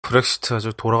브렉시트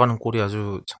아주 돌아가는 꼴이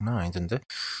아주 장난 아니던데.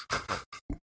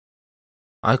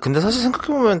 아니 근데 사실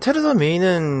생각해보면 테레사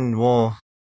메이는 뭐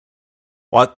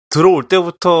들어올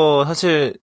때부터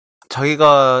사실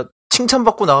자기가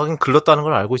칭찬받고 나가긴 글렀다는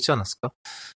걸 알고 있지 않았을까?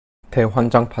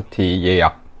 대환장 파티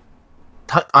예약.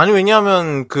 아니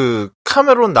왜냐하면 그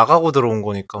카메론 나가고 들어온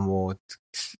거니까 뭐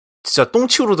진짜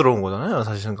똥치우로 들어온 거잖아요.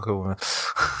 사실 생각해보면.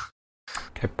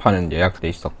 개판은 예약돼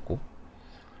있었고.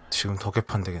 지금 더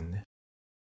개판 되겠네.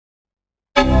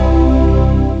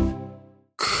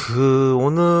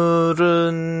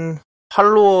 오늘은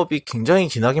팔로업이 굉장히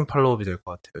기나긴 팔로업이 될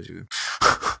것 같아요, 지금.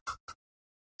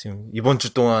 지금 이번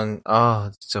주 동안,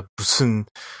 진짜 무슨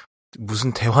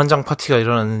대환장 파티가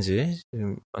일어났는지,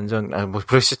 지금 완전,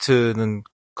 브렉시트는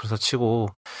그래서 치고,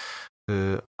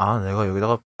 내가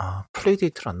여기다가,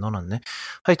 플레이데이트를 안 넣어놨네.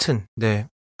 하여튼, 네.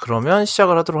 그러면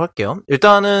시작을 하도록 할게요.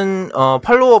 일단은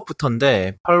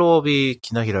팔로우업부터인데 팔로우업이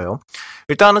기나 길어요.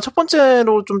 일단은 첫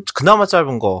번째로 좀 그나마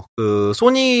짧은 거,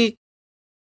 소닉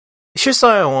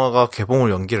실사 영화가 개봉을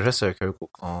연기를 했어요.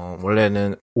 결국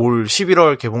원래는 올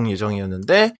 11월 개봉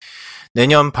예정이었는데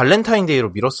내년 발렌타인데이로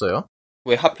미뤘어요.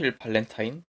 왜 하필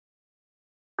발렌타인?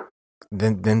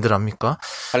 낸들합니까?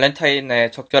 발렌타인에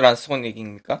적절한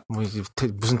소닉입니까? 뭐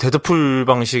무슨 데드풀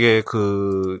방식의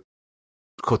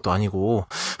그것도 아니고.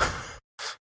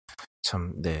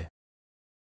 참, 네.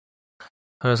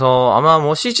 그래서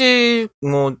아마 CG,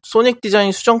 소닉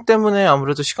디자인 수정 때문에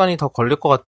아무래도 시간이 더 걸릴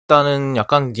것 같다는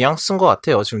약간 뉘앙스인 것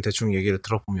같아요. 지금 대충 얘기를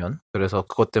들어보면. 그래서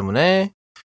그것 때문에,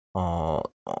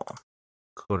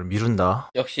 그거를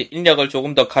미룬다. 역시 인력을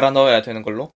조금 더 갈아 넣어야 되는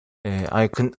걸로? 네,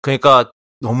 그러니까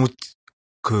너무,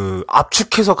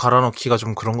 압축해서 갈아 넣기가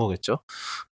좀 그런 거겠죠?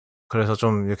 그래서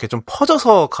좀 이렇게 좀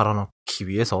퍼져서 갈아넣기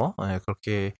위해서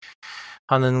그렇게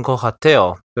하는 것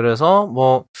같아요. 그래서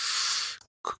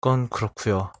그건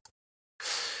그렇고요.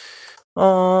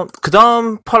 그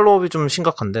다음 팔로업이 좀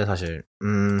심각한데 사실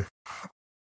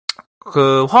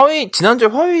지난주에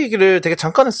화웨이 얘기를 되게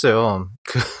잠깐 했어요.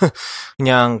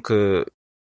 그냥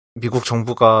미국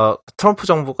정부가 트럼프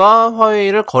정부가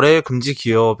화웨이를 거래 금지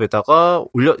기업에다가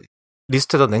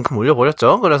리스트에다 냉큼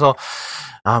올려버렸죠. 그래서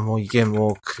이게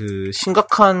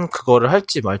심각한 그거를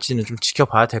할지 말지는 좀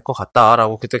지켜봐야 될 것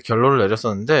같다라고 그때 결론을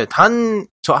내렸었는데,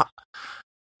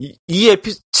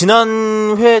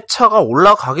 지난 회차가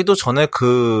올라가기도 전에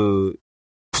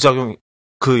부작용,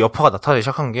 여파가 나타나기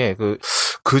시작한 게,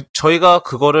 저희가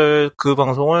그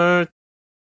방송을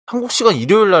한국 시간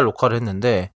일요일 날 녹화를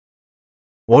했는데,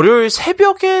 월요일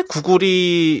새벽에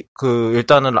구글이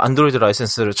일단은 안드로이드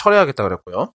라이센스를 철회하겠다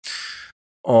그랬고요.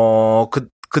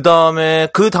 그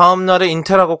다음 날에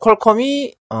인텔하고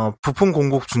퀄컴이, 부품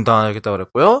공급 중단하겠다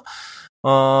그랬고요.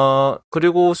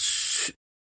 그리고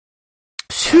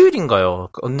수요일인가요?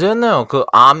 언제였나요?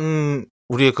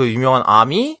 우리의 유명한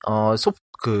암이,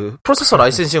 프로세서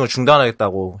라이센싱을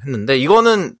중단하겠다고 했는데,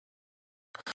 이거는,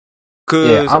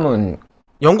 암은,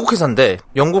 영국 회사인데,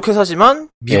 영국 회사지만,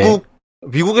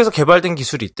 미국에서 개발된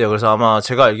기술이 있대요. 그래서 아마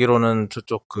제가 알기로는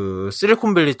저쪽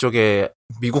실리콘밸리 쪽에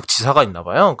미국 지사가 있나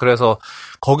봐요. 그래서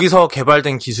거기서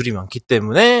개발된 기술이 많기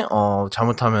때문에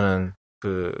잘못하면은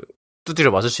두드려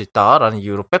맞을 수 있다라는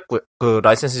이유로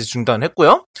라이센스 중단을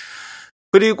했고요.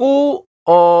 그리고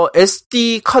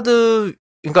SD 카드,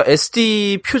 그러니까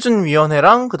SD 표준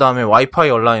위원회랑 그다음에 와이파이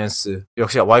얼라이언스,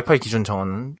 역시 와이파이 기준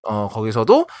정하는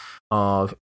거기서도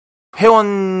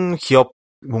회원 기업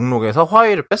목록에서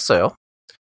화웨이를 뺐어요.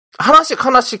 하나씩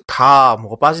다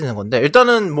빠지는 건데,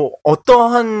 일단은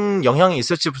어떠한 영향이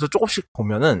있을지부터 조금씩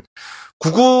보면은,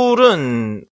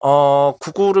 구글은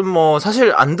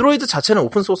사실 안드로이드 자체는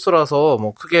오픈소스라서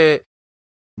크게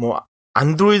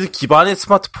안드로이드 기반의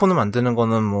스마트폰을 만드는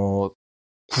거는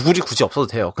구글이 굳이 없어도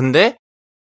돼요. 근데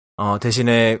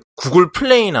대신에 구글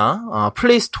플레이나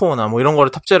플레이 스토어나 이런 거를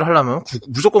탑재를 하려면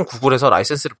무조건 구글에서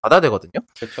라이센스를 받아야 되거든요.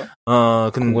 그렇죠.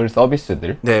 구글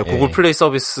서비스들. 네, 구글 플레이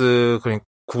서비스,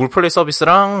 구글 플레이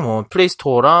서비스랑 플레이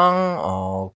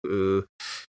스토어랑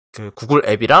구글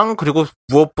앱이랑, 그리고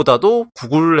무엇보다도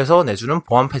구글에서 내주는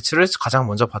보안 패치를 가장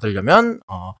먼저 받으려면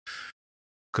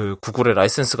구글의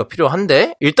라이센스가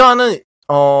필요한데, 일단은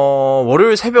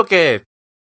월요일 새벽에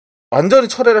완전히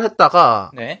철회를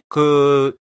했다가 네.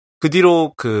 그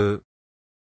뒤로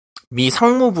미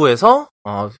상무부에서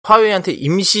화웨이한테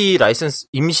임시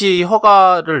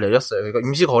허가를 내렸어요. 그러니까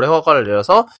임시 거래 허가를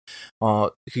내려서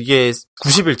그게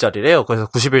 90일짜리래요. 그래서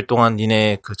 90일 동안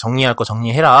니네 정리할 거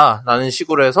정리해라라는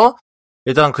식으로 해서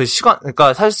일단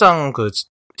그러니까 사실상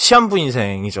시한부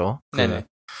인생이죠. 네네.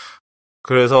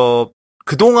 그래서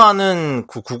그동안은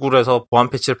구글에서 보안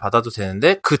패치를 받아도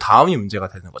되는데 그 다음이 문제가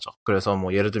되는 거죠. 그래서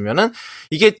예를 들면은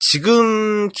이게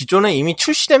지금 기존에 이미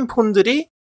출시된 폰들이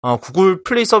구글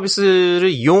플레이 서비스를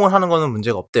이용을 하는 거는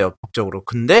문제가 없대요, 법적으로.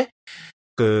 근데,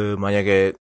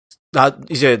 만약에,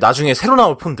 이제 나중에 새로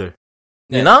나올 폰들이나,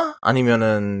 네.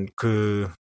 아니면은,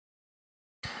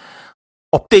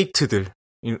 업데이트들.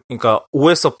 그러니까,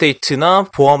 OS 업데이트나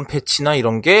보안 패치나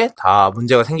이런 게 다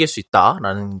문제가 생길 수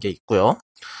있다라는 게 있고요.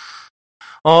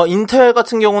 인텔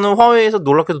같은 경우는 화웨이에서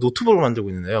놀랍게도 노트북을 만들고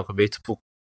있는데요. 그 메이트북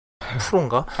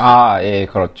프로인가? 예,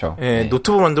 그렇죠. 예,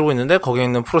 노트북 만들고 있는데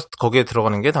거기에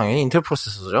들어가는 게 당연히 인텔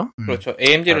프로세서죠. 그렇죠.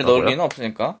 AMD를 넣을 리는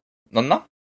없으니까. 넣나?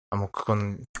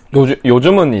 그건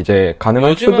요즘은 이제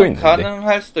가능할 수도 있는데.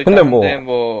 가능할 수도 근데 있는데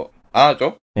안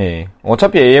하죠. 예,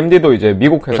 어차피 AMD도 이제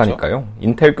미국 회사니까요. 그렇죠?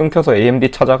 인텔 끊겨서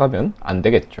AMD 찾아가면 안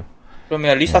되겠죠.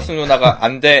 그러면 리사스 누나가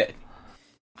안 돼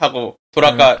하고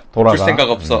돌아가 줄 생각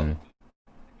없어.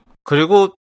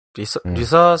 그리고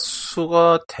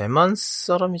리사수가 대만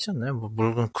사람이지 않나요? 뭐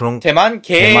물론 그런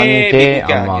대만계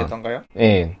미국이 아니었던가요?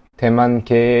 예,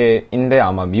 대만계인데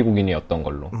아마 미국인이었던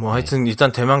걸로. 뭐 하여튼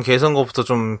일단 대만계 선거부터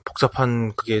좀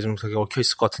복잡한 그게 좀 되게 얽혀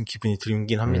있을 것 같은 기분이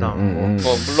들긴 합니다. 물론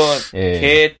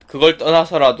그걸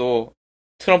떠나서라도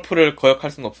트럼프를 거역할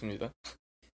수는 없습니다.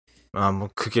 뭐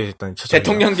그게 일단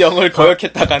대통령령을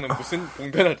거역했다가는 무슨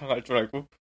봉변을 당할 줄 알고.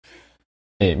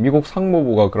 네, 미국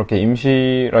상무부가 그렇게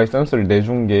임시 라이선스를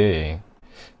내준 게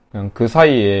그냥 그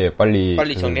사이에 빨리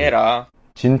정리해라.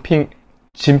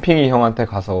 진핑이 형한테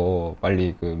가서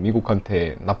빨리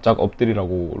미국한테 납작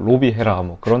엎드리라고 로비해라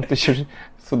뭐 그런 뜻일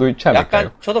수도 있지 않을까요?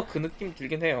 약간 저도 그 느낌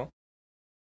들긴 해요.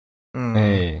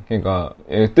 네, 그러니까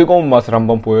뜨거운 맛을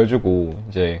한번 보여주고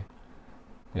이제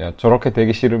야, 저렇게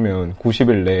되기 싫으면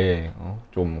 90일 내에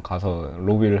좀 가서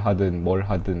로비를 하든 뭘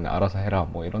하든 알아서 해라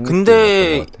뭐 이런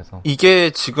근데 것 같아서.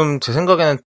 이게 지금 제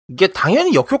생각에는 이게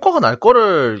당연히 역효과가 날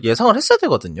거를 예상을 했어야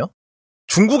되거든요.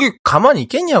 중국이 가만히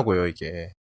있겠냐고요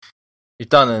이게.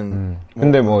 일단은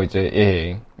근데 뭐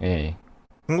이제 예.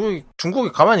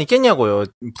 중국이 가만히 있겠냐고요.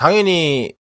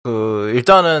 당연히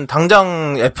일단은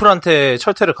당장 애플한테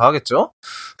철퇴를 가하겠죠.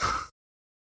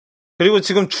 그리고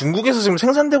지금 중국에서 지금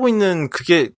생산되고 있는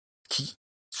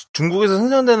중국에서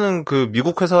생산되는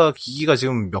미국 회사 기기가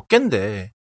지금 몇 갠데,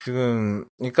 지금,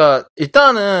 그러니까,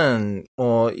 일단은,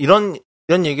 이런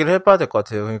얘기를 해봐야 될 것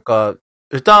같아요. 그러니까,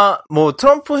 일단,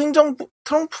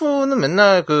 트럼프는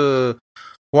맨날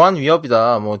보안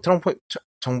위협이다. 트럼프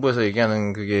정부에서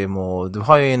얘기하는 그게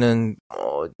화웨이는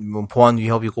보안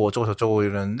위협이고 어쩌고저쩌고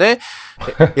이러는데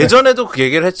예전에도 그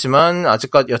얘기를 했지만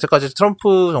여태까지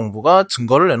트럼프 정부가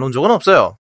증거를 내놓은 적은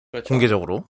없어요. 그렇죠.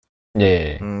 공개적으로.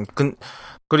 예.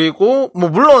 그리고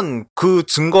물론 그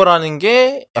증거라는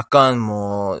게 약간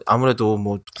아무래도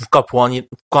국가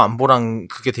안보랑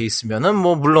그게 돼 있으면은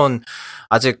물론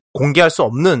아직 공개할 수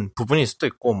없는 부분일 수도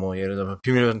있고 예를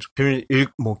들면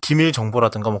기밀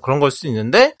정보라든가 그런 걸 수도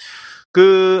있는데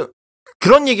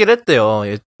그런 얘기를 했대요.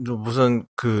 무슨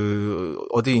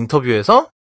어디 인터뷰에서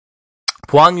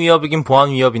보안 위협이긴 보안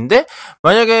위협인데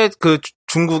만약에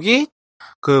중국이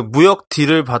무역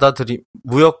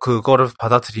그거를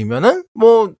받아들이면은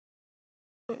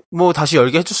다시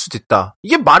열게 해줄 수도 있다.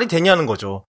 이게 말이 되냐는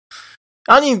거죠.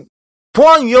 아니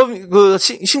보안 위협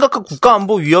심각한 국가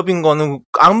안보 위협인 거는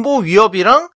안보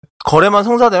위협이랑 거래만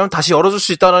성사되면 다시 열어줄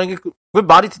수 있다라는 게 왜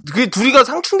그게 둘이가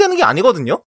상충되는 게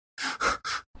아니거든요.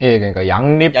 예, 그러니까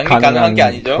양립 가능한 게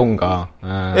아니죠. 뭔가.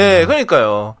 예,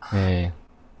 그러니까요. 예.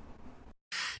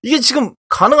 이게 지금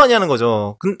가능하냐는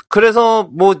거죠. 그래서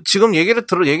지금 얘기를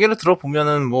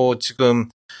들어보면은 지금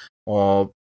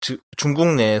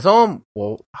중국 내에서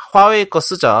화웨이 거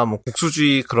쓰자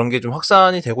국수주의 그런 게 좀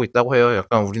확산이 되고 있다고 해요.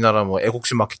 약간 우리나라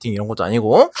애국심 마케팅 이런 것도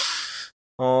아니고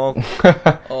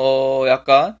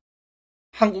약간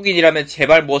한국인이라면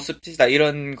제발 못 씁시다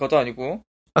이런 것도 아니고.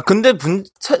 근데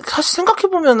사실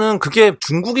생각해보면은 그게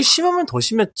중국이 심하면 더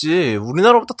심했지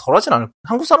우리나라보다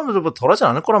한국 사람들보다 덜하진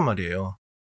않을 거란 말이에요.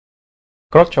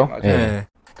 그렇죠. 맞아요. 예.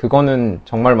 그거는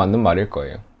정말 맞는 말일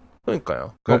거예요.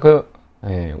 그러니까요.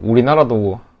 예,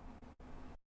 우리나라도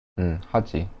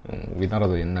하지.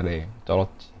 우리나라도 옛날에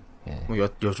쩔었지. 예.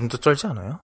 요즘도 쩔지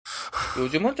않아요?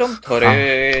 요즘은 좀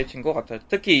덜해진 것 같아요.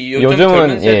 특히 요즘은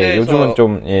젊은 세대에서 요즘은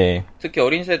좀 특히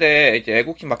어린 세대에 이제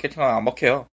애국심 마케팅은 안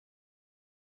먹혀요.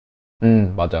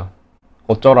 맞아.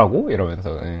 어쩌라고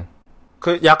이러면서. 예.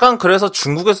 약간 그래서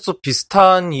중국에서도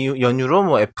비슷한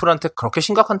연유로 애플한테 그렇게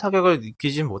심각한 타격을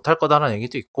느끼진 못할 거다라는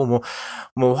얘기도 있고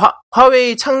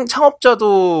화웨이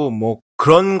창업자도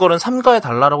그런 거는 삼가해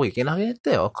달라라고 얘기는 하긴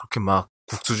했대요. 그렇게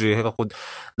국수주의 해갖고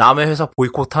남의 회사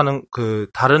보이콧하는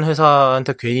다른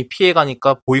회사한테 괜히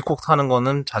피해가니까 보이콧하는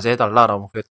거는 자제해 달라라고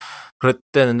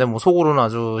그랬대는데 속으로는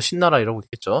아주 신나라 이러고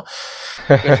있겠죠.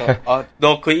 그래서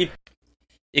너 그 입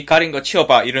가린 거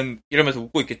치워봐 이러면서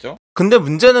웃고 있겠죠. 근데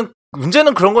문제는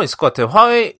문제는 그런 건 있을 것 같아요.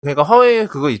 그러니까 화웨이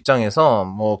그거 입장에서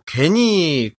뭐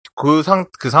괜히 그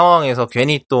상황에서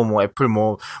괜히 또 뭐 애플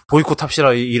뭐 보이콧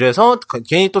합시라 이래서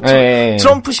괜히 또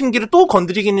트럼프 심기를 또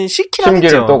건드리기는 싫긴 하겠죠.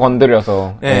 심기를 또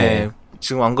건드려서. 네.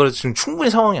 지금 안 그래도 지금 충분히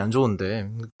상황이 안 좋은데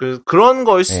그런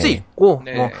거일 수도 있고.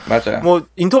 네, 뭐 맞아요. 뭐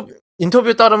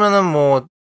인터뷰에 따르면은 뭐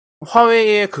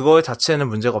화웨이의 그거 자체는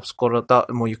문제가 없을 거다.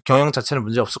 뭐 경영 자체는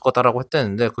문제 없을 거다라고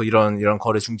했다는데 그 이런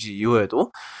거래 중지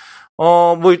이후에도.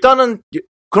 뭐 일단은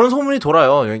그런 소문이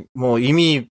돌아요. 뭐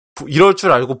이미 이럴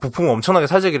줄 알고 부품을 엄청나게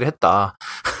사재기를 했다.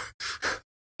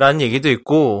 라는 얘기도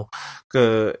있고,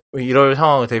 이럴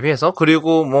상황을 대비해서.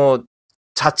 그리고 뭐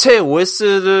자체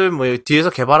OS를 뭐 뒤에서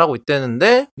개발하고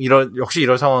있다는데, 역시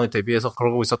이럴 상황을 대비해서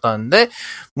그러고 있었다는데,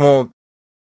 뭐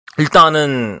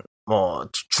일단은 뭐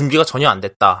준비가 전혀 안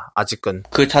됐다. 아직은.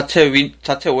 그 자체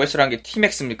OS라는 게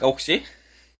TMAX입니까 혹시?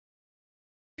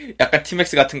 약간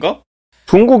TMAX 같은 거?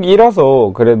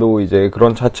 중국이라서 그래도 이제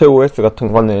그런 자체 OS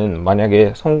같은 거는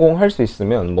만약에 성공할 수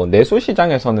있으면 뭐 내수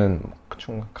시장에서는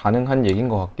가능한 얘기인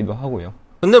것 같기도 하고요.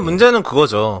 근데 문제는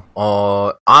그거죠.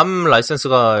 ARM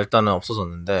라이센스가 일단은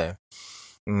없어졌는데,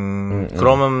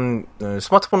 그러면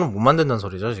스마트폰은 못 만든다는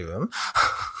소리죠, 지금.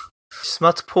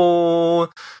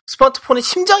 스마트폰이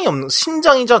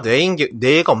심장이자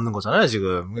뇌가 없는 거잖아요,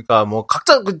 지금. 그러니까 뭐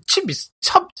각자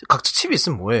각자 칩이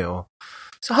있으면 뭐예요.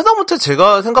 하다못해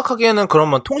제가 생각하기에는 그런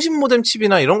뭐 통신 모뎀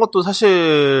칩이나 이런 것도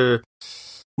사실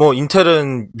뭐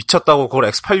인텔은 미쳤다고 그걸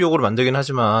X86으로 만들긴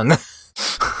하지만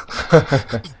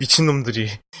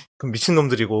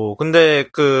미친놈들이고 근데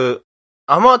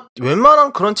아마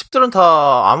웬만한 그런 칩들은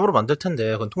다 ARM으로 만들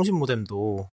텐데 그건 통신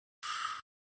모뎀도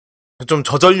좀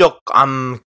저전력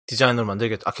ARM 디자인으로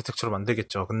아키텍처로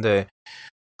만들겠죠. 근데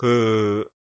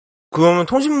그거면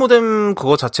통신 모뎀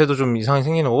그거 자체도 좀 이상이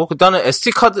생기는 거고 그다음에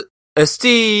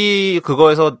SD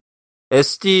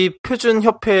표준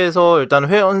협회에서 일단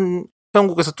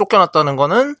회원국에서 쫓겨났다는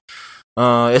거는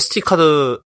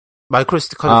마이크로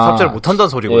SD 카드 탑재를 못 한다는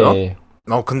소리고요. 예.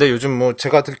 근데 요즘 뭐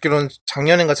제가 듣기로는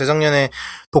작년인가 재작년에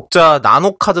독자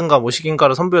나노 카드인가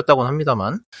뭐식인가를 선보였다고는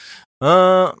합니다만.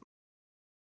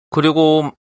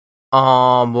 그리고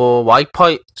뭐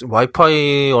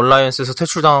와이파이 얼라이언스에서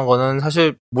퇴출당한 거는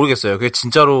사실 모르겠어요. 그게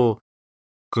진짜로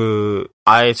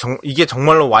이게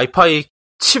정말로 와이파이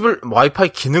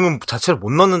기능은 자체를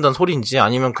못 넣는다는 소리인지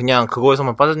아니면 그냥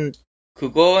그거에서만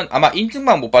그건 아마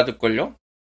인증만 못 받을걸요?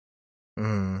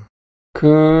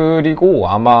 그리고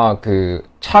아마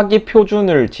차기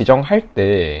표준을 지정할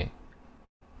때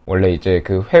원래 이제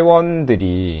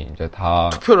회원들이 이제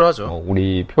다 투표를 하죠.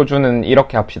 우리 표준은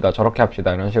이렇게 합시다, 저렇게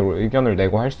합시다 이런 식으로 의견을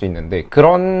내고 할 수 있는데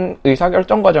그런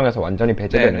의사결정 과정에서 완전히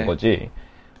배제되는 거지.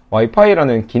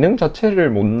 와이파이라는 기능 자체를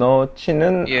못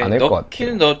넣지는 않을 것 같아요.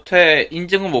 넣기는 넣되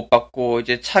인증은 못 받고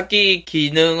이제 차기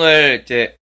기능을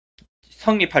이제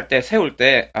정립할 때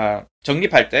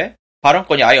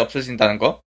발언권이 아예 없어진다는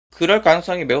거. 그럴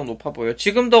가능성이 매우 높아 보여요.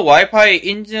 지금도 와이파이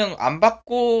인증 안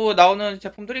받고 나오는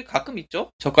제품들이 가끔 있죠.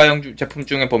 저가형 제품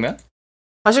중에 보면.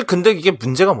 사실 근데 이게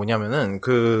문제가 뭐냐면은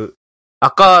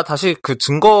아까 다시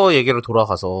증거 얘기로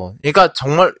돌아가서, 그러니까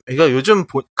요즘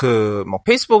뭐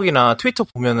페이스북이나 트위터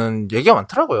보면은 얘기가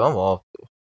많더라고요. 뭐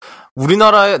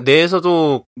우리나라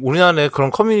내에서도 우리나라 내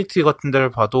그런 커뮤니티 같은 데를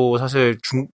봐도 사실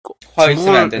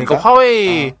그러니까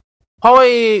화웨이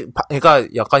그러니까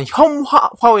약간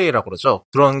화웨이라고 그러죠.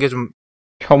 그런 게 좀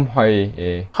혐화웨이,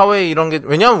 예. 화웨이 이런 게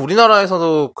왜냐하면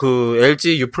우리나라에서도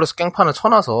LG U+ 깽판을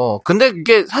쳐놔서 근데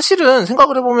이게 사실은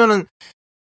생각을 해보면은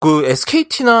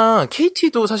SKT나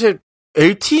KT도 사실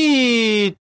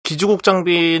LT 기지국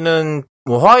장비는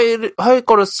뭐 화웨이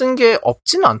거를 쓴 게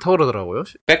없지는 않다고 그러더라고요.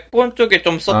 백본 쪽에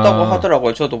좀 썼다고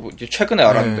하더라고요. 저도 이제 최근에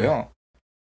알았는데요.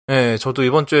 네, 저도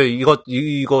이번 주에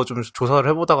이거 좀 조사를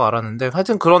해보다가 알았는데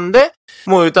하여튼 그런데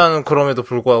뭐 일단은 그럼에도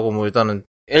불구하고 뭐 일단은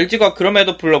LG가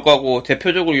그럼에도 불구하고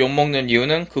대표적으로 욕먹는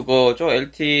이유는 그거죠.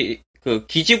 LT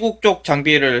기지국 쪽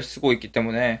장비를 쓰고 있기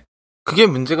때문에. 그게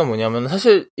문제가 뭐냐면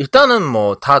사실 일단은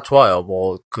뭐 다 좋아요.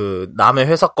 뭐 남의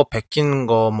회사 거 베낀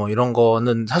거 뭐 이런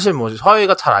거는 사실 뭐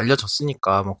화웨이가 잘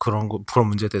알려졌으니까 뭐 그런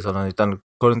문제에 대해서는 일단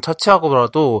그건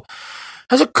차치하고라도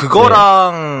사실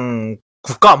그거랑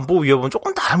국가 안보 위협은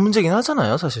조금 다른 문제긴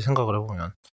하잖아요. 사실 생각을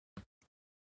해보면.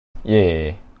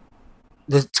 예.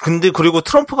 네, 근데 그리고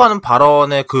트럼프가 하는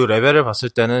발언의 레벨을 봤을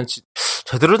때는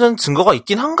제대로 된 증거가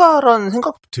있긴 한가라는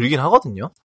생각도 들긴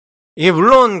하거든요. 이게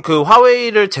물론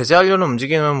화웨이를 제재하려는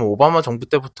움직임은 뭐 오바마 정부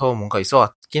때부터 뭔가 있어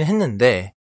왔긴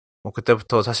했는데 뭐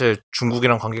그때부터 사실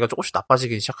중국이랑 관계가 조금씩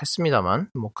나빠지기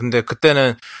시작했습니다만 뭐 근데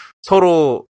그때는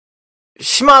서로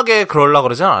심하게 그러려고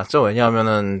그러진 않았죠.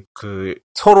 왜냐하면은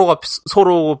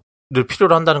서로를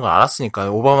필요로 한다는 걸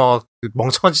알았으니까요. 오바마가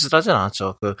멍청한 짓을 하진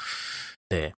않았죠.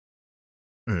 네.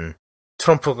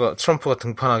 트럼프가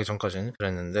등판하기 전까지는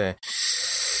그랬는데,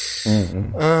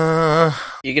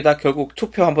 이게 다 결국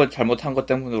투표 한번 잘못한 것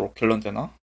때문으로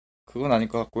결론되나? 그건 아닐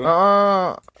것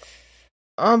같고요.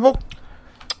 뭐,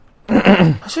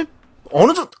 사실,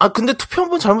 근데 투표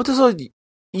한번 잘못해서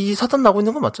이 사단 나고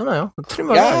있는 건 맞잖아요. 틀린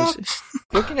말은 아니지.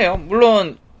 그렇긴 해요.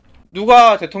 물론,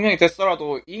 누가 대통령이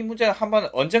됐더라도 이 문제는 한번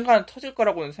언젠가는 터질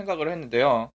거라고는 생각을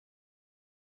했는데요.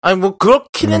 아니, 뭐,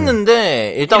 그렇긴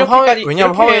했는데, 일단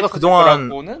왜냐면 화웨이가 그동안.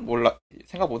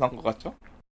 생각 못 한 것 같죠?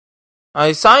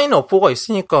 아니, 사인 업보가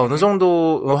있으니까, 어느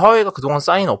정도, 화웨이가 그동안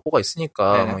사인 업보가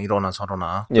있으니까, 뭐, 이러나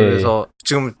저러나. 그래서,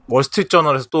 지금,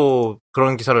 월스트리트저널에서 또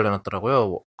그런 기사를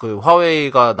내놨더라고요. 그,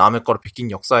 화웨이가 남의 거를 베낀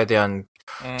역사에 대한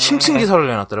심층 기사를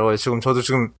내놨더라고요. 저도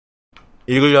지금,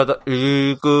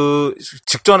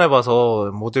 직전에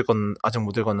봐서 아직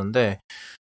못 읽었는데,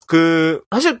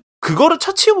 사실, 그거를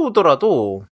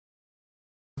차치해보더라도,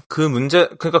 그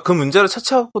문제를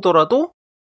차치해보더라도,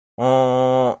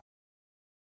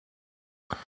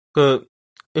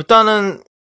 일단은,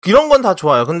 이런 건 다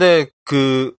좋아요. 근데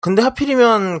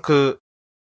하필이면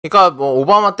그러니까 뭐,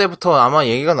 오바마 때부터 아마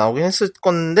얘기가 나오긴 했을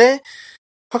건데,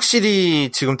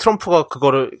 확실히 지금 트럼프가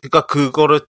그거를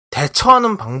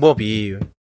대처하는 방법이.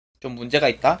 좀 문제가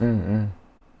있다?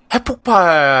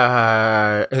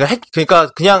 핵폭발, 그러니까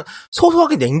그냥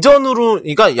소소하게 냉전으로,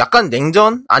 그러니까 약간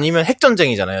냉전 아니면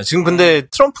핵전쟁이잖아요. 지금 근데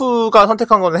트럼프가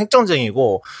선택한 거는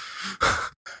핵전쟁이고,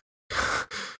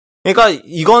 그러니까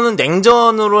이거는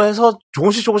냉전으로 해서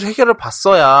조금씩 해결을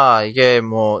봤어야 이게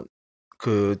뭐,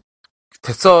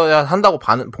 됐어야 한다고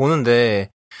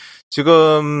보는데,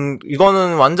 지금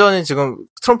이거는 완전히 지금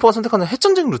트럼프가 선택하는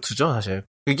핵전쟁 루트죠, 사실.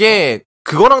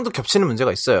 그거랑도 겹치는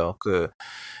문제가 있어요.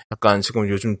 약간 지금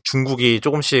요즘 중국이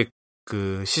조금씩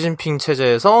시진핑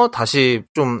체제에서 다시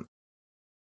좀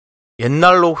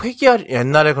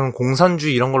옛날에 그런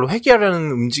공산주의 이런 걸로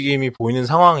회귀하려는 움직임이 보이는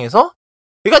상황에서,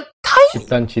 그러니까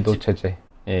집단 지도 체제.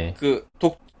 예.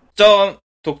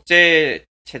 독재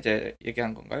체제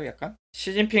얘기한 건가요, 약간?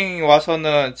 시진핑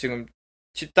와서는 지금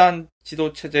집단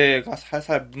지도 체제가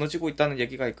살살 무너지고 있다는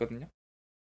얘기가 있거든요.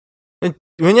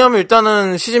 왜냐하면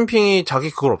일단은 시진핑이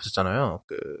자기 그걸 없앴잖아요.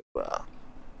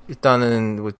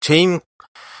 일단은 뭐 재임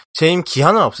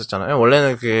기한은 없었잖아요.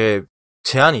 원래는 그게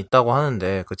제한이 있다고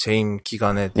하는데 재임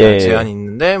기간에 대한 제한이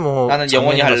있는데 뭐 나는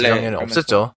영원히 할래. 작년에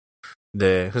없앴죠.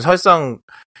 네, 그래서 사실상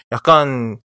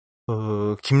약간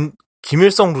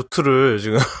김일성 루트를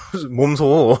지금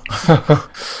몸소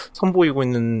선보이고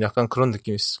있는 약간 그런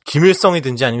느낌이 있어.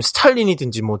 김일성이든지 아니면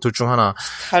스탈린이든지 뭐 둘 중 하나.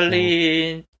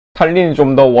 스탈린이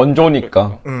좀 더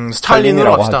원조니까.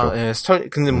 스탈린으로 갑시다. 예,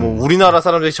 근데 뭐, 우리나라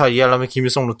사람들이 잘 이해하려면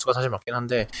김일성 루트가 사실 맞긴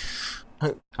한데.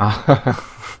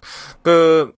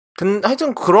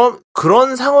 하여튼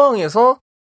그런 상황에서,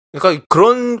 그러니까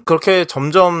그렇게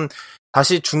점점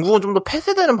다시 중국은 좀 더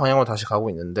폐쇄되는 방향으로 다시 가고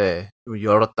있는데,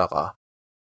 열었다가.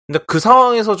 근데 그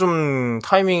상황에서 좀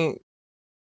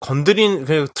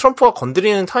트럼프가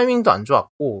건드리는 타이밍도 안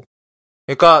좋았고,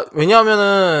 그러니까,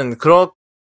 왜냐하면은,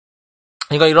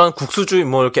 그러니까 이런 국수주의,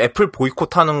 뭐 이렇게 애플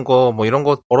보이콧하는 거, 뭐 이런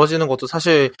거 벌어지는 것도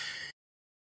사실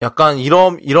약간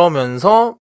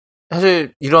이러면서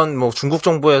사실 이런 뭐 중국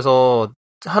정부에서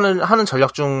하는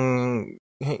전략 중에는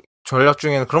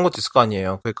그런 것도 있을 거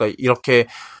아니에요. 그러니까 이렇게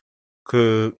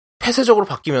폐쇄적으로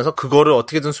바뀌면서 그거를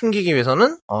어떻게든 숨기기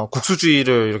위해서는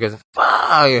국수주의를 이렇게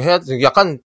빡 해야 돼.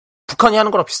 약간 북한이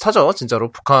하는 거랑 비슷하죠,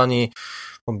 진짜로. 북한이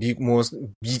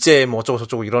미제 뭐 어쩌고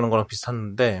저쩌고 이러는 거랑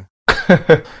비슷한데.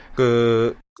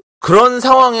 그런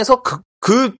상황에서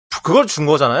그걸 준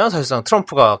거잖아요. 사실상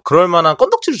트럼프가 그럴 만한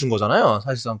건덕지를 준 거잖아요.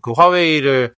 사실상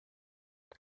화웨이를,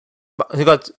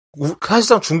 그러니까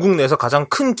사실상 중국 내에서 가장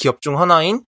큰 기업 중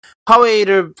하나인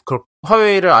화웨이를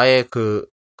아예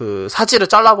사지를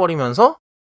잘라버리면서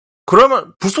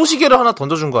그러면 불쏘시개를 하나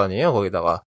던져준 거 아니에요,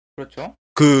 거기다가. 그렇죠.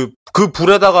 그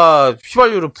불에다가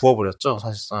휘발유를 부어버렸죠,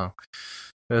 사실상.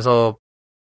 그래서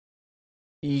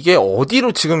이게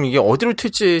어디로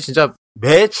튈지 진짜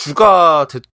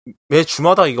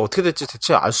매주마다 이게 어떻게 될지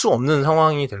대체 알 수 없는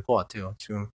상황이 될 것 같아요,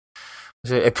 지금.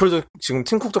 사실 애플도 지금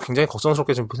팀쿡도 굉장히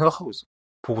걱정스럽게 지금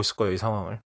보고 있을 거예요, 이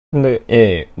상황을. 근데,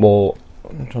 예, 뭐,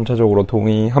 전체적으로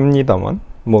동의합니다만,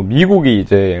 뭐, 미국이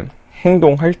이제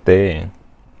행동할 때,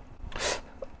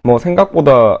 뭐,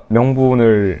 생각보다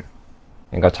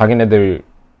그러니까 자기네들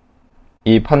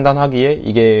이 판단하기에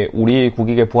이게 우리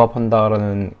국익에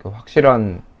부합한다라는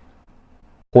확실한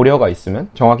고려가 있으면,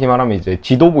 정확히 말하면 이제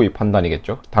지도부의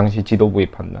판단이겠죠. 당시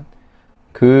지도부의 판단.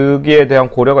 그기에 대한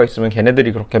고려가 있으면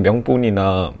걔네들이 그렇게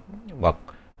명분이나 막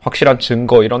확실한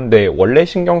증거 이런데 원래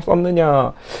신경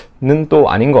썼느냐는 또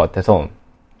아닌 것 같아서,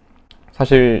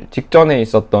 사실 직전에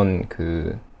있었던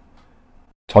그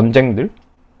전쟁들?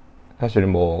 사실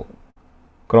뭐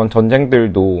그런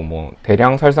전쟁들도 뭐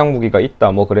대량 살상 무기가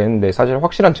있다 뭐 그랬는데 사실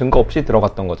확실한 증거 없이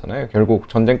들어갔던 거잖아요. 결국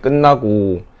전쟁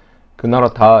끝나고 그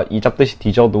나라 다 이잡듯이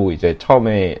뒤져도 이제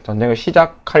처음에 전쟁을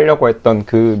시작하려고 했던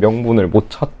그 명분을 못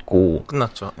찾고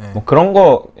끝났죠. 예. 뭐 그런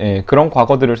거, 예, 그런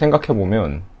과거들을 생각해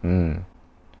보면,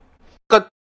 그러니까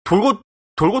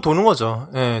돌고 도는 거죠.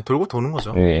 예, 돌고 도는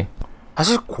거죠. 예.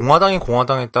 사실 공화당이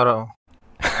공화당에 따라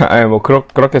아니 뭐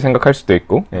그렇게 생각할 수도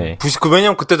있고, 예.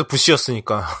 왜냐면 그때도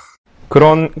부시였으니까.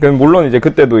 물론 이제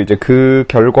그때도 이제 그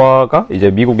결과가 이제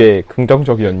미국에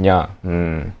긍정적이었냐,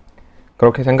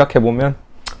 그렇게 생각해 보면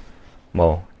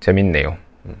뭐 재밌네요.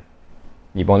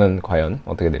 이번은 과연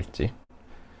어떻게 될지.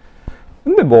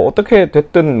 근데 뭐 어떻게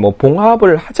됐든 뭐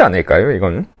봉합을 하지 않을까요?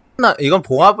 이건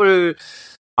봉합을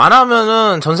안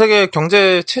하면은 전 세계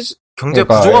경제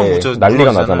그러니까, 구조가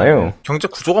난리가 나잖아요. 경제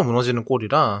구조가 무너지는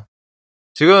꼴이라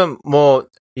지금 뭐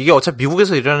이게 어차피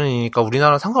미국에서 일하는 일이니까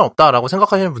우리나라는 상관없다라고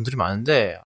생각하시는 분들이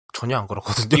많은데 전혀 안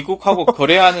그렇거든요. 미국하고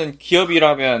거래하는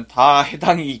기업이라면 다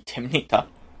해당이 됩니다.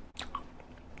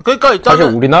 그러니까 일단은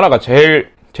사실 우리나라가 제일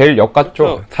역같죠.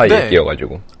 그렇죠. 사이에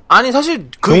끼어가지고. 아니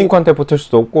사실 중국한테 붙을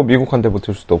수도 없고 미국한테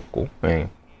붙을 수도 없고. 예.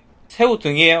 새우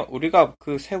등이에요. 우리가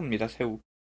그 새우입니다.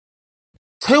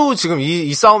 새우 지금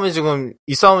이 싸움은 지금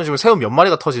새우 몇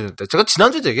마리가 터지는데 제가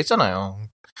지난주에도 얘기했잖아요.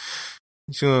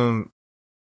 지금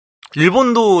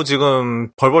일본도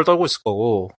지금 벌벌 떨고 있을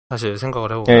거고 사실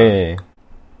생각을 해보면. 예.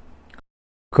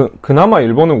 그나마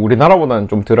일본은 우리나라보다는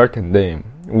좀 덜 할 텐데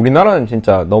우리나라는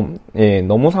진짜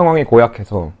너무 상황이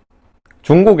고약해서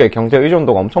중국의 경제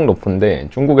의존도가 엄청 높은데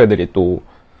중국 애들이 또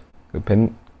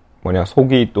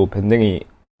속이 또 밴댕이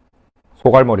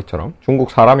소갈머리처럼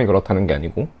중국 사람이 그렇다는 게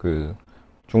아니고 그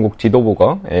중국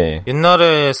지도부가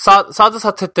옛날에 사드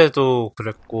사태 때도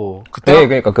그랬고 그때 네,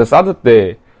 그러니까 그 사드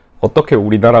때 어떻게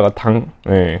우리나라가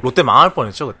롯데 망할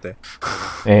뻔했죠 그때.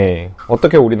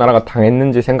 어떻게 우리나라가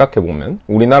당했는지 생각해 보면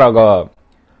우리나라가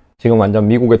지금 완전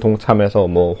미국에 동참해서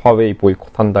뭐 화웨이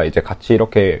보이콧한다 이제 같이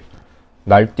이렇게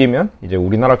날뛰면 이제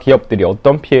우리나라 기업들이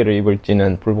어떤 피해를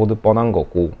입을지는 불보듯 뻔한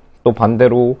거고 또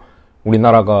반대로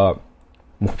우리나라가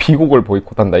뭐 미국을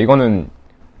보이콧한다 이거는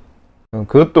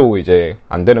그것도 이제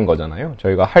안 되는 거잖아요.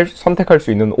 저희가 선택할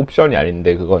수 있는 옵션이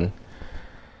아닌데 그건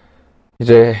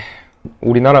이제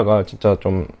우리나라가 진짜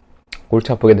좀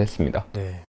골치 아프게 됐습니다.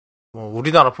 네. 뭐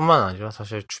우리나라뿐만 아니라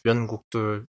사실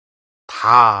주변국들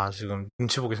다 지금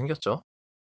눈치 보게 생겼죠.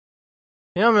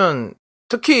 왜냐면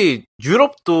특히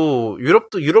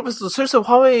유럽에서도 슬슬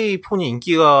화웨이 폰이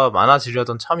인기가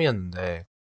많아지려던 참이었는데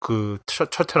그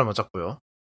철퇴를 맞았고요.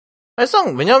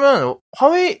 사실상 왜냐면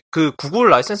화웨이 그 구글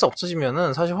라이센스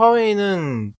없어지면은 사실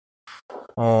화웨이는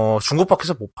중국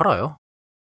밖에서 못 팔아요.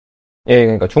 예,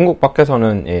 그러니까 중국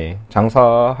밖에서는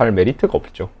장사할 메리트가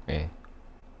없죠. 예.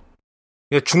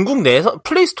 중국 내에서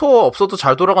플레이스토어 없어도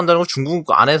잘 돌아간다는 건 중국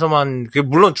안에서만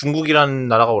물론 중국이라는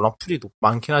나라가 워낙 풀이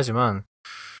많긴 하지만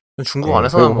중국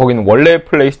안에서는 거기는 원래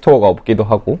플레이스토어가 없기도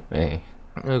하고. 예.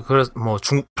 그래서 뭐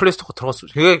중국 플레이스토어가 들어갔어.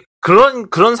 그게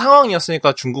그런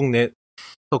상황이었으니까 중국 내에서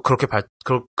그렇게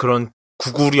그런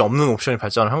구글이 없는 옵션이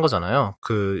발전을 한 거잖아요.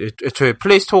 애초에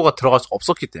플레이스토어가 들어갈 수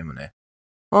없었기 때문에.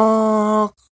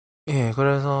 예,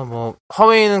 그래서 뭐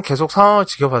화웨이는 계속 상황을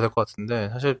지켜봐야 될 것 같은데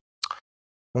사실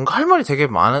뭔가 할 말이 되게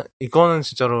이거는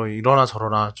진짜로 이러나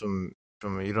저러나 좀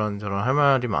이런저런 할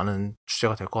말이 많은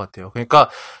주제가 될 것 같아요. 그러니까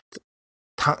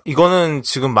이거는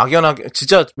지금 막연하게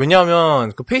진짜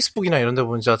왜냐하면 그 페이스북이나 이런 데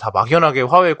보면 진짜 다 막연하게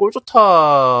화웨이 꼴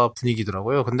좋다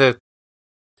분위기더라고요. 근데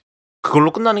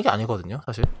그걸로 끝나는 게 아니거든요,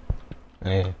 사실.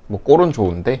 네, 뭐 꼴은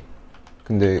좋은데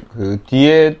근데 그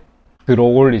뒤에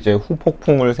들어올 이제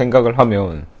후폭풍을 생각을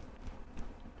하면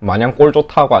마냥 꼴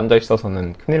좋다고 앉아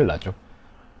있어서는 큰일 나죠.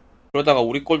 그러다가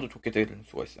우리 꼴도 좋게 될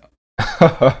수가 있어요.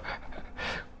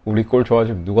 우리 꼴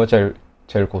좋아지면 누가 제일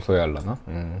고소해야 하려나?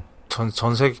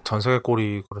 전 세계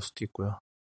꼴이 그럴 수도 있고요.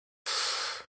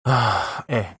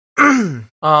 예.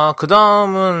 그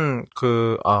다음은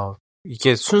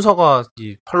이게 순서가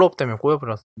이 팔로업 때문에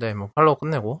꼬여버렸는데 뭐 팔로업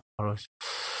끝내고 바로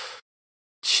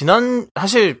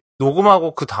사실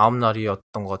녹음하고 그 다음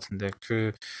날이었던 것 같은데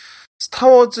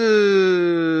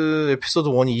스타워즈 에피소드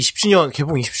 1이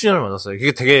개봉 20주년을 맞았어요.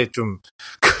 이게 되게 좀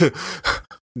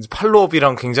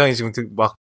팔로업이랑 굉장히 지금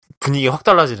막 분위기가 확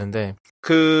달라지는데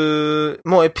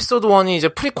뭐 에피소드 1이 이제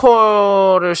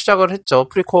프리퀄을 시작을 했죠.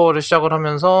 프리퀄을 시작을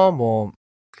하면서 뭐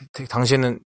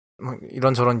당시에는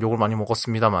이런저런 욕을 많이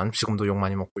먹었습니다만 지금도 욕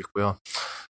많이 먹고 있고요.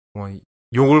 뭐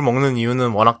욕을 먹는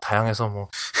이유는 워낙 다양해서 뭐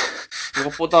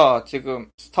그것보다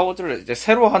지금 스타워즈를 이제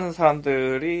새로 하는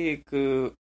사람들이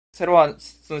새로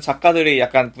쓰는 작가들이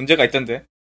약간 문제가 있던데.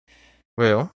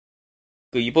 왜요?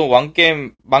 그 이번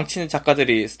왕게임 망치는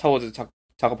작가들이 스타워즈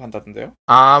작업한다던데요?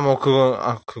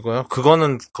 그거요?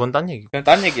 그건 딴 얘기고. 그냥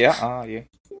딴 얘기야? 아, 예.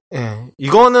 예.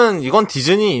 이건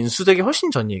디즈니 인수되기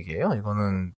훨씬 전 얘기예요.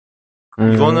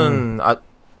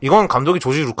 이건 감독이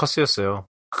조지 루카스였어요.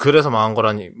 그래서 망한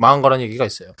거란 얘기가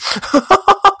있어요.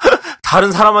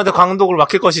 다른 사람한테 감독을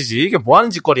맡길 것이지. 이게 뭐 하는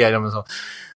짓거리야, 이러면서.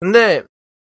 근데,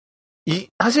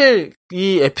 사실,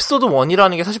 이 에피소드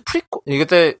 1이라는 게 사실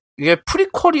이게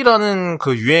프리퀄이라는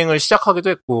그 유행을 시작하기도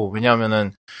했고,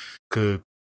 왜냐하면은,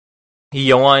 이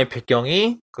영화의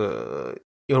배경이,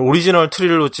 오리지널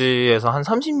트릴로지에서 한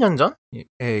 30년 전의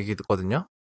얘기거든요.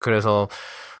 그래서,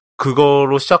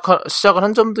 그거로 시작을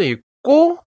한 점도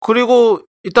있고, 그리고,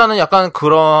 일단은 약간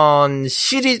그런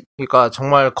그러니까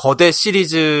정말 거대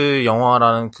시리즈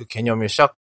영화라는 그 개념을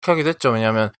시작하기도 했죠.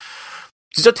 왜냐면,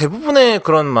 진짜 대부분의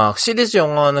그런 막 시리즈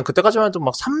영화는 그때까지만 해도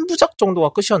막 3부작 정도가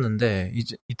끝이었는데,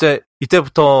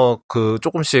 이때부터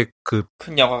조금씩 큰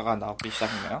영화가 나오기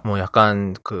시작했나요? 뭐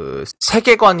약간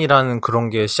세계관이라는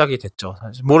그런 게 시작이 됐죠.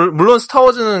 사실. 물론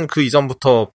스타워즈는 그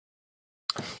이전부터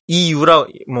이유라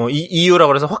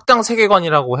그래서 확장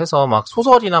세계관이라고 해서 막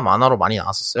소설이나 만화로 많이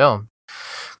나왔었어요.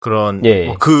 그런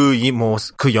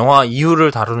그 영화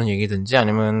이후를 다루는 얘기든지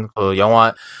아니면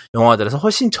영화들에서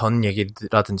훨씬 전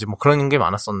얘기라든지 뭐 그런 게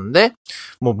많았었는데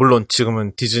뭐 물론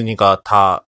지금은 디즈니가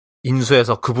다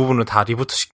인수해서 그 부분을 다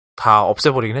다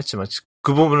없애버리긴 했지만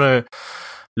그 부분을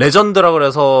레전드라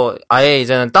그래서 아예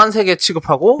이제는 딴 세계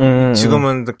취급하고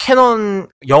지금은 캐논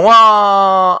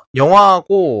영화하고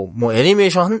뭐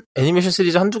애니메이션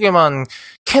시리즈 한두 개만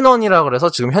캐논이라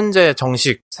그래서 지금 현재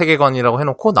정식 세계관이라고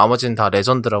해놓고 나머지는 다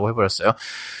레전드라고 해버렸어요.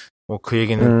 뭐 그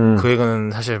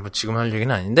얘기는 사실 뭐 지금 할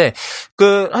얘기는 아닌데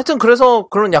하여튼 그래서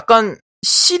그런 약간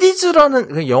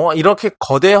시리즈라는 영화 이렇게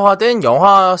거대화된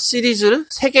영화 시리즈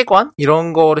세계관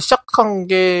이런 거를 시작한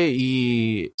게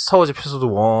이 스타워즈 에피소드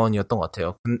 1이었던 것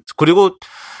같아요. 그리고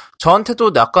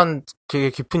저한테도 약간 되게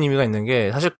깊은 의미가 있는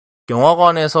게 사실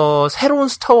영화관에서 새로운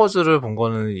스타워즈를 본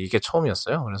거는 이게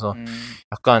처음이었어요. 그래서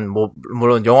약간 뭐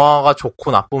물론 영화가 좋고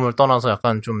나쁨을 떠나서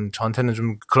약간 좀 저한테는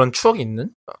좀 그런 추억이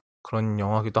있는 그런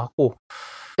영화기도 하고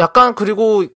약간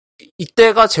그리고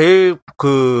이때가 제일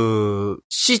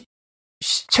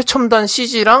최첨단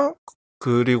CG랑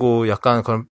그리고 약간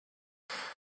그런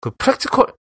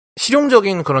프랙티컬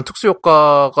실용적인 그런 특수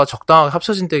효과가 적당하게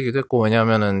합쳐진 때이기도 했고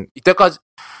왜냐하면은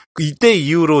이때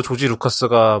이후로 조지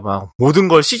루카스가 막 모든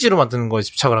걸 CG로 만드는 거에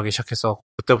집착을 하기 시작해서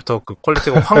그때부터 그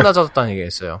퀄리티가 확 낮아졌다는 얘기가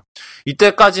있어요.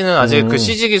 이때까지는 아직 그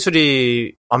CG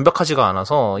기술이 완벽하지가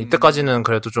않아서 이때까지는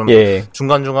그래도 좀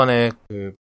중간중간에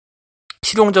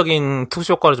실용적인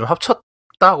특수 효과를 좀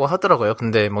합쳤다고 하더라고요.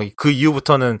 근데 뭐 그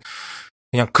이후부터는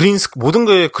그냥 모든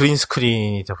게 그린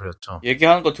스크린이 돼버렸죠.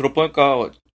 얘기하는 거 들어보니까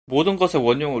모든 것의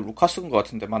원흉은 루카스인 것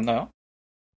같은데 맞나요?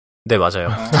 네, 맞아요.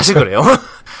 사실 그래요.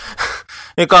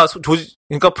 그러니까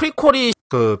프리퀄이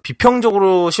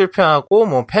비평적으로 실패하고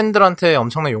뭐 팬들한테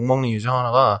엄청난 욕먹는 이유 중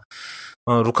하나가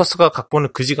루카스가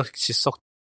각본을 그지같이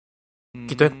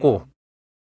썼기도 했고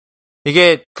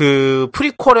이게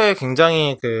프리퀄에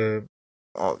굉장히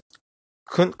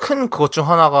큰 그것 중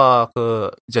하나가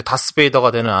이제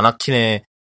다스베이더가 되는 아나킨이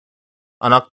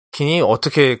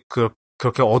어떻게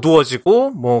그렇게 어두워지고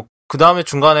뭐 그 다음에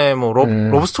중간에 뭐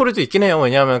러브 스토리도 있긴 해요.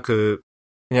 왜냐하면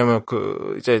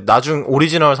이제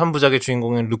오리지널 3부작의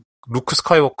주인공인 루크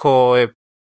스카이워커의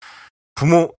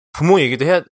부모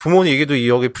얘기도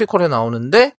여기 프리퀄에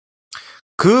나오는데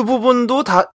그 부분도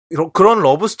다 그런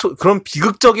그런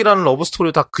비극적이라는 러브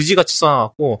스토리를 다 그지같이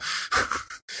써놔갖고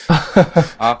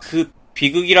그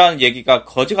비극이라는 얘기가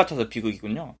거지 같아서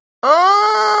비극이군요.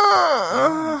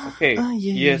 오케이.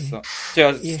 이해했어.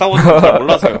 제가 스타워즈를 잘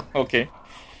몰라서요. 오케이.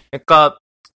 그러니까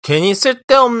괜히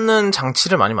쓸데없는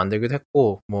장치를 많이 만들기도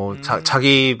했고 뭐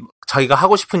자기가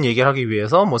하고 싶은 얘기를 하기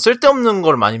위해서 뭐 쓸데없는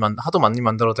걸 하도 많이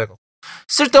만들어도 되고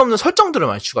쓸데없는 설정들을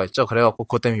많이 추가했죠. 그래갖고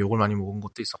그것 때문에 욕을 많이 먹은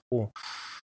것도 있었고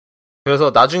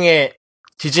그래서 나중에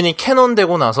디즈니 캐논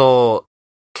되고 나서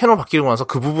캐논 바뀌고 나서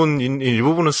그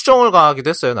일부분은 수정을 가하기도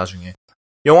했어요. 나중에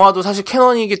영화도 사실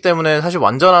캐논이기 때문에 사실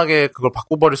완전하게 그걸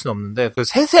바꿔버릴 수는 없는데 그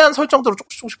세세한 설정들을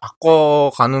조금씩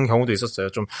바꿔가는 경우도 있었어요.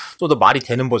 좀 더 말이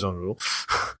되는 버전으로.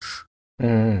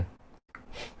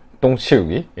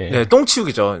 똥치우기? 예. 네,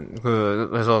 똥치우기죠.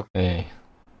 그래서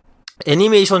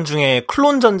애니메이션 중에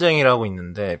클론 전쟁이라고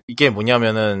있는데 이게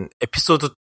뭐냐면은 에피소드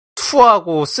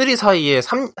 2하고 3 사이에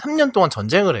 3년 동안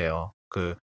전쟁을 해요.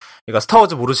 그러니까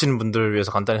스타워즈 모르시는 분들을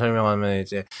위해서 간단히 설명하면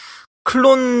이제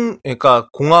그러니까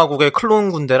공화국의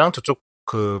클론 군대랑 저쪽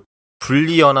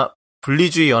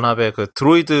분리주의 연합의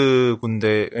드로이드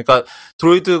군대, 그러니까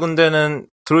드로이드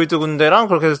군대랑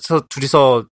그렇게 해서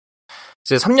둘이서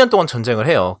이제 3년 동안 전쟁을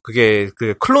해요. 그게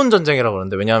그 클론 전쟁이라고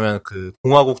그러는데 왜냐하면 그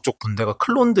공화국 쪽 군대가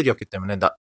클론들이었기 때문에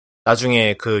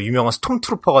나중에 그 유명한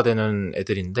스톰트루퍼가 되는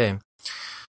애들인데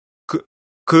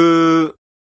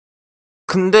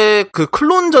근데 그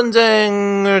클론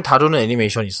전쟁을 다루는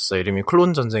애니메이션이 있었어요. 이름이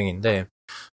클론 전쟁인데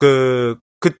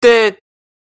그때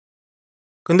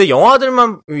근데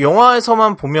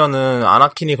영화에서만 보면은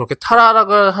아나킨이 그렇게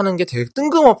타락을 하는 게 되게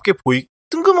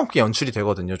뜬금없게 연출이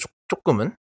되거든요.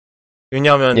 조금은.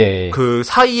 왜냐하면 그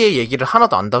사이의 얘기를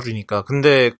하나도 안 다루니까.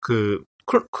 근데 그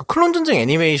클론 전쟁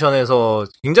애니메이션에서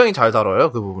굉장히 잘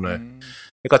다뤄요, 그 부분을.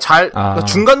 그러니까 그러니까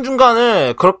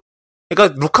중간중간을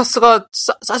그러니까 루카스가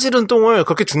싸지른 똥을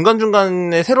그렇게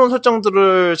중간중간에 새로운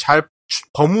설정들을 잘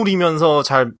버무리면서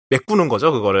잘 메꾸는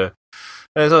거죠, 그거를.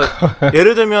 그래서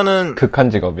예를 들면은 극한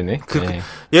직업이네.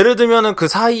 예를 들면은 그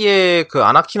사이에 그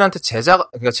아나킨한테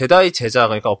그러니까 제다이 제자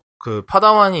그러니까 그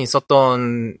파다완이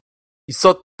있었다는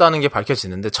게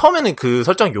밝혀지는데 처음에는 그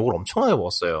설정 욕을 엄청나게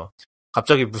먹었어요.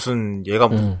 갑자기 무슨 얘가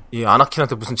이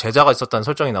아나킨한테 무슨 제자가 있었다는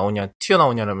설정이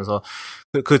튀어나오냐면서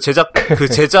그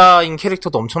제자인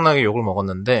캐릭터도 엄청나게 욕을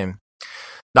먹었는데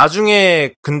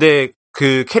나중에 근데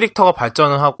그 캐릭터가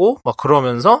발전을 하고 막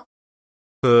그러면서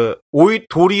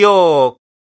도리어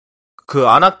그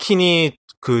아나킨이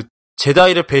그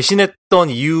제다이를 배신했던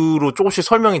이유로 조금씩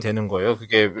설명이 되는 거예요.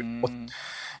 그게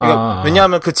그러니까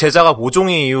왜냐하면 그 제자가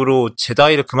모종의 이유로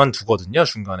제다이를 그만두거든요,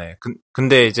 중간에.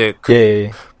 근데 이제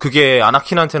그게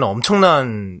아나킨한테는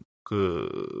엄청난 그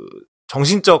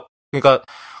정신적 그러니까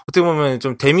어떻게 보면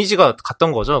좀 데미지가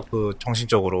갔던 거죠, 그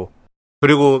정신적으로.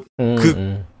 그리고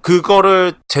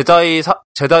그거를 제다이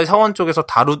사원 쪽에서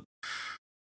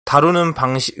다루는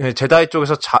방식, 제다이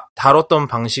쪽에서 다뤘던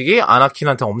방식이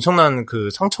아나킨한테 엄청난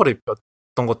그 상처를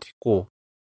입혔던 것도 있고,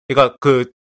 그러니까 그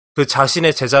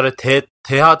자신의 제자를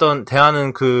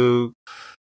대하는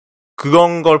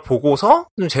그런 걸 보고서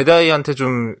좀 제다이한테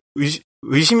좀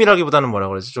의심이라기보다는 뭐라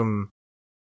그러지, 좀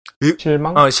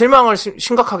실망을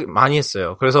심각하게 많이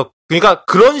했어요. 그러니까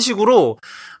그런 식으로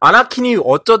아나킨이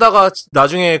어쩌다가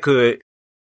나중에 그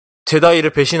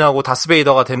제다이를 배신하고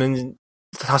다스베이더로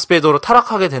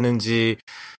타락하게 되는지의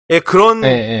그런,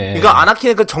 그러니까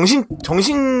아나킨의 그 정신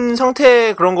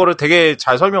상태 그런 거를 되게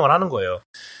잘 설명을 하는 거예요.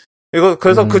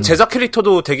 그래서 그 제작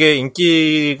캐릭터도 되게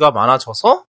인기가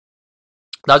많아져서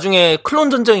나중에 클론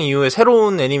전쟁 이후에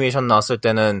새로운 애니메이션 나왔을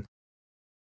때는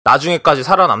나중에까지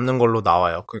살아남는 걸로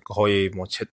나와요. 그러니까 거의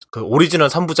그 오리지널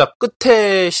 3부작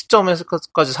끝에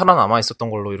시점에서까지 살아남아 있었던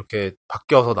걸로 이렇게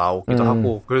바뀌어서 나오기도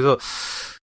하고.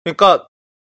 그러니까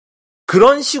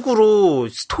그런 식으로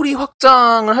스토리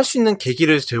확장을 할 수 있는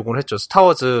계기를 제공을 했죠.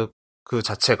 스타워즈 그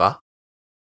자체가.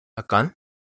 약간.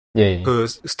 그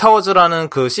스타워즈라는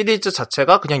그 시리즈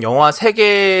자체가 그냥 영화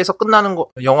 3개에서 끝나는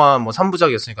영화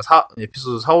 3부작이었으니까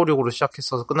에피소드 4, 5, 6으로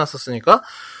시작했어서 끝났었으니까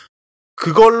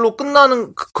그걸로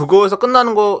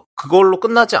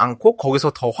끝나지 않고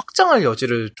거기서 더 확장할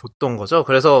여지를 줬던 거죠.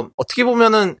 그래서 어떻게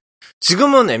보면은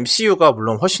지금은 MCU가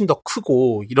물론 훨씬 더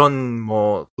크고 이런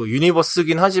그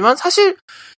유니버스긴 하지만 사실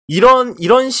이런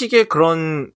식의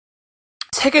그런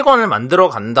세계관을 만들어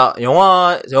간다,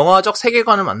 영화적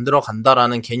세계관을 만들어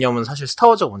간다라는 개념은 사실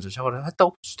스타워즈가 먼저 시작을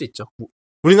했다고 볼 수도 있죠.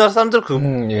 우리나라 사람들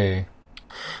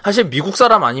사실 미국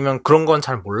사람 아니면 그런 건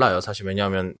잘 몰라요. 사실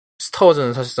왜냐하면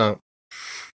스타워즈는 사실상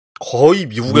거의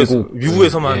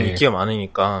미국에서만 인기가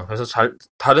많으니까. 그래서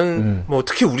다른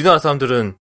특히 우리나라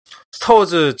사람들은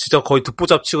스타워즈 진짜 거의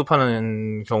듣보잡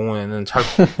취급하는 경우에는 이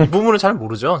부분을 잘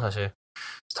모르죠, 사실.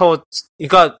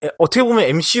 그러니까 어떻게 보면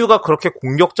MCU가 그렇게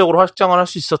공격적으로 확장을 할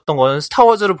수 있었던 거는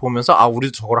스타워즈를 보면서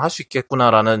우리도 저걸 할 수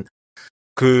있겠구나라는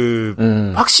그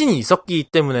확신이 있었기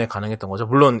때문에 가능했던 거죠.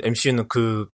 물론 MCU는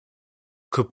그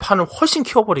판을 훨씬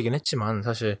키워버리긴 했지만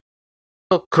사실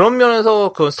그런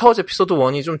면에서 그 스타워즈 에피소드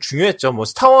 1이 좀 중요했죠.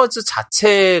 스타워즈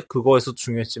자체 그거에서도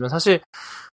중요했지만 사실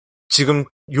지금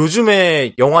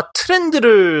요즘에 영화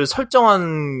트렌드를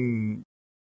설정한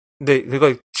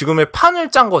그러니까 지금의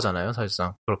판을 짠 거잖아요,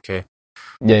 사실상. 그렇게.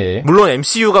 물론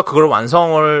MCU가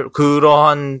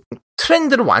그러한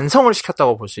트렌드를 완성을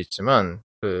시켰다고 볼 수 있지만,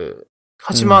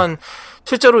 하지만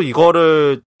실제로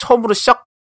이거를 처음으로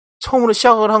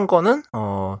시작을 한 거는,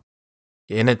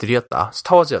 얘네들이었다.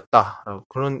 스타워즈였다.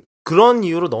 그런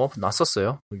이유로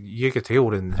놨었어요. 이 얘기가 되게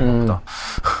오래됐네, 생각보다.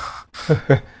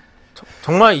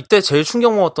 정말 이때 제일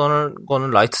충격 먹었던 거는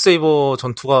라이트세이버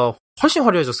전투가 훨씬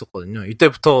화려해졌었거든요.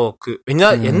 이때부터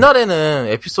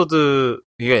옛날에는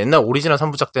이게 옛날 오리지널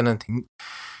 3부작 때는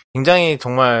굉장히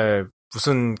정말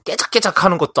무슨 깨작깨작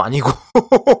하는 것도 아니고.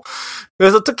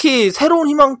 그래서 특히 새로운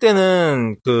희망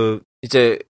때는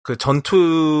이제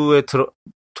전투하는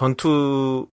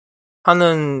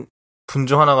분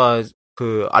중 하나가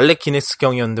그 알렉 기네스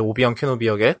경이었는데 오비언 케노비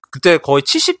역에 그때 거의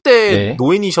 70대 네.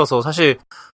 노인이셔서 사실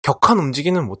격한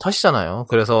움직임은 못 하시잖아요.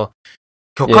 그래서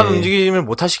격한 움직임을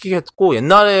못 하시겠고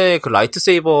옛날에 그 라이트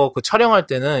세이버 그 촬영할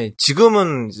때는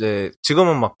지금은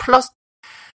막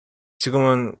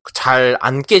지금은 잘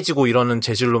안 깨지고 이러는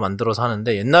재질로 만들어서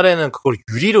하는데 옛날에는 그걸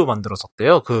유리로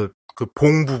만들었었대요. 그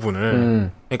봉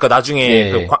부분을. 그러니까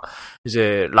나중에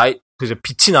이제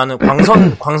빛이 나는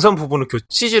광선 부분을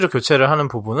CG로 교체를 하는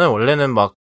부분은 원래는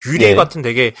막 유리 같은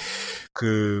되게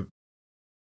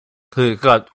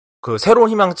그러니까 그 새로운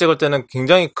희망 찍을 때는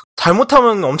굉장히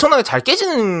잘못하면 엄청나게 잘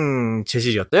깨지는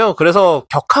재질이었대요. 그래서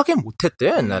격하게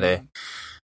못했대요 옛날에.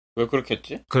 왜 그렇게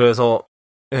했지? 그래서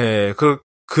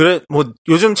그래 뭐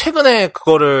요즘 최근에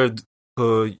그거를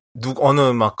어느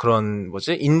막 그런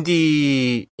뭐지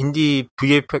인디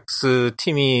VFX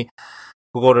팀이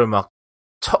그거를 막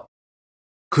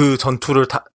그 전투를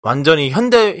다 완전히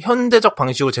현대적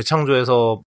방식으로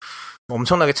재창조해서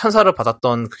엄청나게 찬사를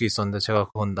받았던 그게 있었는데 제가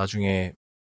그건 나중에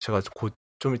제가 곧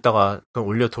좀 이따가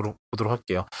올려보도록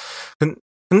할게요.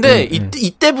 근데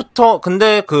이때부터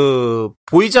근데 그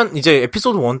보이잔 이제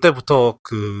에피소드 1 때부터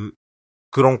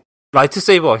그런 라이트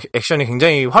세이버 액션이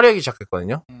굉장히 화려하기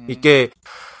시작했거든요. 이게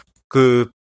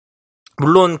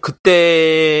물론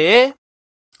그때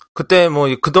뭐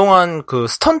그동안 그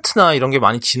스턴트나 이런 게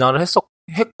많이 진화를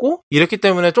했고 이랬기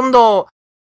때문에 좀 더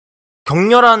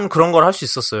격렬한 그런 걸 할 수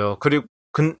있었어요. 그리고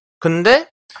근데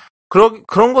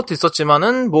그런 것도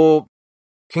있었지만은 뭐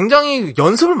굉장히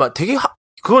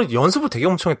그걸 연습을 되게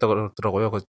엄청 했다고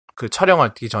그러더라고요. 그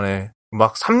촬영하기 전에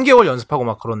막 3개월 연습하고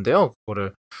막 그런데요.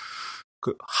 그거를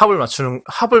합을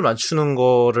맞추는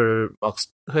거를 막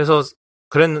해서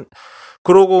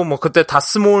그러고 뭐 그때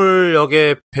다스몰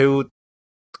역의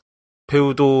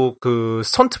배우도 그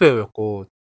스턴트 배우였고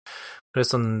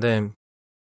그랬었는데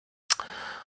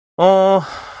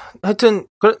하여튼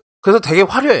그래서 되게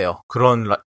화려해요.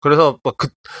 그래서 뭐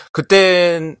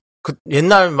그때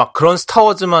옛날 막 그런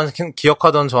스타워즈만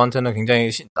기억하던 저한테는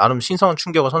굉장히 나름 신선한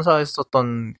충격을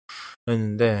선사했었던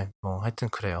였는데 뭐 하여튼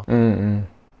그래요.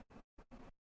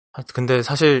 근데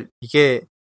사실 이게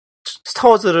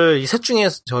스타워즈를 이 셋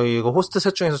중에서 저희 이거 호스트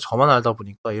셋 중에서 저만 알다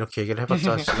보니까 이렇게 얘기를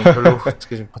해봤자 지금 별로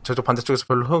저쪽 반대쪽에서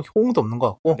별로 호응도 없는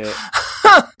것 같고. 네,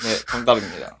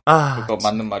 정답입니다. 그거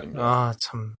맞는 말입니다.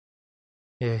 참.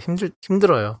 예,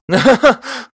 힘들어요.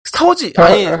 스타워즈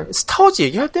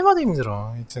얘기할 때마다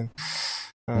힘들어. 하여튼.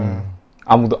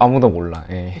 아무도 몰라.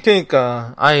 예.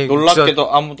 그러니까, 놀랍게도 진짜,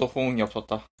 아무도 호응이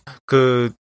없었다.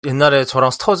 옛날에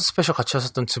저랑 스타워즈 스페셜 같이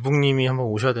하셨던 드북님이 한번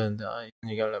오셔야 되는데,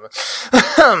 이런 얘기 하려면.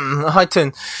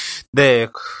 하여튼, 네,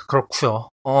 그렇구요.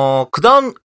 그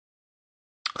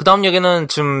다음 얘기는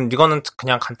이거는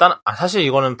그냥 사실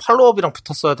이거는 팔로업이랑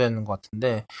붙었어야 되는 것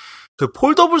같은데, 그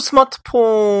폴더블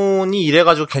스마트폰이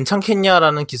이래가지고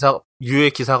괜찮겠냐라는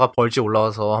유의 기사가 벌지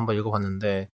올라와서 한번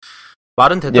읽어봤는데,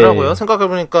 말은 되더라고요. 예.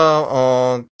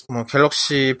 생각해보니까, 뭐,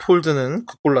 갤럭시 폴드는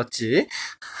골랐지.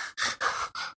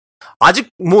 아직,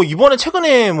 뭐, 이번에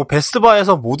최근에 뭐,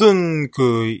 베스트바에서 모든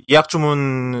예약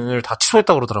주문을 다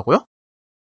취소했다고 그러더라고요.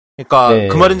 그러니까,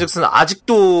 그 말인 즉슨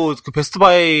아직도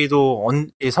베스트바이도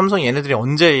삼성이 얘네들이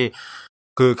언제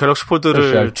갤럭시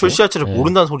폴드를 출시할지를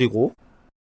모른다는 소리고,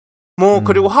 뭐,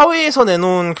 그리고 하웨이에서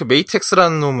내놓은 메이트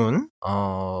X라는 놈은,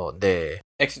 네.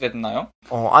 X 됐나요?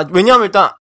 왜냐하면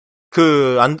일단,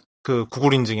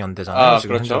 구글 인증이 안 되잖아요.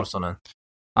 지금 그렇죠. 현재로서는.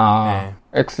 네.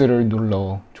 X를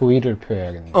눌러 조이를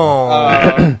표해야겠네요.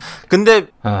 근데,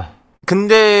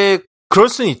 그럴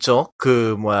수는 있죠.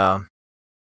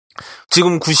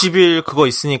 지금 90일 그거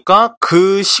있으니까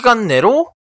그 시간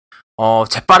내로,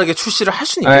 재빠르게 출시를 할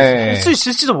수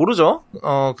있을지도 모르죠.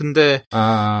 근데,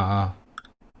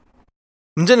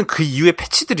 문제는 그 이후의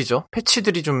패치들이죠.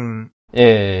 패치들이 좀,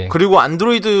 그리고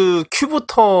안드로이드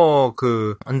Q부터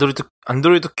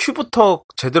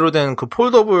제대로 된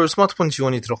폴더블 스마트폰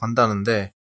지원이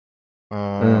들어간다는데,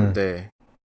 네.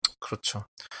 그렇죠.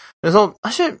 그래서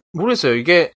사실 모르겠어요.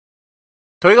 이게,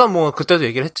 저희가 뭐 그때도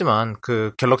얘기를 했지만,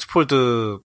 갤럭시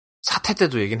폴드 사태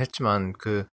때도 얘기는 했지만,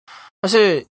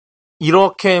 사실,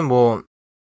 이렇게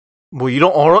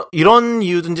이런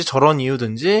이유든지 저런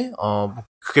이유든지,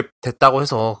 그게 됐다고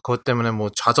해서, 그것 때문에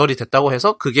좌절이 됐다고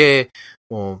해서, 그게,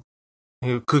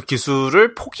 그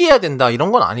기술을 포기해야 된다,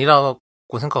 이런 건 아니라고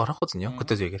생각을 하거든요.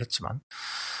 그때도 얘기를 했지만.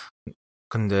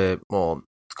 근데,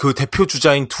 그 대표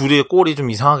주자인 둘의 꼴이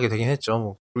좀 이상하게 되긴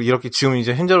했죠. 이렇게 지금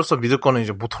이제 현재로서 믿을 거는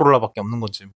이제 모토로라밖에 없는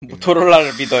거지.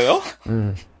 모토로라를 믿어요?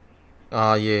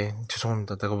 예.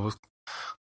 죄송합니다. 내가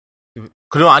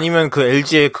그럼 아니면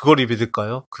LG의 그거를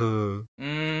믿을까요? 그거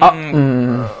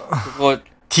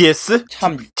DS?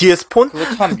 참 DS 폰?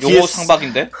 그거 참 용어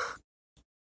상박인데.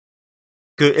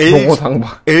 그 용어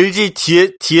상박. LG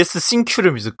DS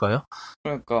싱큐를 믿을까요?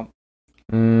 그러니까.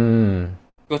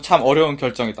 이거 참 어려운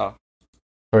결정이다.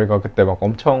 저희가 그때 막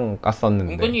엄청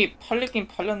깠었는데. 은근히 팔리긴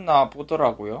팔렸나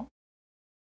보더라고요.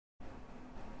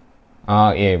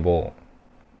 아, 예, 뭐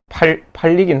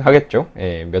팔리긴 하겠죠.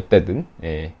 예, 몇 대든.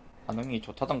 예. 반응이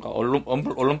좋다던가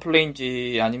언론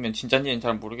플레이인지 아니면 진짜인지는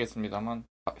잘 모르겠습니다만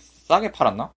싸게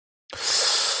팔았나?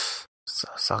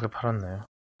 싸게 팔았나요?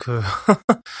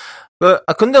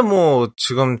 근데 뭐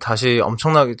지금 다시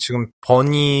엄청나게 지금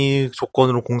버니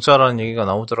조건으로 공짜라는 얘기가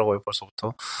나오더라고요,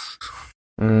 벌써부터.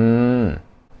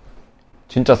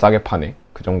 진짜 싸게 파네.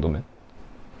 그 정도면.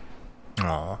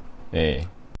 예.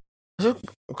 사실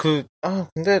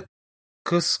근데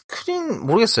그 스크린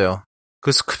모르겠어요.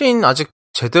 그 스크린 아직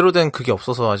제대로 된 그게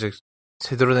없어서 아직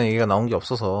제대로 된 얘기가 나온 게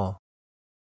없어서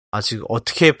아직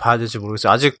어떻게 봐야 될지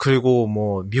모르겠어요. 아직 그리고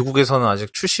뭐 미국에서는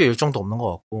아직 출시 일정도 없는 것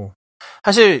같고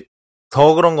사실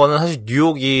더 그런 거는 사실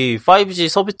뉴욕이 5G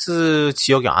서비스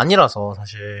지역이 아니라서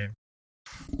사실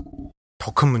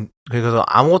더 큰 그래서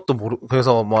아무것도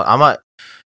그래서 뭐 아마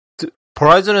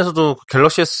버라이즌에서도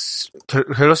갤럭시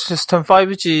시스템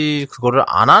 5G 그거를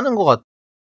안 하는 것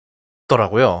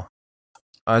같더라고요.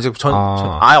 아직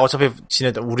어차피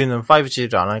우리는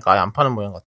 5G를 안 하니까 아예 안 파는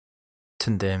모양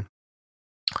같은데.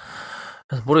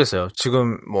 그래서 모르겠어요.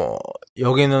 지금 뭐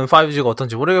여기는 5G가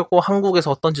어떤지 모르겠고 한국에서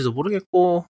어떤지도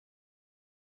모르겠고.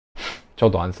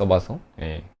 저도 안 써봐서.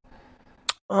 예.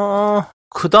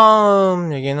 그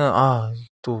다음 얘기는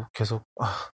또 계속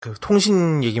그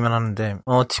통신 얘기만 하는데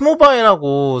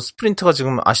티모바일하고 스프린트가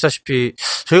지금 아시다시피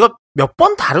저희가 몇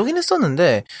번 다루긴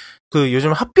했었는데 그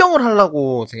요즘 합병을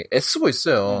하려고 되게 애쓰고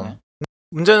있어요.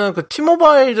 문제는 그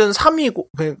티모바일은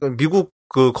 3위고 미국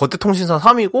그 거대 통신사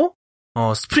 3위고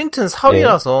스프린트는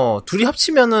 4위라서 둘이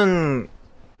합치면은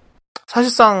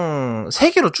사실상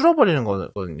 3개로 줄어버리는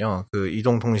거거든요. 그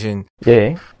이동통신.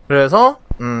 예. 그래서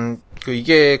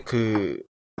이게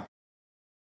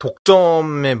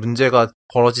독점의 문제가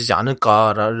벌어지지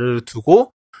않을까를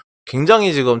두고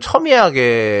굉장히 지금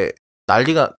첨예하게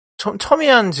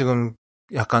첨예한 지금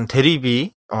약간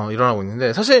대립이 일어나고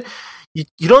있는데 사실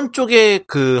이런 쪽에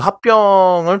그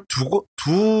합병을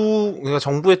그러니까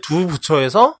정부의 두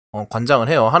부처에서 관장을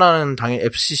해요. 하나는 당연히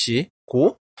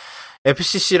FCC고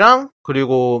FCC랑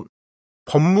그리고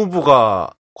법무부가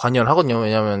관여를 하거든요.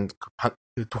 왜냐하면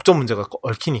그 독점 문제가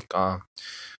얽히니까.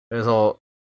 그래서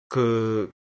그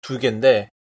두 개인데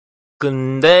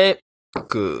근데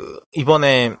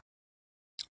이번에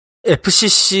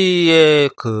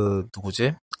FCC의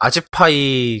누구지?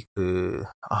 아지파이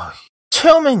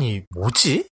체어맨이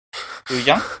뭐지?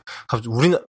 의장? 갑자기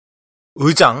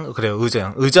의장, 그래요,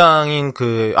 의장인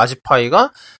그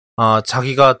아지파이가,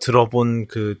 자기가 들어본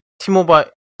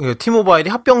티모바일이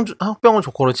합병을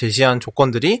조건으로 제시한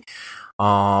조건들이,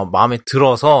 마음에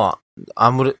들어서,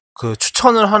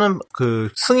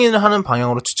 승인을 하는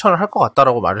방향으로 추천을 할 것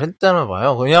같다라고 말을 했다나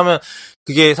봐요. 왜냐하면,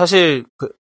 그게 사실,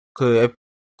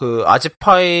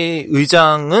 아지파이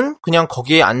의장은 그냥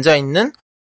거기에 앉아있는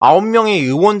 9명의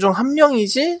의원 중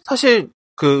 1명이지, 사실,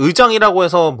 의장이라고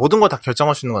해서 모든 걸 다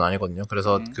결정할 수 있는 건 아니거든요.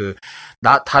 그래서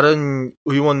다른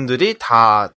의원들이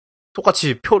다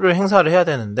똑같이 표를 행사를 해야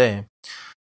되는데,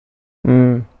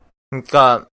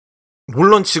 그러니까,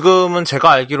 물론 지금은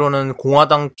제가 알기로는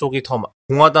공화당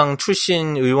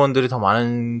출신 의원들이 더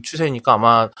많은 추세니까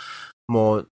아마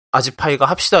뭐 아지파이가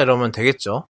합시다 이러면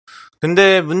되겠죠.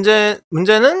 근데 문제는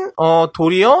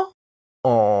도리어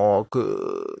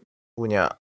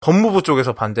법무부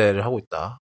쪽에서 반대를 하고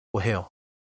있다고 해요.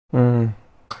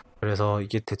 그래서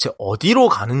이게 대체 어디로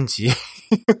가는지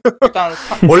일단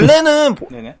원래는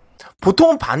네네.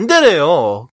 보통은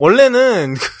반대래요.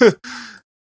 원래는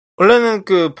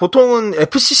보통은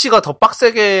FCC가 더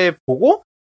빡세게 보고,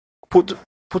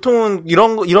 보통은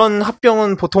이런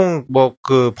합병은 보통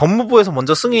법무부에서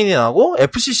먼저 승인이 나고,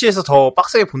 FCC에서 더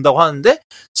빡세게 본다고 하는데,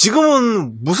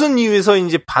 지금은 무슨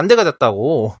이유에서인지 반대가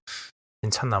됐다고.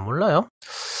 괜찮나 몰라요?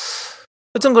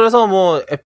 하여튼 그래서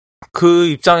그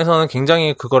입장에서는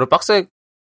굉장히 그거를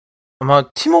아마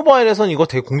티모바일에서는 이거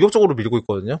되게 공격적으로 밀고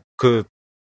있거든요.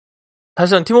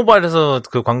 사실은 티모바일에서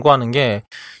광고하는 게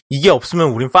이게 없으면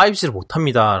우린 5G를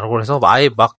못합니다 라고 해서 아예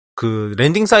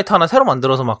랜딩 사이트 하나 새로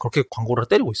만들어서 그렇게 광고를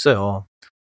때리고 있어요.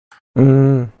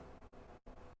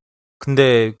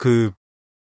 근데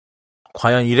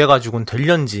과연 이래가지고는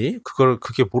될련지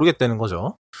그게 모르겠다는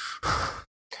거죠.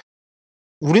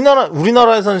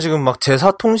 우리나라에서는 지금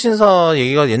제사통신사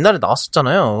얘기가 옛날에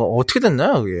나왔었잖아요. 어떻게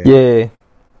됐나요, 그게? 예.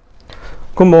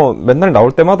 그럼 맨날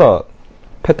나올 때마다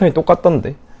패턴이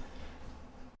똑같던데.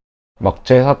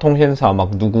 제사통신사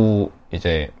누구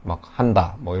이제 막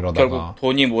한다 뭐 이러다가 결국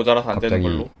돈이 모자라서 안 되는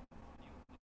걸로.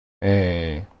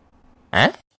 예.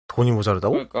 에? 돈이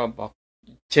모자르다고? 그러니까 막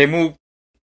재무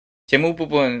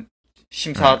부분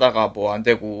심사하다가 뭐 안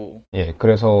되고. 예,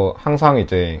 그래서 항상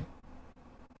이제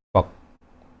막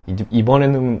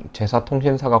이번에는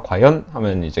제사통신사가 과연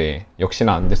하면 이제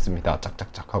역시나 안 됐습니다.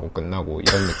 짝짝짝 하고 끝나고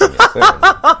이런 느낌이었어요.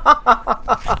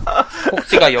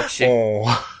 혹시가 역시.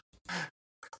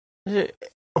 사실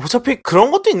어차피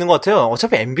그런 것도 있는 것 같아요.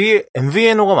 어차피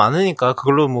MVNO가 많으니까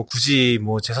그걸로 뭐 굳이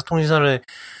뭐 제사통신사를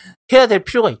해야 될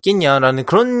필요가 있겠냐라는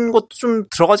그런 것도 좀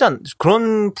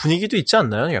그런 분위기도 있지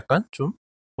않나요? 약간 좀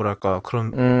뭐랄까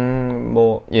그런.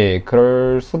 뭐 예,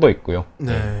 그럴 수도 있고요.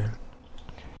 네.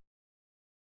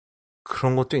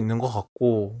 그런 것도 있는 것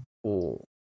같고 뭐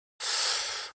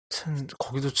참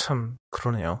거기도 참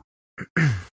그러네요.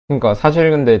 그러니까 사실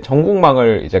근데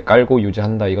전국망을 이제 깔고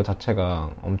유지한다 이거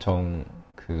자체가 엄청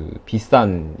그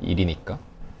비싼 일이니까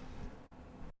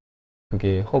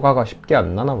그게 허가가 쉽게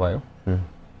안 나나 봐요.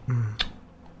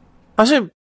 사실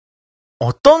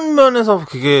어떤 면에서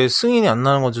그게 승인이 안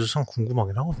나는 건지 참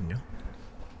궁금하긴 하거든요.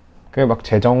 그게 막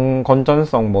재정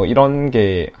건전성 뭐 이런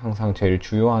게 항상 제일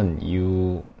주요한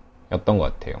이유였던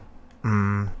것 같아요.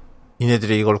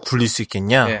 니네들이 이걸 굴릴 수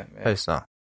있겠냐? 네. 사실상.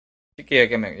 쉽게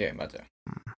얘기하면 예 맞아요.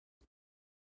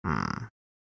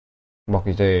 막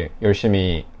이제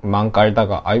열심히 망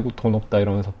깔다가 아이고 돈 없다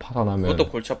이러면서 파산하면 그것도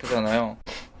골치 아프잖아요.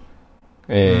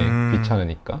 예,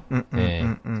 귀찮으니까. 예.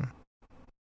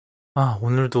 아,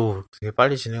 오늘도 되게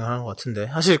빨리 진행을 하는 것 같은데.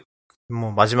 사실,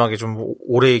 뭐, 마지막에 좀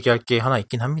오래 얘기할 게 하나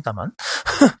있긴 합니다만.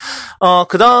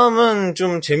 그 다음은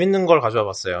좀 재밌는 걸 가져와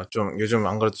봤어요. 좀, 요즘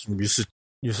안 그래도 좀 뉴스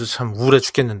참 우울해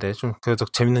죽겠는데, 좀 그래도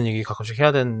재밌는 얘기 가끔씩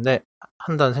해야 되는데,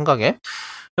 한다는 생각에.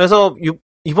 그래서,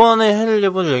 이번에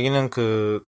해볼 얘기는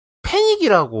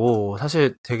패닉이라고,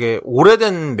 사실 되게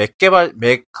오래된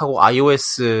맥하고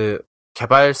iOS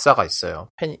개발사가 있어요.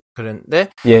 그런데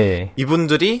예.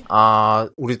 이분들이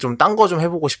우리 좀 딴 거 좀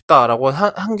해보고 싶다라고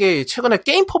한 게 최근에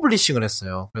게임 퍼블리싱을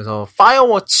했어요. 그래서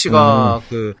파이어워치가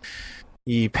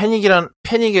이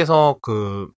패닉에서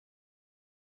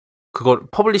그걸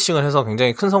퍼블리싱을 해서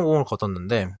굉장히 큰 성공을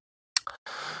거뒀는데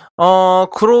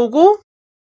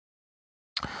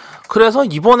그래서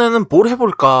이번에는 뭘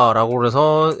해볼까라고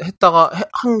그래서 했다가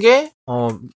한 게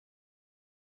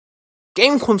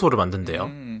게임 콘솔을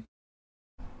만든대요.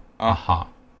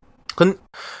 아하.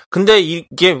 근데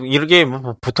이게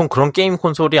뭐 보통 그런 게임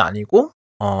콘솔이 아니고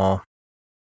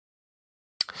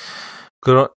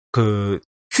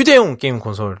휴대용 게임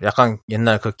콘솔, 약간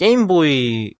옛날 그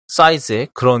게임보이 사이즈의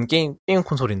그런 게임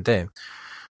콘솔인데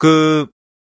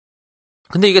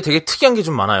근데 이게 되게 특이한 게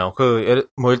좀 많아요.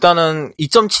 뭐 일단은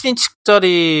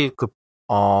 2.7인치짜리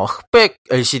흑백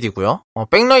LCD고요.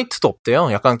 백라이트도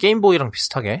없대요. 약간 게임보이랑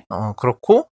비슷하게.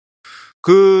 그렇고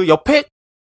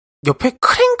옆에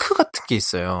크랭크 같은 게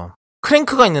있어요.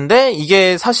 크랭크가 있는데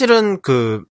이게 사실은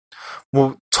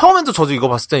뭐 처음에도 저도 이거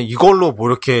봤을 때 이걸로 뭐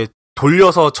이렇게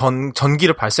돌려서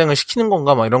전기를 발생을 시키는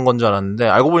건가 막 이런 건 줄 알았는데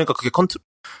알고 보니까 그게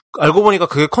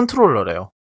컨트롤러래요.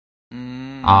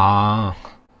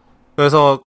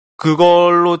 그래서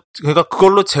그걸로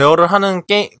제어를 하는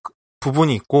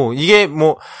부분이 있고 이게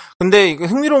뭐 근데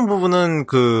흥미로운 부분은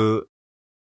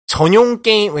전용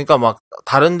게임, 그러니까 막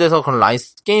다른 데서 그런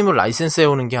게임을 라이센스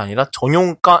해오는 게 아니라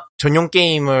전용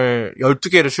게임을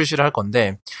 12개를 출시를 할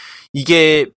건데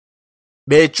이게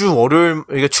매주 월요일,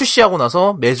 이게 출시하고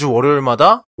나서 매주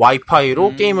월요일마다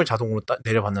와이파이로 게임을 자동으로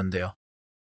내려받는데요.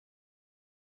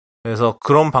 그래서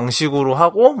그런 방식으로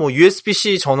하고 뭐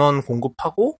USB-C 전원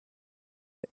공급하고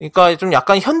그러니까 좀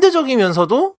약간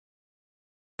현대적이면서도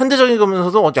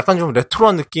약간 좀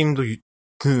레트로한 느낌도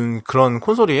그런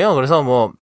콘솔이에요. 그래서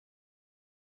뭐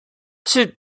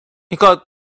그러니까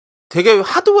되게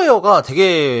하드웨어가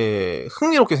되게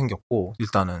흥미롭게 생겼고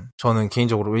일단은 저는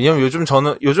개인적으로 왜냐면 요즘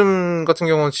같은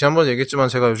경우는 지난번에 얘기했지만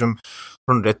제가 요즘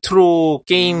그런 레트로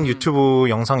게임 유튜브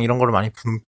영상 이런 거를 많이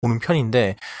보는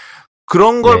편인데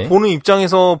그런 걸 보는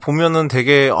입장에서 보면은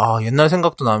되게 옛날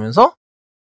생각도 나면서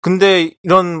근데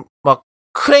이런 막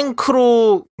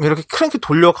크랭크로 이렇게 크랭크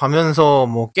돌려가면서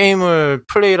뭐 게임을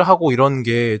플레이를 하고 이런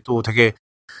게 또 되게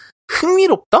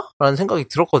흥미롭다라는 생각이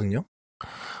들었거든요.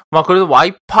 막 그래서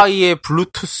와이파이에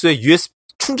블루투스에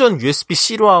충전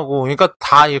USB-C로 하고 그러니까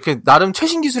다 이렇게 나름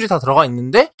최신 기술이 다 들어가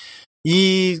있는데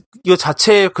이거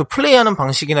자체 플레이하는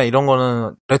방식이나 이런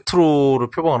거는 레트로로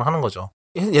표방을 하는 거죠.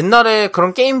 옛날에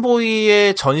그런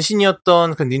게임보이의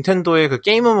전신이었던 닌텐도의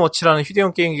게임 앤 워치라는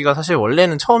휴대용 게임기가 사실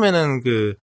원래는 처음에는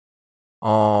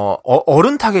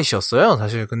어른 타겟이었어요,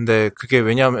 사실. 근데 그게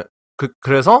왜냐면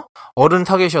그래서 어른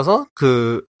타겟이어서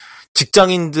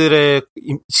직장인들이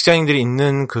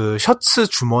있는 그 셔츠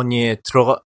주머니에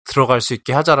들어갈 수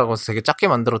있게 하자라고 해서 되게 작게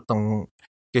만들었던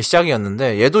게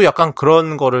시작이었는데, 얘도 약간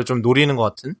그런 거를 좀 노리는 것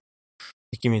같은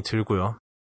느낌이 들고요.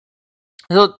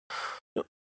 그래서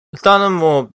일단은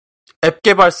뭐 앱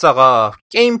개발사가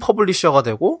게임 퍼블리셔가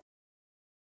되고,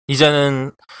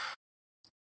 이제는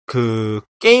그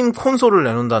게임 콘솔을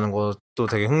내놓는다는 것도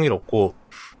되게 흥미롭고,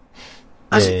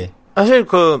 사실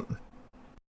그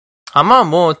아마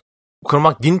뭐 그런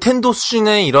막 닌텐도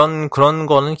수준의 그런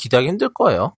거는 기대하기 힘들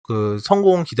거예요. 그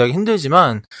성공 기대하기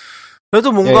힘들지만,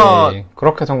 그래도 뭔가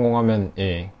그렇게 성공하면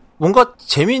뭔가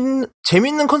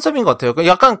재밌는 컨셉인 것 같아요.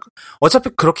 약간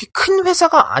어차피 그렇게 큰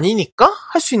회사가 아니니까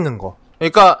할 수 있는 거.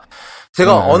 그러니까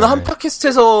제가 어느 한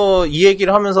팟캐스트에서 이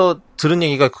얘기를 하면서 들은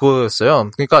얘기가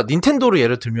그거였어요. 그러니까 닌텐도를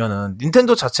예를 들면은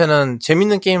닌텐도 자체는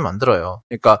재밌는 게임 만들어요.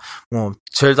 그러니까 뭐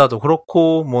젤다도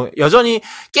그렇고 뭐 여전히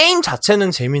게임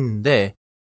자체는 재밌는데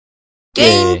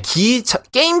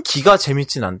게임기가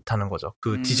재밌진 않다는 거죠.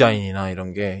 그 디자인이나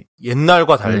이런 게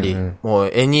옛날과 달리 뭐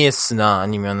NES나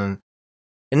아니면은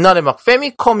옛날에 막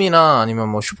페미컴이나 아니면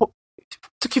뭐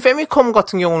특히 페미컴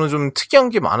같은 경우는 좀 특이한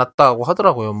게 많았다고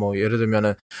하더라고요. 뭐 예를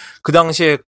들면은 그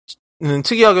당시에는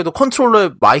특이하게도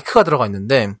컨트롤러에 마이크가 들어가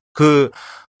있는데 그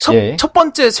첫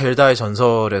번째 젤다의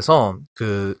전설에서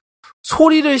그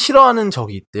소리를 싫어하는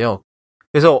적이 있대요.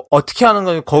 그래서 어떻게 하는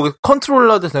건 거기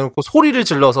컨트롤러도 대놓고 소리를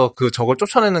질러서 그 적을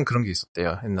쫓아내는 그런 게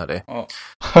있었대요. 옛날에.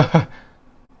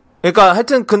 그러니까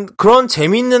하여튼 그런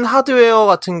재밌는 하드웨어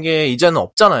같은 게 이제는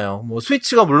없잖아요. 뭐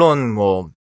스위치가 물론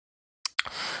뭐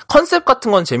컨셉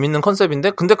같은 건 재밌는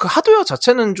컨셉인데, 근데 그 하드웨어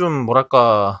자체는 좀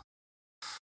뭐랄까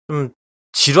좀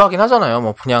지루하긴 하잖아요.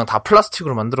 뭐 그냥 다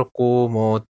플라스틱으로 만들었고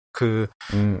뭐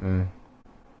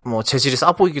뭐 재질이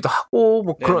싸 보이기도 하고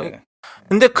뭐 그런.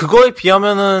 근데 그거에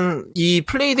비하면은 이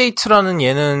플레이데이트라는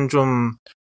얘는 좀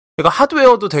그러니까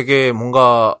하드웨어도 되게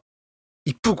뭔가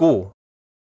이쁘고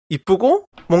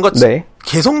뭔가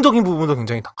개성적인 부분도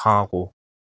굉장히 강하고,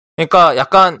 그러니까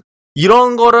약간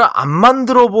이런 거를 안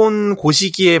만들어 본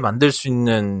곳이기에 만들 수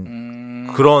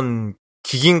있는 그런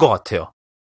기기인 것 같아요.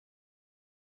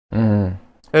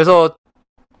 그래서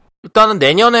일단은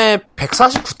내년에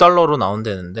 $149로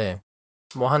나온다는데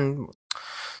뭐 한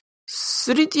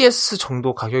 3DS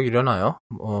정도 가격이려나요?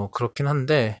 그렇긴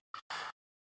한데,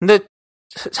 근데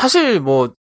사실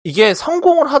뭐 이게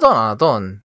성공을 하던 안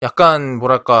하던 약간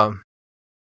뭐랄까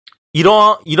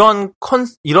이런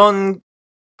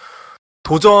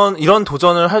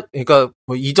도전을 그러니까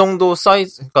뭐 이 정도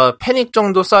사이즈, 그러니까 패닉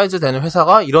정도 사이즈 되는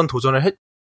회사가 이런 도전을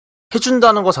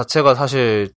해준다는 것 자체가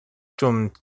사실 좀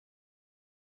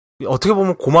어떻게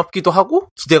보면 고맙기도 하고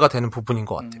기대가 되는 부분인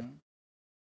것 같아요.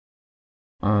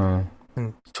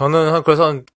 저는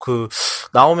그래서 그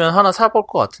나오면 하나 사볼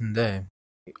것 같은데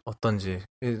어떤지.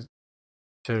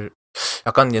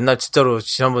 약간 옛날 진짜로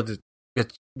지난번에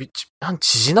한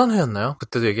지지난해였나요?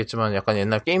 그때도 얘기했지만 약간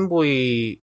옛날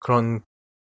게임보이 그런,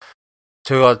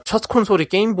 제가 첫 콘솔이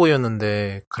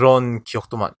게임보이였는데 그런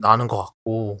기억도 나는 것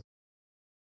같고,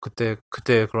 그때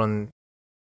그런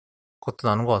것도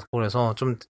나는 것 같고, 그래서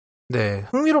좀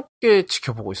흥미롭게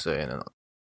지켜보고 있어요. 얘는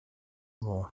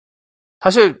뭐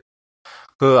사실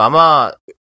그 아마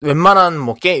웬만한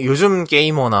뭐 요즘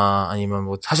게이머나 아니면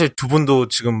뭐 사실 두 분도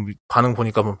지금 반응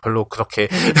보니까 뭐 별로 그렇게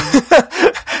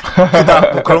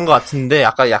그닥 뭐 그런 것 같은데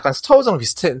약간 스타워즈랑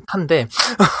비슷한데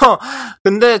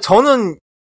근데 저는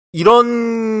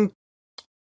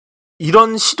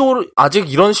아직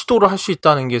이런 시도를 할 수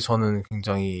있다는 게 저는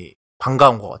굉장히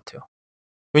반가운 것 같아요.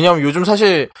 왜냐하면 요즘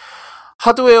사실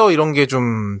하드웨어 이런 게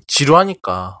좀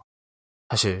지루하니까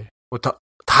사실 뭐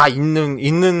다 있는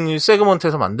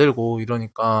세그먼트에서 만들고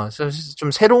이러니까 사실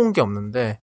좀 새로운 게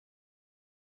없는데,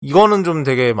 이거는 좀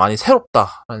되게 많이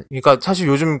새롭다. 그러니까 사실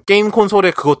요즘 게임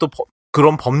콘솔에 그것도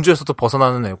그런 범주에서도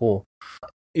벗어나는 애고,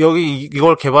 여기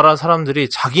이걸 개발한 사람들이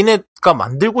자기네가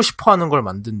만들고 싶어 하는 걸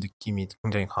만든 느낌이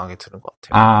굉장히 강하게 드는 것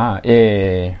같아요.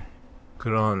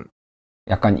 그런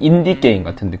약간 인디 게임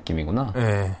같은 느낌이구나.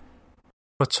 네.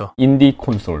 그렇죠. 인디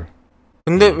콘솔.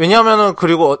 근데 왜냐하면은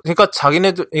그러니까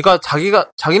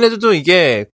자기네들도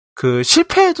이게 그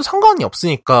실패해도 상관이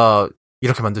없으니까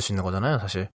이렇게 만들 수 있는 거잖아요,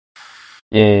 사실.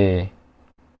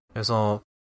 그래서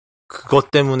그것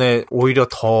때문에 오히려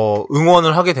더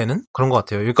응원을 하게 되는 그런 것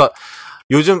같아요. 그러니까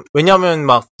요즘 왜냐하면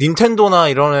막 닌텐도나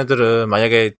이런 애들은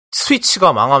만약에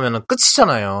스위치가 망하면은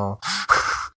끝이잖아요.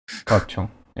 그렇죠.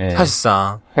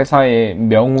 사실상 회사의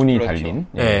명운이 달린.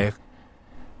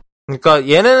 그러니까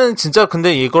얘네는 진짜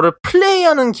근데 이거를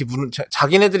플레이하는 기분,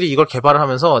 자기네들이 이걸 개발을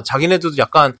하면서 자기네들도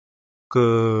약간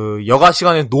그 여가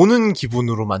시간에 노는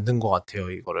기분으로 만든 것 같아요,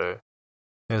 이거를.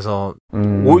 그래서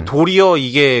도리어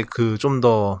이게 그 좀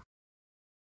더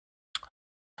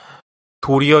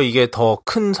도리어 이게 더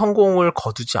큰 성공을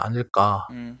거두지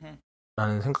않을까라는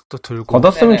생각도 들고.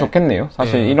 거뒀으면 네네. 좋겠네요.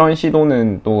 사실 네. 이런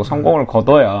시도는 또 성공을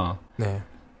거둬야 네.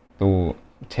 또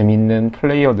재밌는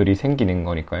플레이어들이 생기는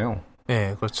거니까요.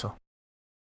 네, 그렇죠.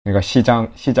 그러니까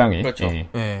시장에. 그렇죠. 예,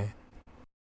 네.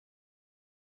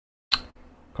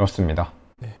 그렇습니다.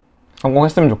 네.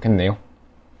 성공했으면 좋겠네요.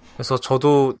 그래서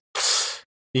저도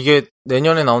이게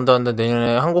내년에 나온다는데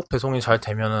내년에 한국 배송이 잘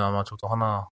되면은 아마 저도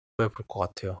하나 구해볼 것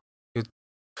같아요.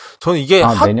 저는 이게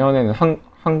내년에는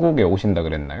한국에 오신다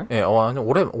그랬나요? 예,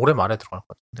 올해 말에 들어갈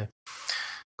것 같은데.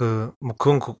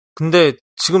 근데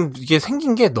지금 이게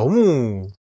생긴 게 너무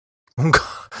뭔가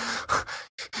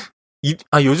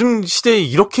요즘 시대에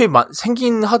이렇게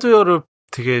생긴 하드웨어를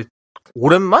되게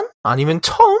오랜만? 아니면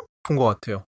처음 본 것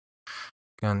같아요.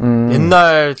 그냥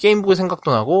옛날 게임보이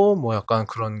생각도 나고 뭐 약간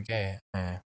그런 게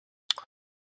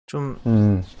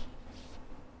좀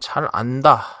잘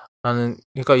안다라는,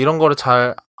 그러니까 이런 거를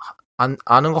잘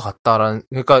아는 것 같다라는,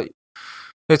 그러니까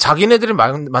자기네들이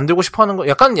만들고 싶어 하는 거,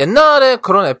 약간 옛날에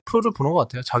그런 애플을 보는 것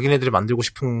같아요. 자기네들이 만들고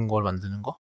싶은 걸 만드는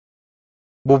거.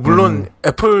 뭐 물론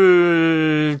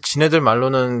애플 지네들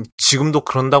말로는 지금도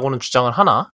그런다고는 주장을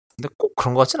하나? 근데 꼭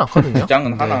그런 것 같진 않거든요.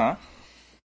 주장은 하나.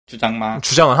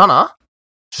 주장은 하나?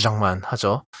 주장만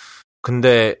하죠.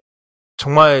 근데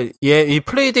정말 이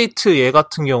플레이데이트 얘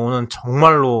같은 경우는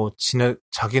정말로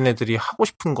자기네들이 하고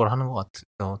싶은 걸 하는 것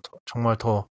같아요. 정말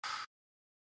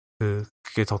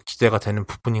그게 더 기대가 되는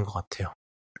부분인 것 같아요.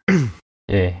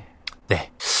 예.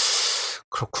 네.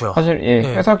 그렇고요. 사실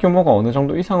회사 규모가 어느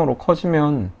정도 이상으로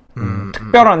커지면 음,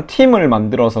 특별한 팀을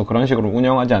만들어서 그런 식으로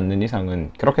운영하지 않는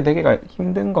이상은 그렇게 되기가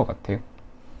힘든 것 같아요.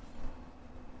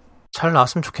 잘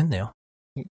나왔으면 좋겠네요.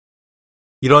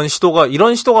 이런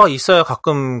시도가 있어야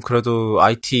가끔 그래도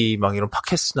IT 막 이런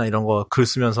팟캐스트나 이런 거 글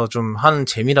쓰면서 좀 하는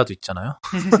재미라도 있잖아요.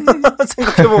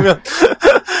 생각해보면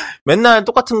맨날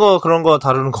똑같은 거 그런 거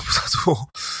다루는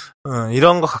것보다도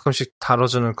이런 거 가끔씩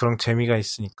다뤄주는 그런 재미가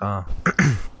있으니까.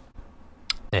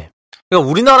 네.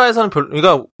 그러니까 우리나라에서는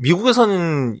그러니까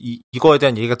미국에서는 이거에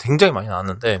대한 얘기가 굉장히 많이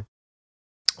나왔는데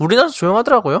우리나라도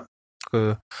조용하더라고요.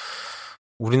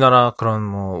 우리나라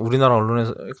우리나라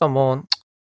언론에서, 그러니까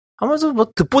아무래도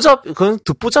그건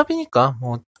듣보잡이니까,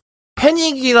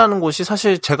 패닉이라는 곳이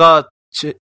사실 제가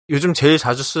요즘 제일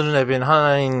자주 쓰는 앱인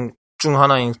하나인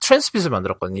트랜스빗을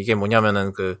만들었거든요. 이게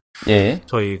뭐냐면은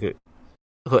저희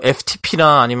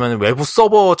FTP나 아니면 외부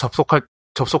서버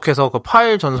접속해서 그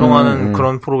파일 전송하는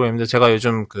그런 프로그램인데 제가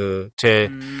요즘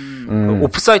제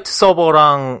오프사이트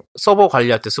서버랑 서버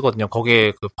관리할 때 쓰거든요.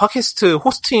 거기에 팟캐스트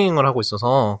호스팅을 하고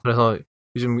있어서 그래서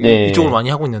요즘 이쪽을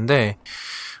많이 하고 있는데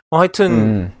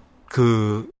하여튼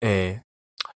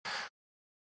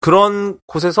그런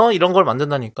곳에서 이런 걸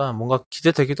만든다니까 뭔가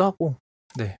기대되기도 하고,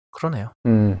 네, 그러네요.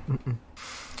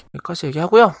 여기까지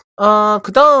얘기하고요.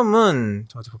 그 다음은,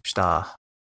 어디 봅시다.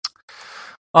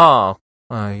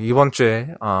 이번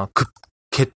주에,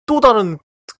 또 다른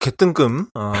개뜬금,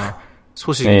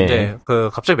 소식인데,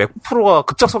 갑자기 맥북 프로가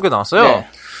급작스럽게 나왔어요. 네.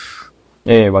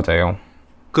 예, 맞아요.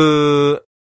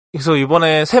 그래서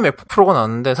이번에 새 맥북 프로가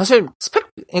나왔는데, 사실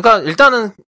그러니까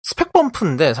일단은 스펙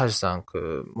범프인데, 사실상,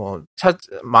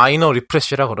 마이너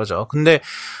리프레시라 그러죠. 근데,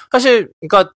 사실,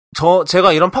 그러니까,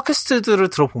 제가 이런 팟캐스트들을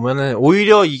들어보면은,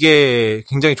 오히려 이게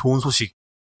굉장히 좋은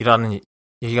소식이라는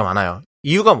얘기가 많아요.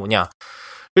 이유가 뭐냐.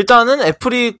 일단은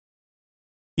애플이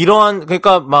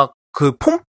그러니까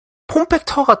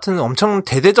폼팩터 같은 엄청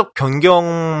대대적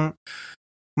변경만을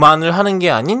하는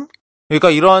게 아닌, 그러니까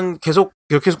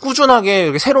이렇게 꾸준하게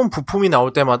이렇게 새로운 부품이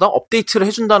나올 때마다 업데이트를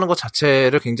해준다는 것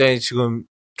자체를 굉장히 지금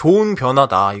좋은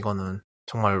변화다, 이거는.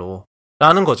 정말로.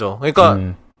 라는 거죠.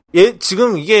 그러니까,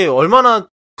 지금 이게 얼마나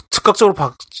즉각적으로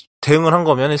대응을 한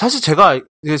거면, 사실 제가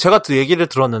얘기를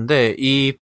들었는데,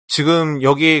 지금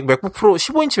여기 맥북 프로,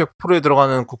 15인치 맥북 프로에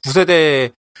들어가는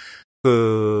 9세대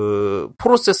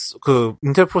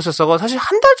인텔 프로세서가 사실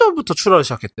한 달 전부터 출하를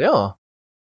시작했대요.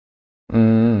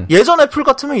 예전 애플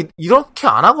같으면 이렇게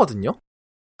안 하거든요.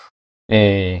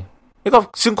 예.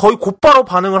 그러니까 지금 거의 곧바로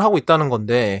반응을 하고 있다는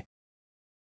건데,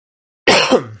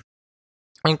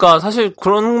 그러니까 사실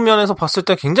그런 면에서 봤을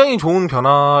때 굉장히 좋은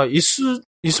변화일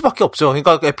수밖에 없죠.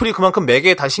 그러니까 애플이 그만큼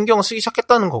맥에 다시 신경을 쓰기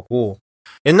시작했다는 거고,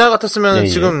 옛날 같았으면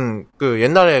지금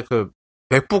옛날에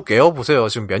맥북 에어 보세요.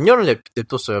 지금 몇 년을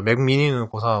냅뒀어요. 맥 미니는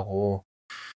고사하고.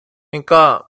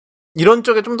 그러니까 이런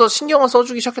쪽에 좀 더 신경을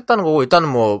써주기 시작했다는 거고, 일단은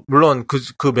물론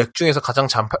그 맥 중에서 가장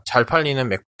잘 팔리는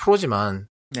맥 프로지만.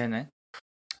 네네.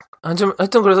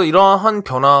 하여튼 그래서 이러한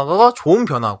변화가 좋은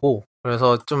변화고,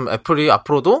 그래서 좀 애플이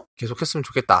앞으로도 계속했으면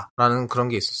좋겠다라는 그런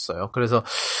게 있었어요. 그래서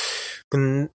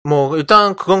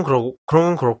일단 그건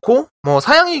그렇고,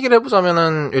 사양 얘기를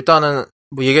해보자면은, 일단은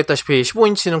뭐 얘기했다시피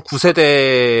 15인치는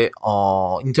 9세대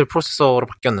인텔 프로세서로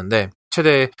바뀌었는데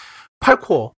최대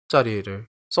 8코어짜리를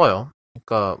써요.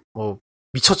 그러니까 뭐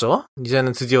미쳤죠?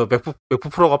 이제는 드디어 맥북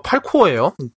프로가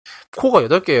 8코어예요. 코어가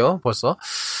 8개예요, 벌써.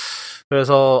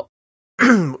 그래서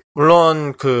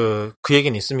물론 그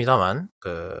얘기는 있습니다만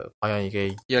과연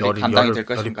이게 열이 감당이 될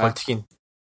것인가?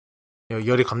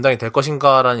 열이 감당이 될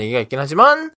것인가라는 얘기가 있긴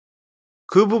하지만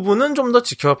그 부분은 좀 더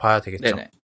지켜봐야 되겠죠.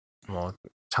 네네. 뭐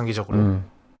장기적으로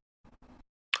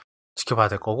지켜봐야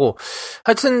될 거고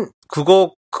하여튼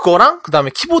그거랑 그다음에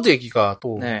키보드 얘기가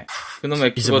또 네.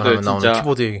 그놈의 키보드 진짜 나오는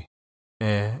키보드 얘기.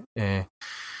 예.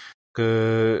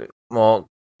 뭐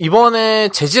이번에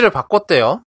재질을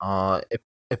바꿨대요.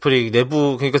 애플이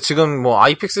내부 그러니까 지금 뭐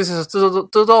아이픽스에서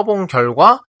뜯어본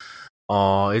결과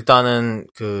일단은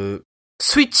그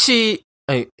스위치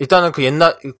일단은 그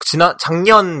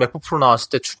작년 맥북 프로 나왔을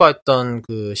때 추가했던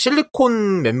그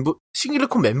실리콘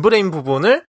멤브레인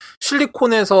부분을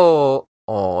실리콘에서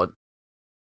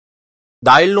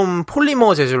나일론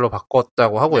폴리머 재질로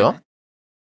바꿨다고 하고요. 네.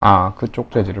 아,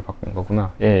 그쪽 재질을 바꾼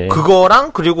거구나. 예.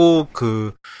 그거랑 그리고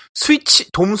그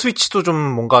돔 스위치도 좀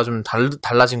뭔가 좀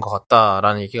달라진 것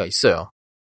같다라는 얘기가 있어요.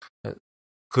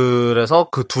 그래서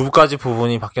그 두 가지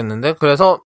부분이 바뀌었는데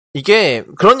그래서 이게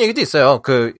그런 얘기도 있어요.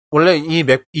 원래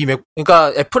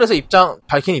그러니까 애플에서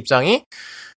밝힌 입장이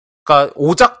그러니까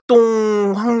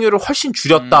오작동 확률을 훨씬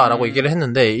줄였다라고 얘기를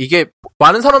했는데 이게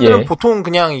많은 사람들은 보통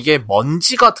그냥 이게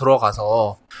먼지가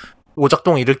들어가서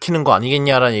오작동을 일으키는 거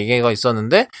아니겠냐라는 얘기가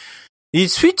있었는데 이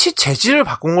스위치 재질을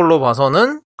바꾼 걸로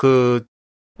봐서는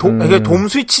이게 돔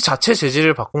스위치 자체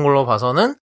재질을 바꾼 걸로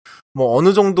봐서는 뭐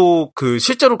어느 정도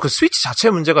실제로 그 스위치 자체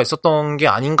문제가 있었던 게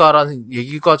아닌가라는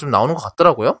얘기가 좀 나오는 것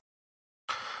같더라고요.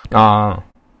 아.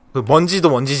 먼지도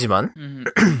먼지지만.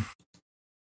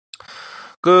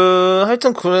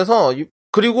 하여튼 그래서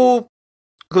그리고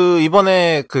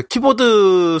이번에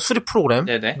키보드 수리 프로그램도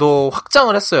네네.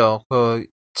 확장을 했어요.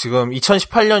 지금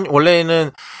 2018년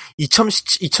원래는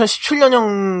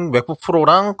 2017년형 맥북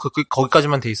프로랑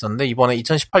거기까지만 돼 있었는데 이번에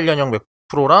 2018년형 맥북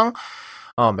프로랑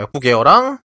맥북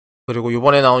에어랑 그리고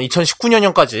이번에 나온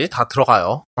 2019년형까지 다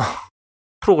들어가요.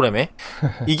 프로그램에.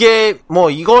 이게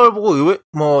이걸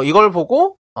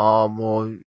보고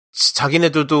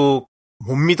자기네들도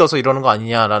못 믿어서 이러는 거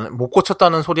아니냐라는 못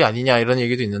고쳤다는 소리 아니냐 이런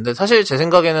얘기도 있는데 사실 제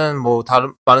생각에는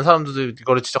많은 사람들도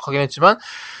이거를 지적하긴 했지만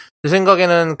제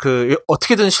생각에는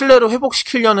어떻게든 신뢰를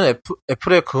회복시키려는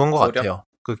애플의 그건 것 같아요.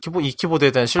 이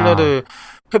키보드에 대한 신뢰를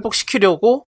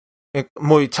회복시키려고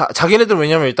자기네들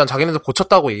왜냐면 일단 자기네들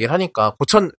고쳤다고 얘기를 하니까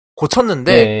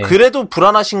고쳤는데 그래도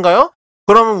불안하신가요?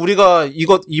 그러면 우리가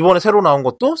이번에 새로 나온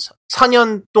것도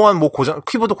 4년 동안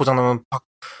키보드 고장 나면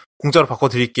공짜로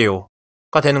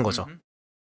바꿔드릴게요가 되는 거죠.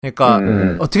 그러니까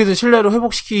어떻게든 신뢰를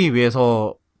회복시키기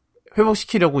위해서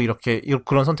회복시키려고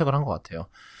그런 선택을 한 것 같아요.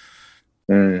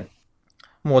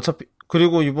 뭐 어차피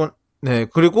그리고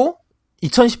그리고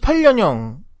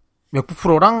 2018년형 맥북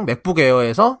프로랑 맥북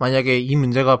에어에서 만약에 이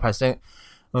문제가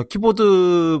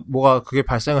키보드 그게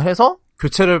발생을 해서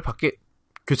교체를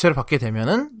받게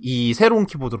되면은 이 새로운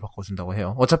키보드로 바꿔준다고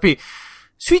해요. 어차피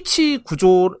스위치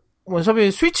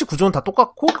구조는 다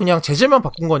똑같고 그냥 재질만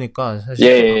바꾼 거니까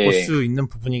사실 바꿀 수 있는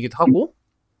부분이기도 하고.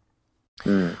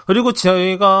 그리고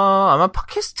저희가 아마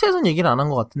팟캐스트에서는 얘기를 안 한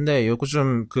것 같은데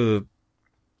요즘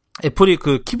애플이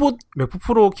맥북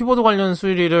프로 키보드 관련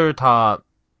수리를 다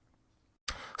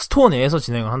스토어 내에서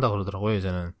진행을 한다 그러더라고요,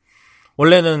 이제는.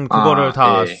 원래는 그거를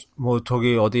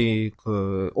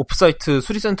오프사이트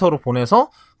수리센터로 보내서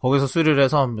거기서 수리를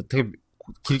해서 되게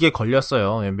길게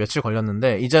걸렸어요. 며칠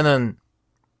걸렸는데, 이제는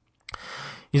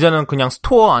그냥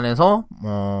스토어 안에서,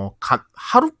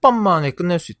 하룻밤 만에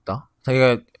끝낼 수 있다.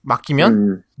 자기가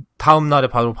맡기면, 다음날에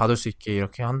바로 받을 수 있게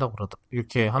이렇게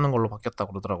이렇게 하는 걸로 바뀌었다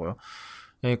그러더라고요.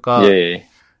 그러니까,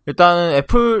 일단은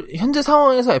현재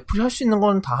상황에서 애플이 할 수 있는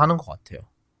건 다 하는 것 같아요.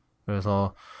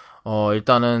 그래서,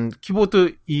 일단은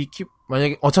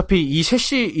만약에 어차피 이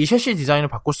셰시 디자인을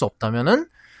바꿀 수 없다면은,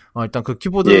 일단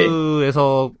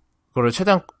키보드에서 그걸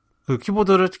최대한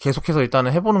키보드를 계속해서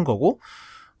일단은 해보는 거고,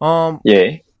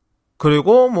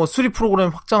 그리고 수리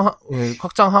프로그램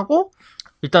확장하고,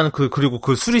 일단은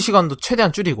그리고 수리 시간도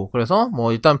최대한 줄이고, 그래서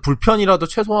일단 불편이라도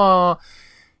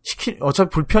어차피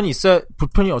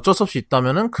불편이 어쩔 수 없이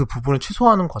있다면은 그 부분을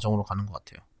최소화하는 과정으로 가는 것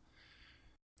같아요.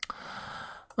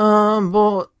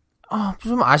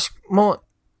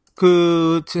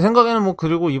 제 생각에는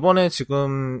그리고 이번에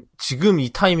지금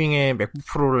이 타이밍에 맥북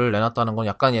프로를 내놨다는 건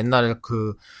약간 옛날에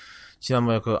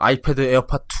지난번에 아이패드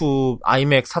에어팟 2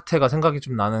 아이맥 사태가 생각이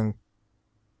좀 나는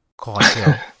것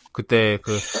같아요. 그때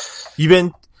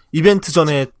이벤트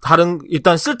전에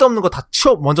일단 쓸데없는 거 다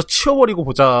먼저 치워버리고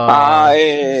보자.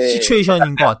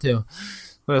 시츄에이션인 것 같아요.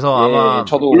 그래서 아마.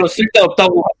 저도. 물론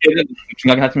쓸데없다고 하기에는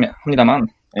중요하긴 합니다만.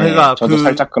 그러니까 저도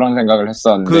살짝 그런 생각을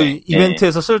했었는데. 그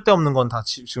이벤트에서 쓸데없는 건 다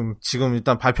지금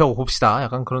일단 발표하고 봅시다.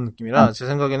 약간 그런 느낌이라 제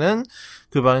생각에는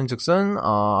그 말인즉슨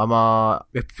아마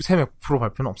새 맥북 프로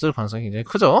발표는 없을 가능성이 굉장히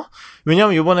크죠.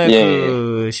 왜냐하면 이번에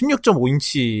그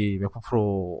 16.5인치 맥북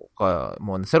프로가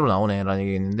뭐 새로 나오네라는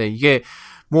얘기 있는데 이게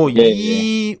뭐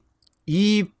이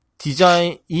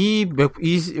디자인 이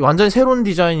완전히 새로운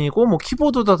디자인이고 뭐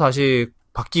키보드도 다시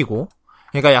바뀌고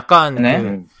그러니까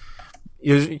약간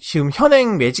지금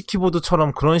현행 매직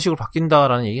키보드처럼 그런 식으로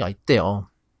바뀐다라는 얘기가 있대요.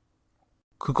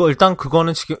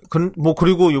 그거는 지금,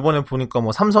 그리고 요번에 보니까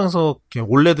뭐 삼성에서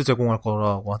올레드 제공할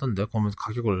거라고 하던데, 그러면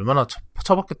가격을 얼마나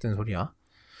쳐박겠다는 소리야?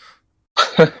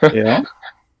 예.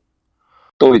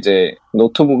 또 이제,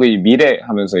 노트북의 미래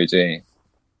하면서 이제,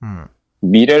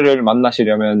 미래를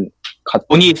만나시려면,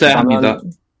 돈이 있어야 합니다.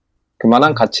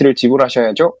 그만한 가치를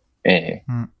지불하셔야죠? 예.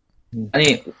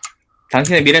 아니,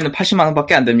 당신의 미래는 80만원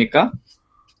밖에 안 됩니까?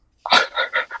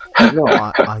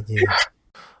 예.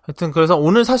 하여튼 그래서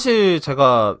오늘 사실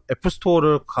제가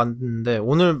애플스토어를 갔는데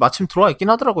오늘 마침 들어와 있긴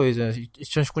하더라고요. 이제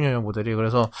 2019년형 모델이.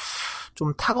 그래서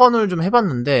좀 타건을 좀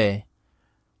해봤는데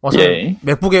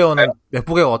맥북 에어는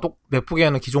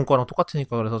기존 거랑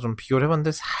똑같으니까 그래서 좀 비교를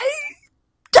해봤는데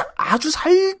아주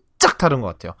살짝 다른 것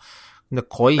같아요. 근데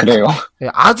거의 그래요?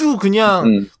 아주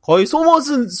그냥 거의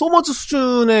소머즈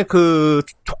수준의 그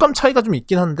촉감 차이가 좀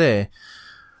있긴 한데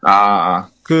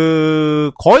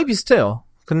거의 비슷해요.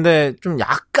 근데 좀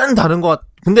약간 다른 것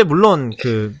근데 물론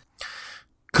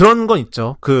그런 건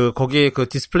있죠. 거기에 그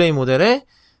디스플레이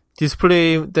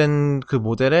된 그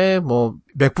모델에 뭐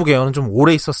맥북 에어는 좀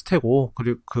오래 있었을 테고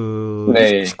그리고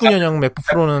 19년형 맥북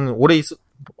프로는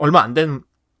얼마 안 된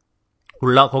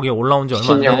거기에 올라온 지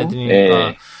얼마 안 된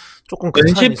애들이니까 조금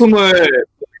전시품을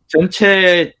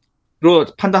전체로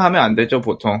판단하면 안 되죠,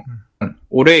 보통.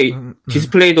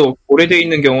 디스플레이도 오래돼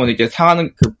있는 경우는 이제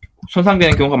상하는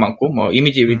손상되는 경우가 많고, 뭐,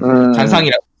 이미지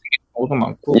잔상이라는 경우도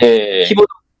많고, 키보드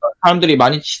사람들이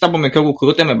많이 치다 보면 결국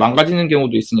그것 때문에 망가지는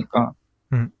경우도 있으니까,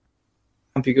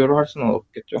 비교를 할 수는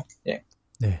없겠죠. 예.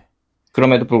 네.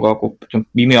 그럼에도 불구하고 좀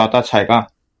미묘하다, 차이가.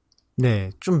 네,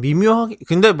 좀 미묘하게,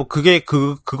 근데 뭐 그게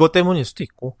그것 때문일 수도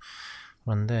있고,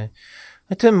 그런데,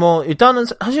 하여튼 뭐, 일단은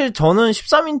사실 저는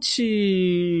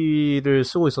 13인치를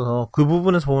쓰고 있어서 그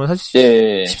부분에서 보면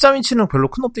사실 13인치는 별로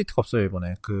큰 업데이트가 없어요,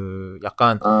 이번에.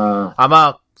 약간,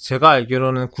 아마 제가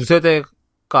알기로는 9세대가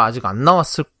아직 안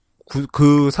나왔을,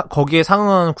 거기에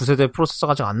상응하는 9세대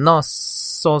프로세서가 아직 안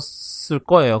나왔었을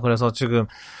거예요. 그래서 지금,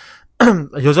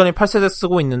 여전히 8세대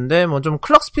쓰고 있는데, 뭐 좀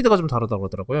클럭 스피드가 좀 다르다고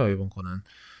그러더라고요, 이번 거는.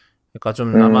 그러니까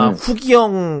좀 아마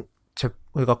후기형,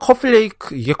 그러니까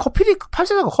이게 커피레이크,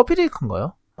 8세대가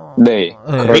커피레이크인가요? 네,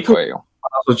 그럴 거예요.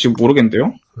 저 지금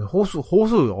모르겠는데요? 호수,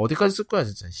 어디까지 쓸 거야,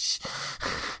 진짜,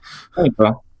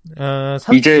 그러니까.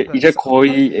 이제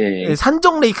거의,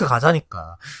 산정 레이크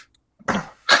가자니까.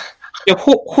 야,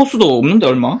 호수도 없는데,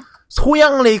 얼마?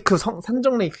 소양 레이크,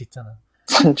 산정 레이크 있잖아.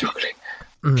 산정 레이크.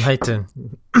 하여튼,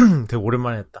 되게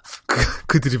오랜만에 했다.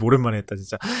 그들이 오랜만에 했다,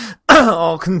 진짜.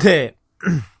 근데,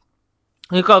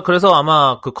 그러니까 그래서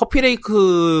아마 그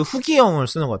커피레이크 후기형을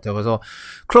쓰는 것 같아요. 그래서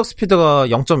클럭 스피드가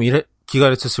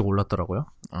 0.1GHz씩 올랐더라고요.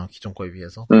 기존 거에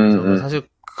비해서. 사실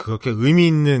그렇게 의미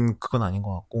있는 그건 아닌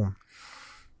것 같고.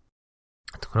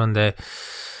 그런데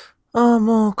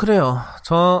뭐 그래요.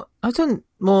 하여튼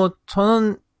뭐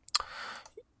저는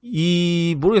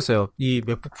모르겠어요. 이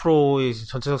맥북 프로의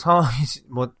전체적 상황이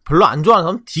뭐 별로 안 좋아하는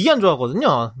사람 되게 안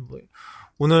좋아하거든요.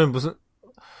 오늘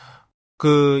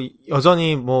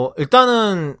여전히 뭐,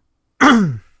 일단은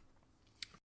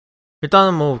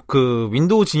뭐,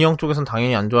 윈도우 진영 쪽에서는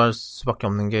당연히 안 좋아할 수밖에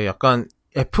없는 게 약간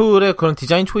애플의 그런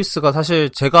디자인 초이스가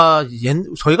사실 저희가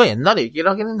옛날에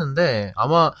얘기를 하긴 했는데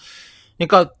아마,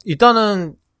 그러니까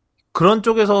일단은 그런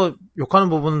쪽에서 욕하는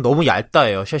부분은 너무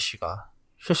얇다예요, 셰시가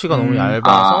너무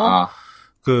얇아서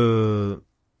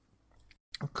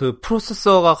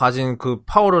프로세서가 가진 그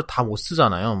파워를 다 못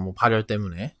쓰잖아요. 뭐, 발열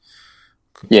때문에.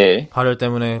 발열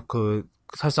때문에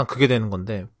사실상 그게 되는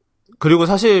건데. 그리고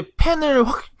사실 펜을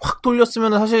확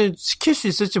돌렸으면 사실 시킬 수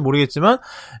있을지 모르겠지만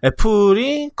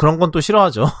애플이 그런 건 또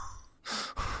싫어하죠.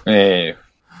 네.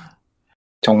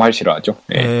 정말 싫어하죠.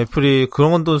 네. 애플이 그런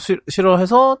건 또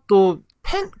싫어해서 또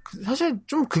사실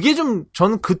좀 그게 좀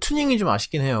저는 그 튜닝이 좀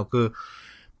아쉽긴 해요.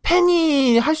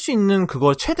 펜이 할 수 있는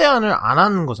그걸 최대한을 안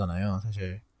하는 거잖아요,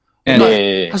 사실.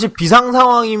 네. 사실 비상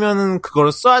상황이면은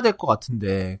그걸 써야 될 것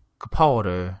같은데. 그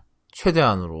파워를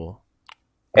최대한으로.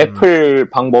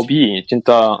 애플 방법이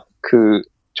진짜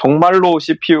정말로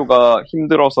CPU가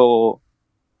힘들어서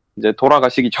이제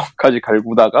돌아가시기 전까지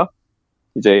갈구다가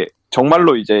이제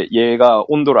정말로 이제 얘가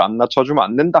온도를 안 낮춰주면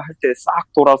안 된다 할 때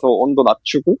싹 돌아서 온도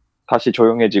낮추고 다시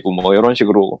조용해지고 뭐 이런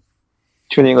식으로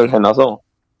튜닝을 해놔서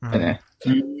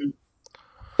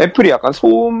애플이 약간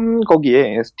소음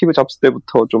거기에 스티브 잡스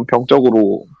때부터 좀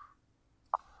병적으로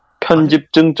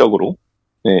편집증적으로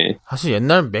네. 사실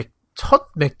옛날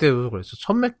첫 맥 때도 그랬어.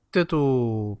 첫 맥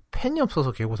때도 팬이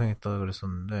없어서 개고생했다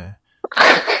그랬었는데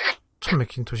첫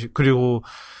맥킨토시 그리고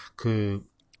그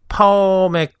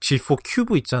파워맥 G4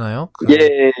 큐브 있잖아요.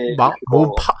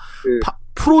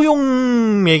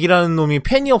 프로용 맥이라는 놈이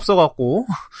팬이 없어갖고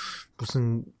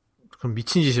무슨 그런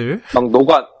미친 짓을 막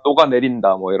녹아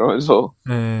내린다 뭐 이러면서.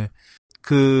 네.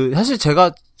 사실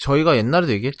저희가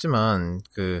옛날에도 얘기했지만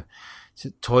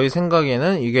저희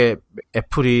생각에는 이게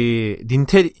애플이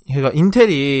그러니까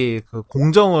인텔이 그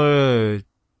공정을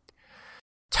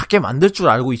작게 만들 줄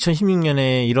알고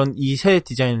 2016년에 이 새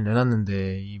디자인을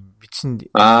내놨는데 이 미친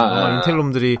인텔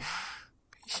놈들이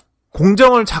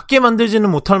공정을 작게 만들지는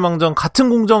못할 망정 같은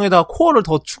공정에다가 코어를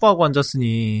더 추가하고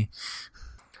앉았으니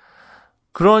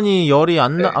그러니 열이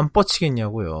안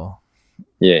뻗치겠냐고요.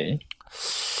 예.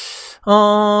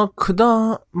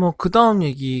 그다음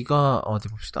얘기가 어디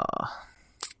봅시다.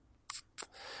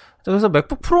 그래서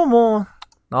맥북 프로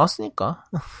나왔으니까.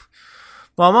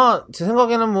 아마 제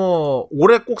생각에는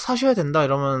올해 꼭 사셔야 된다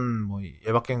이러면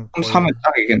얘밖엔 사면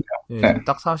딱 이겠네요. 네.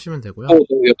 딱 사시면 되고요.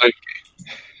 8개.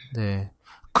 네.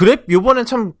 요번엔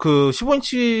참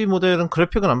 15인치 모델은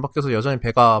그래픽은 안 바뀌어서 여전히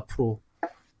베가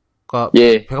프로가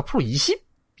베가 프로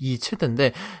 20이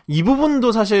최대인데 이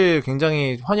부분도 사실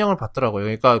굉장히 환영을 받더라고요.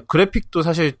 그러니까 그래픽도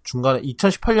사실 중간에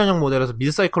 2018년형 모델에서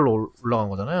미드사이클로 올라간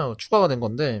거잖아요. 추가가 된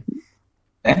건데.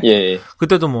 예.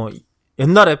 그때도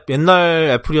옛날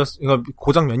애플이었, 그러니까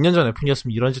고작 몇 년 전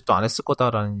애플이었으면 이런 짓도 안 했을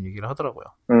거다라는 얘기를 하더라고요.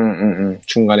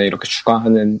 중간에 이렇게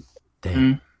추가하는.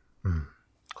 네.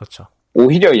 그렇죠.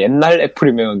 오히려 옛날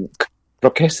애플이면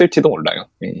그렇게 했을지도 몰라요.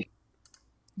 예.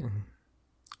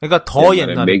 그러니까 더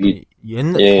옛날 애플.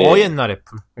 더 옛날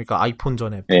애플. 그러니까 아이폰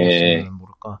전 애플이었으면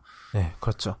모를까. 네,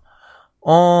 그렇죠.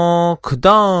 그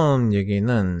다음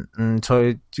얘기는,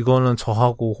 이거는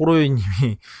저하고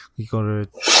호로요님이 이거를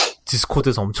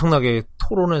디스코드에서 엄청나게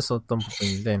토론했었던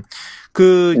부분인데,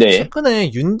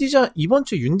 최근에 이번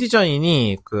주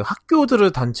윤디자인이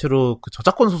학교들을 단체로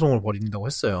저작권 소송을 벌인다고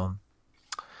했어요.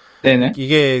 네네.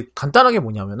 이게 간단하게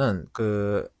뭐냐면은,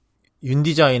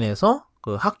 윤디자인에서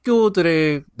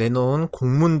학교들에 내놓은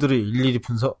공문들을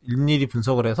일일이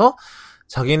분석을 해서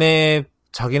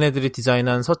자기네들이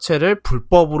디자인한 서체를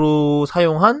불법으로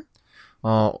사용한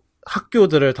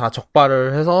학교들을 다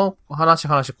적발을 해서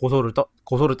하나씩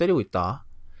고소를 때리고 있다.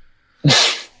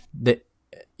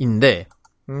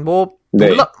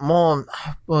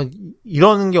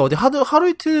 이러는 게 어디 하루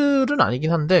이틀은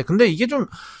아니긴 한데 근데 이게 좀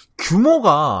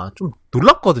규모가 좀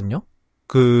놀랍거든요.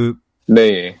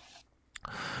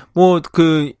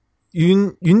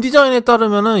 윤디자인에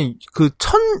따르면은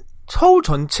서울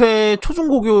전체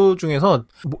초중고교 중에서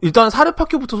일단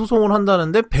사립학교부터 소송을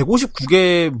한다는데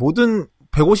 159개의 모든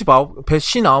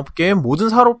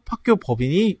사립학교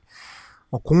법인이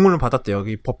공문을 받았대요.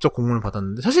 여기 법적 공문을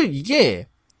받았는데 사실 이게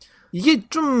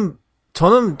좀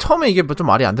저는 처음에 이게 좀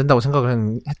말이 안 된다고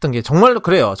생각을 했던 게 정말로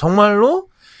그래요. 정말로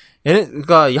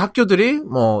그러니까 이 학교들이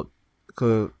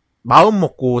마음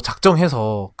먹고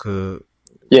작정해서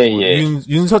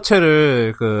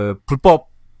윤서체를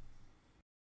불법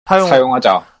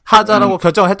하자라고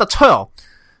결정을 했다 쳐요.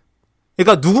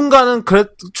 그러니까 누군가는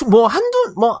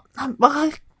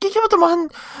끼기부터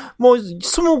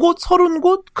 20곳,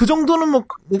 30곳 그 정도는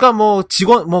그러니까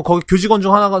직원 거기 교직원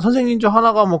중 하나가 선생님 중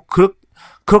하나가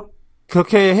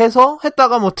그렇게 해서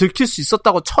했다가 들킬 수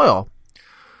있었다고 쳐요.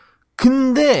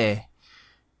 근데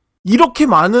이렇게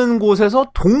많은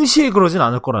곳에서 동시에 그러진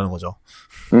않을 거라는 거죠.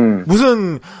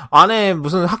 무슨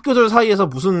학교들 사이에서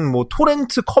무슨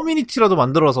토렌트 커뮤니티라도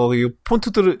만들어서 이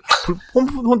폰트를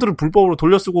불법으로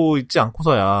돌려쓰고 있지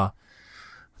않고서야.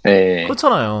 네.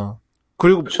 그렇잖아요.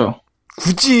 그리고 그렇죠.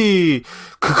 굳이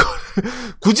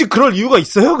그럴 이유가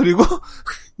있어요? 그리고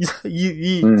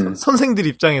선생들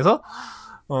입장에서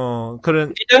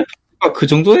그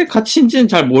정도의 가치인지는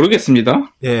잘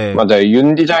모르겠습니다. 예. 맞아요.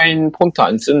 윤디자인 폰트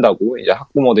안 쓴다고 이제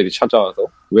학부모들이 찾아와서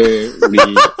왜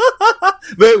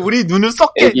우리 눈을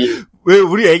썩게 왜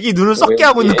우리 애기 눈을 썩게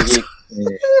하고 있는 거지?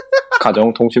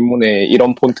 가정통신문에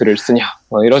이런 폰트를 쓰냐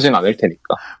이러진 않을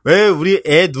테니까. 왜 우리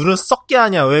애 눈을 썩게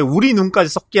하냐? 왜 우리 눈까지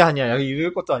썩게 하냐?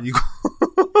 이럴 것도 아니고.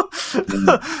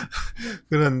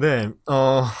 그런데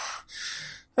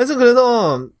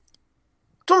그래서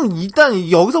좀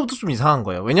일단 여기서부터 좀 이상한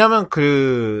거예요. 왜냐하면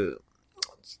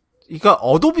그러니까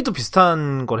어도비도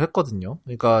비슷한 걸 했거든요.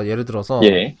 그러니까 예를 들어서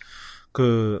예.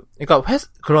 그러니까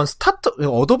그런 스타트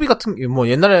어도비 같은 뭐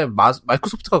옛날에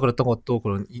마이크로소프트가 그랬던 것도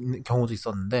그런 경우도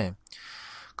있었는데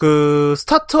그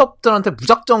스타트업들한테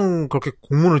무작정 그렇게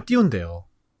공문을 띄운대요.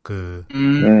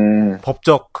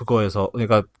 법적 그거에서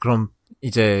그러니까 그런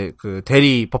이제 그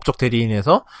법적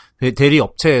대리인에서 대리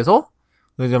업체에서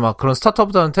이제 막 그런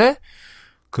스타트업들한테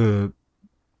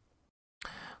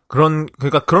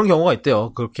그러니까 그런 경우가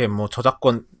있대요. 그렇게 뭐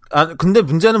저작권 근데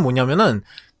문제는 뭐냐면은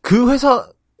그 회사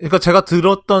그러니까 제가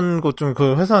들었던 것 중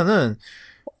그 회사는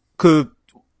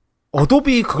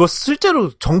어도비 그거 실제로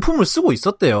정품을 쓰고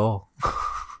있었대요.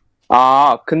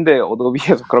 근데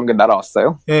어도비에서 그런 게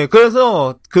날아왔어요? 예,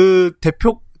 그래서 그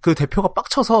대표가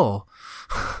빡쳐서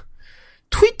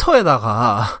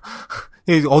트위터에다가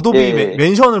어도비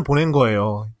멘션을 보낸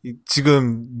거예요.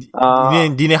 지금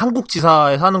니네 한국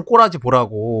지사에 사는 꼬라지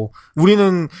보라고.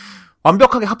 우리는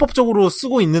완벽하게 합법적으로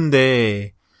쓰고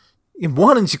있는데 이게 뭐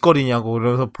하는 짓거리냐고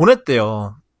그래서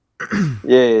보냈대요.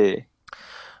 예.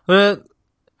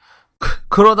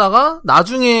 그러다가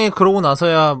나중에 그러고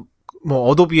나서야 뭐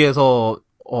어도비에서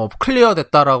클리어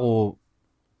됐다라고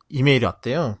이메일이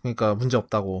왔대요. 그러니까 문제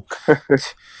없다고.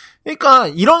 그러니까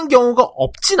이런 경우가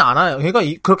없진 않아요. 그러니까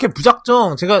그렇게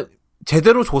무작정 제가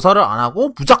제대로 조사를 안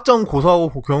하고 무작정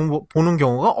고소하고 보는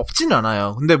경우가 없진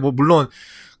않아요. 근데 뭐 물론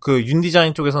그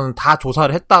윤디자인 쪽에서는 다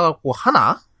조사를 했다고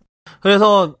하나?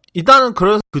 그래서 일단은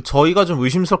그래서 저희가 좀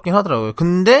의심스럽긴 하더라고요.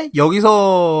 근데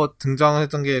여기서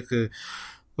등장했던 게 그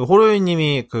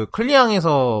호로요님이 그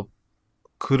클리앙에서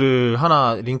글을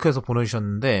하나 링크해서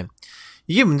보내주셨는데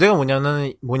이게 문제가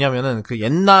뭐냐면은 그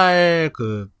옛날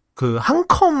그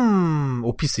한컴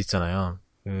오피스 있잖아요.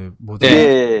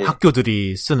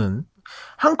 학교들이 쓰는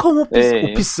한컴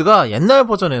오피스가 옛날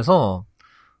버전에서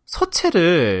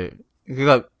서체를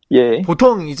그러니까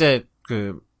보통 이제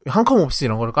그 한컴 오피스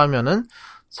이런 거를 깔면은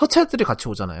서체들이 같이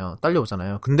오잖아요.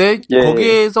 딸려오잖아요. 근데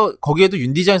거기에도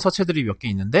윤디자인 서체들이 몇 개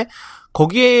있는데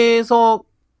거기에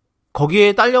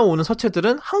딸려오는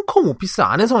서체들은 한컴 오피스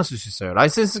안에서만 쓸 수 있어요.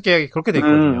 라이센스 계약이 그렇게 돼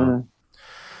있거든요.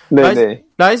 네네.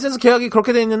 라이센스 계약이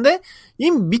그렇게 돼 있는데 이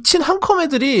미친 한컴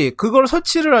애들이 그걸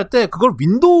설치를 할 때 그걸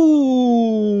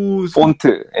윈도우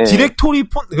폰트 디렉토리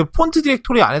폰트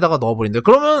디렉토리 안에다가 넣어버린대.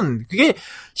 그러면 그게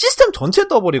시스템 전체에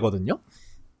떠버리거든요.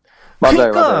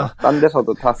 맞아요. 딴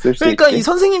데서도 다 쓸 수 있게. 그러니까 이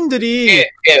선생님들이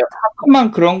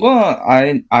한컴만 그런 건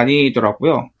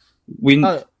아니더라고요.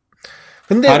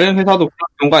 근데 다른 회사도 그런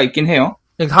경우가 있긴 해요.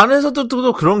 다른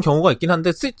회사들도 그런 경우가 있긴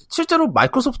한데 실제로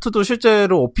마이크로소프트도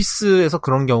실제로 오피스에서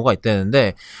그런 경우가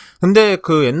있다는데 근데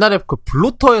그 옛날에 그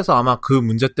블로터에서 아마 그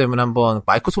문제 때문에 한번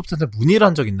마이크로소프트한테 문의를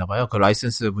한 적이 있나 봐요. 그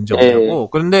라이센스 문제 없냐고.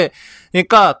 그런데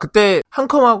그러니까 그때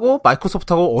한컴하고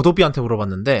마이크로소프트하고 어도비한테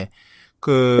물어봤는데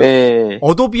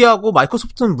어도비하고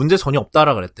마이크로소프트는 문제 전혀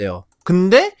없다라 그랬대요.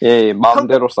 근데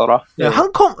마음대로 써라.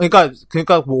 한컴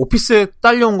그러니까 뭐 오피스에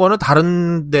딸려온 거는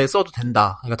다른 데 써도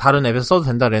된다. 그러니까 다른 앱에서 써도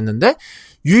된다 그랬는데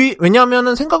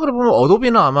왜냐하면은 생각을 해보면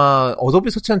어도비는 아마 어도비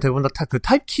서체는 대부분 다 그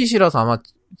타입킷이라서 아마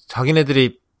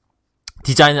자기네들이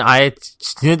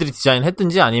지네들이 디자인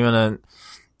했든지 아니면은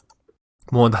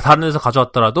뭐 다른 데서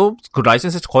가져왔더라도 그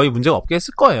라이센스 거의 문제가 없게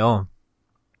했을 거예요.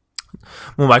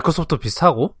 뭐 마이크로소프트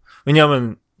비슷하고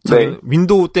왜냐하면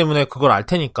윈도우 때문에 그걸 알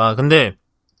테니까. 근데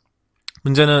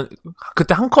문제는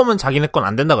그때 한컴은 자기네 건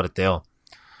안 된다 그랬대요.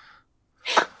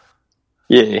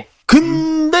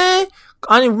 근데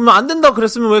아니 안 된다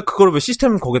그랬으면 왜 그걸 왜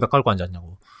시스템 거기다 깔고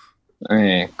앉았냐고.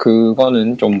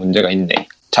 그거는 좀 문제가 있네.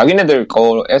 자기네들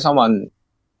거에서만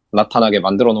나타나게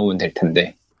만들어 놓으면 될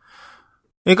텐데.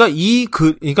 그러니까 이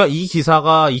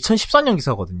기사가 2014년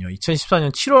기사거든요.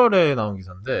 2014년 7월에 나온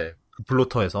기사인데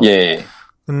블로터에서.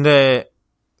 근데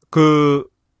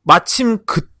마침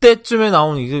그때쯤에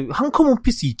나온 한컴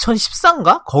오피스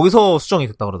 2014인가? 거기서 수정이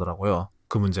됐다 그러더라고요.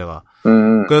 그 문제가.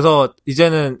 그래서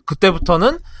이제는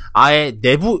그때부터는 아예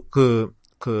내부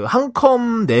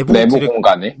한컴 내부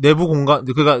공간에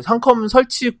그러니까 한컴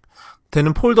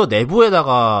설치되는 폴더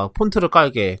내부에다가 폰트를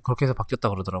깔게 그렇게 해서 바뀌었다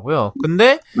그러더라고요.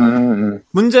 근데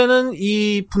문제는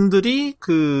이 분들이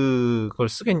그걸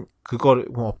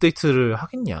뭐 업데이트를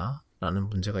하겠냐라는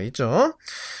문제가 있죠.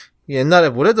 옛날에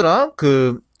뭐래더라?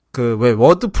 왜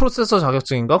워드 프로세서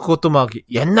자격증인가? 그것도 막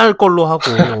옛날 걸로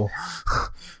하고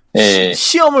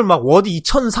시험을 막 워드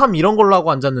 2003 이런 걸로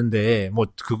하고 앉았는데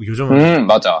요즘은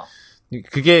맞아.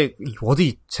 그게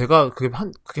그게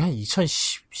한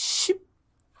 2012년인가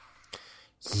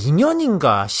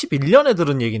 11년에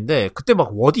들은 얘기인데 그때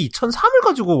막 워드 2003을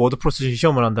가지고 워드 프로세서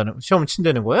시험을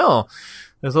친다는 거예요.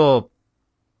 그래서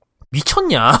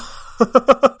미쳤냐?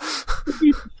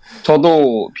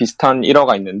 저도 비슷한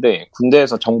일화가 있는데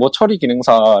군대에서 정보 처리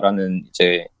기능사라는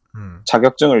이제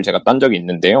자격증을 제가 딴 적이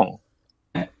있는데요.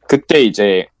 그때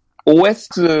이제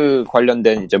OS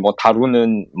관련된 이제 뭐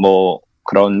다루는 뭐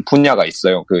그런 분야가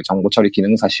있어요. 그 정보 처리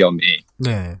기능사 시험에.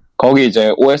 네. 거기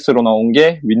이제 OS로 나온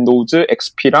게 윈도우즈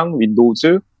XP랑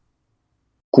윈도우즈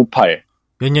 98.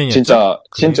 몇 년이었죠?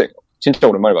 진짜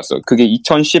오랜만에 봤어요. 그게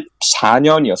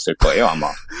 2014년이었을 거예요, 아마.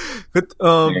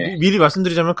 네. 미리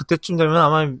말씀드리자면 그때쯤 되면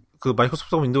아마 그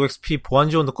마이크로소프트가 윈도우 XP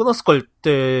보안 지원도 끊었을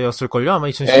때였을걸요? 아마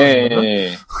 2014년이면.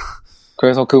 네.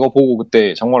 그래서 그거 보고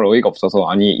그때 정말 어이가 없어서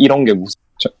아니 이런 게 무슨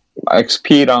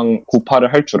XP랑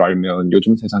 98을 할 줄 알면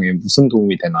요즘 세상에 무슨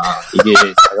도움이 되나. 이게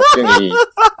자격증이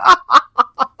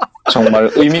정말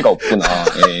의미가 없구나.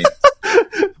 예.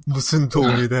 무슨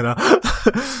도움이 되나.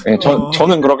 네,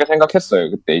 저는 그렇게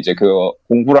생각했어요. 그때 이제 그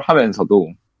공부를 하면서도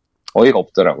어이가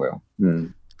없더라고요.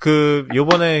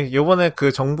 요번에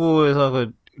그 정부에서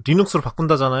그 리눅스로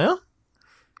바꾼다잖아요?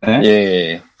 네?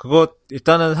 예. 그거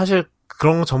일단은 사실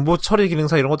그런 정보 처리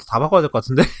기능사 이런 것도 다 바꿔야 될 것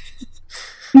같은데?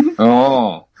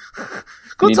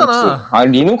 그렇잖아.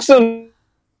 리눅스는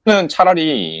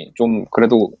차라리 좀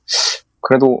그래도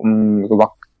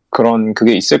막 그런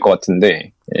그게 있을 것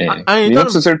같은데. 예. 아니,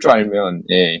 리눅스 쓸 줄 알면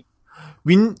예.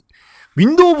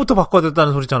 윈도우부터 바꿔야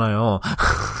됐다는 소리잖아요.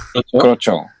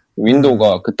 그렇죠.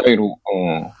 윈도우가 그따위로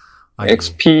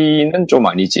XP는 좀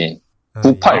아니지.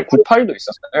 98도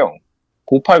있었어요.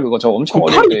 98 그거 저 엄청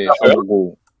어릴 때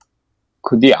써보고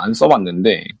그 뒤에 안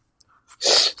써봤는데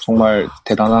정말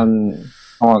대단한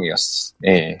상황이었어.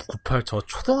 예. 98 저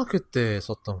초등학교 때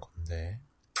썼던 건데.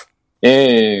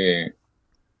 예.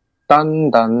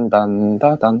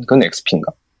 딴딴딴따단 그건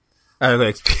XP인가? 아 이거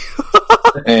XP.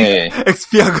 예.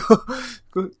 XP하고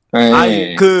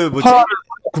아니 그 뭐지?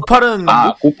 98은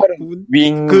 98은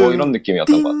윙 뭐 이런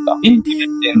느낌이었던 것 같다.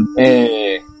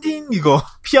 예. 이거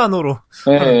피아노로.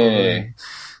 예.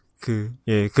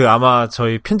 그 아마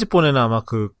저희 편집본에는 아마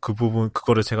그 부분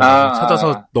그거를 제가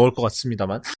찾아서 넣을 것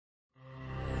같습니다만.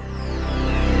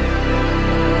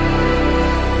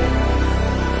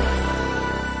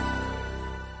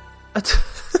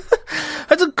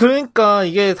 하여튼 그러니까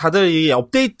이게 다들 이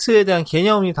업데이트에 대한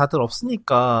개념이 다들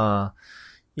없으니까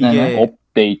이게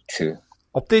업데이트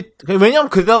왜냐면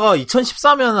그다가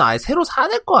 2014면 아예 새로 사야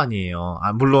될 거 아니에요.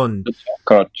 물론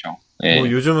그렇죠. 예. 뭐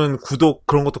요즘은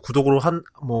그런 것도 구독으로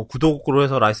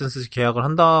해서 라이센스 계약을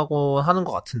한다고 하는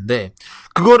것 같은데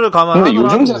그거를 근데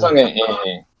요즘 세상에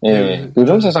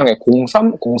요즘 세상에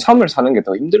 03을 사는 게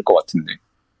더 힘들 것 같은데.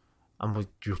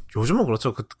 요즘은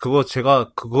그렇죠. 그거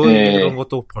제가 그거 얘기한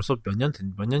것도 벌써 몇 년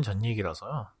전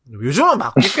얘기라서요. 요즘은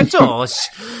바뀌었겠죠.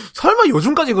 설마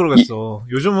요즘까지 그러겠어.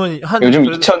 요즘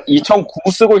 2009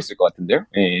 쓰고 있을 것 같은데요?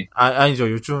 예. 아니죠.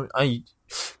 요즘,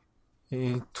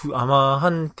 아마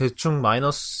대충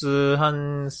마이너스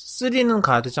 3는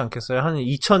가야 되지 않겠어요? 한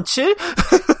 2007?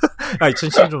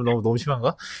 2007은 좀 너무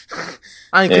심한가?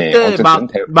 아니, 그때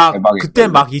그때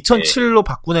 2007로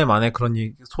바꾸네 만에 그런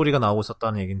소리가 나오고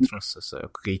있었다는 얘기는 들었었어요.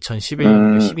 그게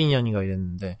 12년인가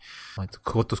이랬는데,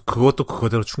 그것도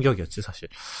그거대로 충격이었지, 사실.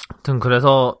 하여튼,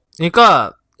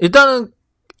 그러니까, 일단은,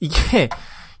 이게,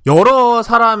 여러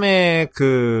사람의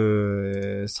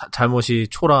잘못이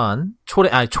초래한.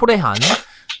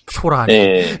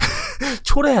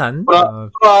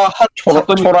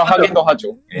 초라하기도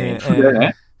하죠.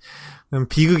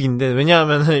 비극인데,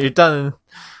 왜냐하면은, 일단은,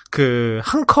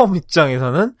 한컴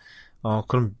입장에서는,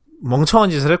 그럼,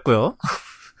 멍청한 짓을 했고요.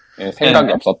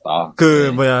 생각이 없었다.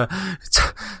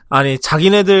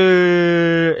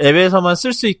 자기네들 앱에서만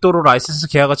쓸 수 있도록 라이센스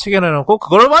계약을 체결해놓고,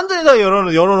 그걸 완전히 다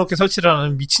열어놓게 설치를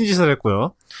하는 미친 짓을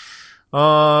했고요.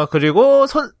 그리고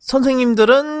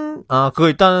선생님들은, 그거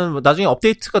일단은 나중에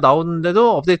업데이트가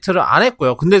나오는데도 업데이트를 안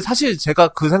했고요. 근데 사실 제가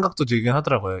그 생각도 들긴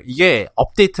하더라고요. 이게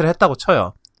업데이트를 했다고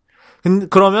쳐요.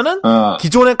 그러면은,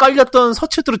 기존에 깔렸던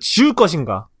서체들을 지울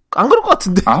것인가? 안 그럴 것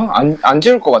같은데? 안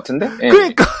지울 것 같은데? 예.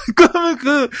 그러니까, 그러면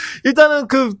일단은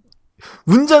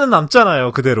문제는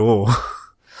남잖아요, 그대로.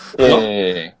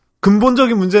 예.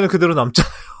 근본적인 문제는 그대로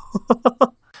남잖아요.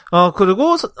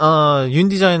 그리고,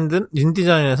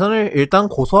 윤디자인에서는 일단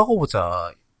고소하고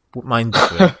보자.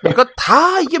 마인드고요. 그러니까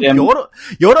다 이게 여러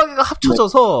개가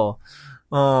합쳐져서,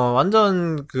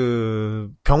 완전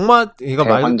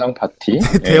대환장 파티?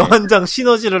 대환장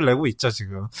시너지를 내고 있죠,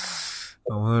 지금.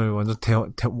 오늘 완전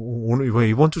오늘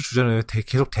이번 주 주제는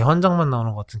계속 대환장만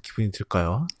나오는 것 같은 기분이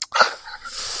들까요?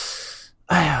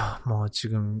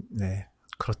 지금, 네,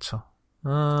 그렇죠.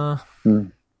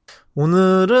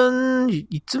 오늘은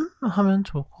이쯤 하면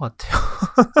좋을 것 같아요.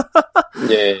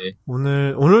 예.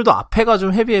 오늘도 앞에가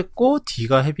좀 헤비했고,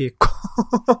 D가 헤비했고,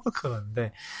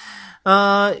 그런데,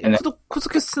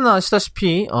 쿠드캐스트는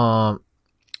아시다시피,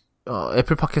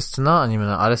 애플 팟캐스트나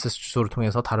아니면 RSS 주소를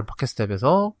통해서 다른 팟캐스트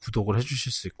앱에서 구독을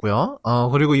해주실 수 있고요.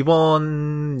 그리고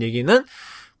이번 얘기는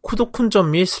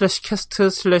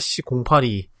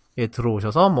쿠도쿤.me/cast/082에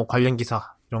들어오셔서 뭐 관련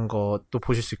기사 이런 것도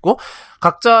보실 수 있고,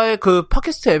 각자의 그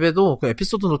팟캐스트 앱에도 그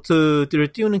에피소드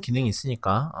노트들을 띄우는 기능이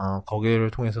있으니까,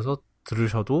 거기를 통해서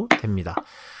들으셔도 됩니다.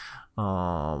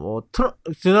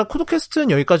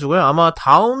 쿠도캐스트는 여기까지고요. 아마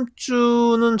다음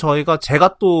주는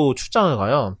제가 또 출장을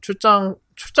가요.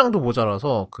 출장도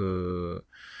모자라서,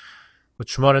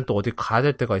 주말엔 또 어디 가야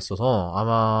될 때가 있어서,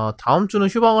 아마 다음 주는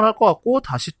휴방을 할 것 같고,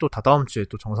 다시 또 다다음 주에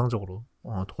또 정상적으로,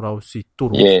 돌아올 수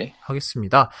있도록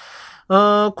하겠습니다.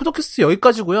 쿠도캐스트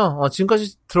여기까지고요.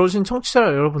 지금까지 들어오신 청취자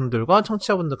여러분들과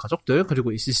청취자분들 가족들,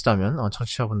 그리고 있으시다면,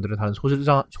 청취자분들의 다른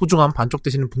소중한 반쪽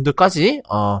되시는 분들까지,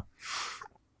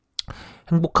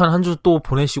 행복한 한 주 또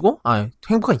보내시고,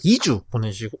 행복한 2주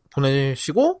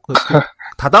보내시고,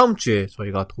 다다음 주에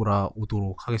저희가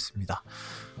돌아오도록 하겠습니다.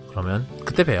 그러면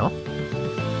그때 봬요.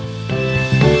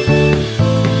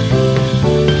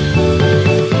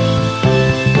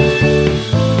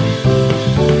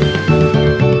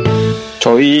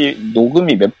 저희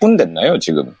녹음이 몇 분 됐나요,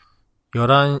 지금?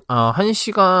 1시간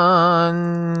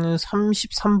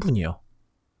 33분이요.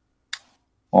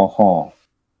 어허.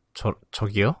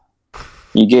 저기요?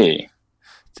 이게,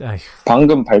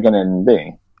 방금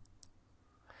발견했는데,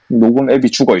 녹음 앱이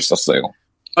죽어 있었어요.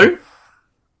 헐?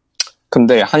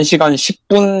 근데 1시간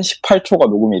 10분 18초가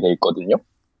녹음이 돼 있거든요.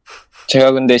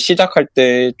 제가 근데 시작할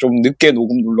때 좀 늦게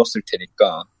녹음 눌렀을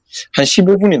테니까, 한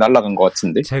 15분이 날아간 것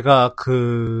같은데? 제가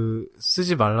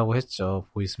쓰지 말라고 했죠,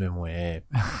 보이스 메모에.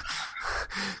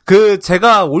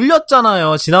 제가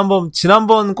올렸잖아요.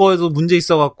 지난번 거에도 문제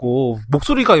있어갖고,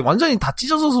 목소리가 완전히 다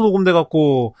찢어져서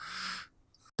녹음돼갖고,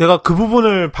 내가 그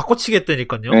부분을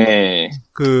바꿔치겠다니까요. 네.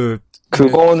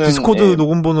 그거는. 디스코드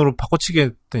녹음 번호로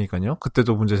바꿔치겠다니까요.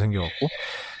 그때도 문제 생겨갖고.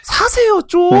 사세요,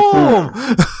 좀!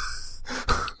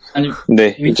 아니.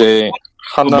 네, 이제,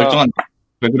 멀쩡한,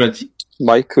 왜 그러지?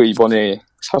 마이크 이번에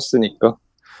샀으니까.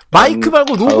 마이크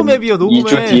말고 녹음 앱이요, 녹음 앱.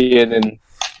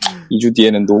 2주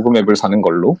뒤에는 녹음 앱을 사는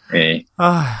걸로. 네.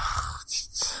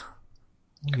 진짜.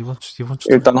 이번 주.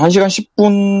 일단 1시간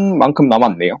 10분만큼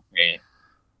남았네요. 네.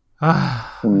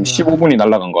 15분이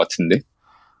날아간 것 같은데.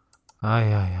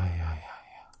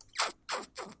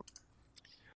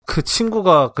 그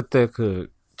친구가 그때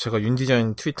제가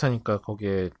윤디자인 트위터니까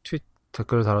거기에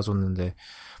댓글을 달아줬는데,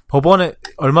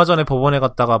 얼마 전에 법원에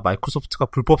갔다가 마이크로소프트가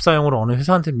불법 사용으로 어느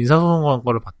회사한테 민사소송한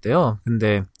거를 봤대요.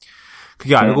 근데,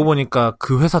 그게 알고 보니까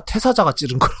그 회사 퇴사자가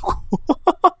찌른 거라고.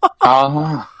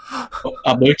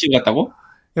 뭘 찍었다고?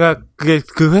 그러니까 그게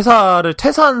그 회사를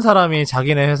퇴사한 사람이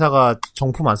자기네 회사가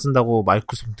정품 안 쓴다고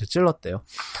마이크로소프트 찔렀대요.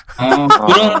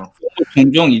 그런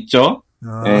종종 있죠.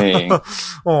 네.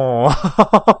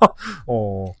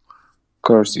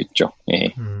 그럴 수 있죠.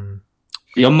 예.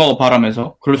 엿먹어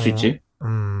바라면서 그럴 수 있지.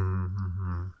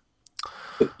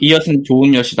 이 엿은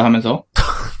좋은 엿이다 하면서.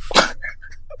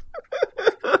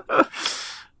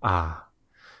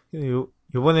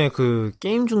 요번에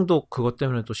게임 중독 그것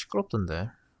때문에 또 시끄럽던데.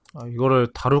 이거를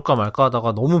다룰까 말까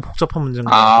하다가 너무 복잡한 문제인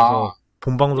것 같아서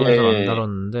본방송에서는 안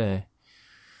다뤘는데.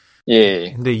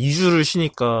 예. 근데 2주를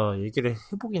쉬니까 얘기를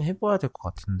해보긴 해봐야 될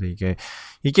것 같은데,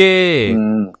 이게,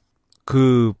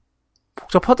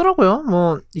 복잡하더라고요.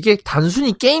 이게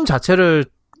단순히 게임 자체를,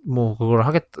 그걸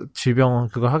하겠다가,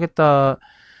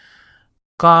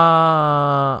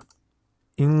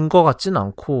 인 것 같진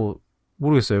않고,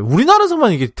 모르겠어요.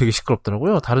 우리나라에서만 이게 되게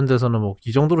시끄럽더라고요. 다른 데서는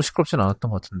이 정도로 시끄럽진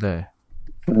않았던 것 같은데.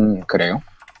 그래요?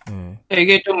 네.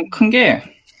 이게 좀 큰 게,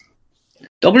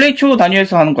 WHO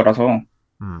단위에서 하는 거라서.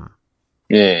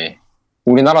 예.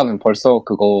 우리나라는 벌써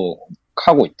그거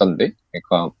하고 있던데?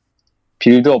 그러니까,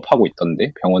 빌드업 하고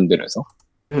있던데? 병원들에서.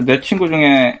 내 친구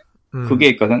중에 그게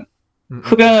있거든.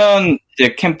 흡연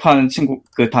이제 캠프하는 친구,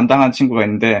 담당한 친구가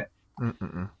있는데,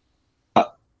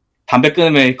 담배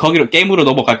끊으면 거기로 게임으로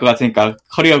넘어갈 것 같으니까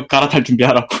커리어 갈아탈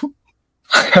준비하라고.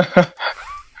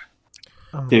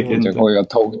 거기가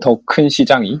더 큰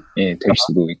시장이 될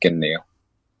수도 있겠네요.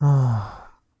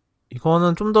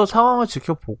 이거는 좀 더 상황을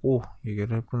지켜보고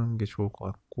얘기를 해보는 게 좋을 것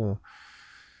같고.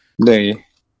 네.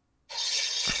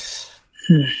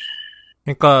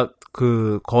 그러니까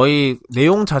거의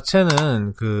내용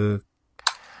자체는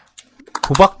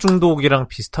도박 중독이랑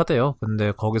비슷하대요.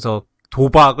 근데 거기서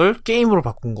도박을 게임으로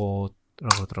바꾼 거라고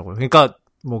하더라고요. 그러니까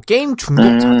게임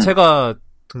중독 자체가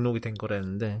등록이 된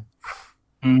거라는데.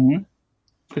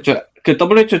 그렇죠. 그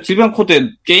WHO 질병 코드에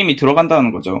게임이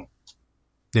들어간다는 거죠.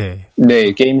 네.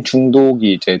 네, 게임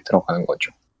중독이 이제 들어가는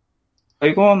거죠.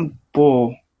 이건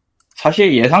뭐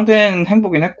사실 예상된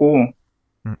행보긴 했고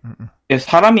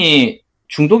사람이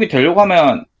중독이 되려고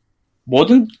하면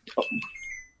뭐든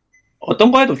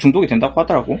어떤 거에도 중독이 된다고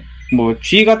하더라고. 뭐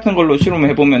쥐 같은 걸로 실험을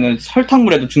해보면은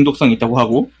설탕물에도 중독성이 있다고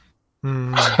하고.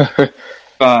 그러니까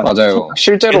맞아요.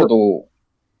 실제로도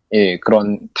예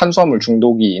그런 탄수화물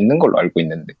중독이 있는 걸로 알고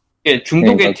있는데. 예,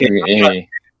 중독의 대상이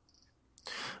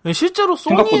실제로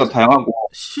생각보다 다양하고.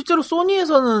 실제로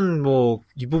소니에서는 뭐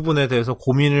이 부분에 대해서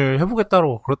고민을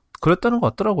해보겠다고 그랬다는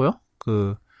것 같더라고요.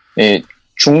 예,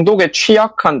 중독에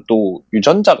취약한 또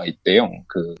유전자가 있대요.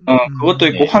 그것도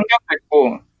있고 환경도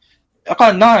있고.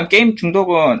 약간 난 게임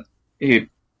중독은 이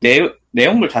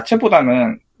내용물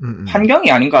자체보다는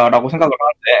환경이 아닌가라고 생각을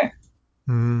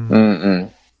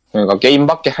하는데. 그러니까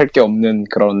게임밖에 할 게 없는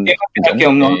그런. 게임밖에 할 게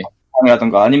없는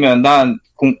환경이라든가 아니면 나는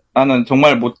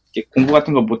정말 공부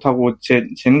같은 거 못하고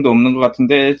재능도 없는 것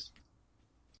같은데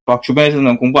막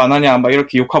주변에서는 공부 안 하냐 막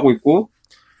이렇게 욕하고 있고.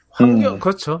 환경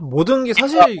그렇죠. 모든 게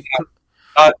사실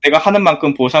내가 하는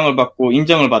만큼 보상을 받고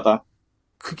인정을 받아.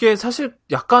 그게 사실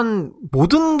약간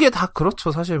모든 게 다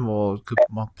그렇죠. 사실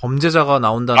막 범죄자가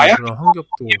나온다는 그런 환경도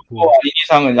있고. 아닌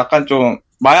이상은 약간 좀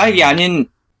마약이 아닌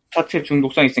자체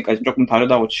중독성이 있으니까 조금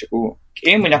다르다고 치고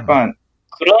게임은 약간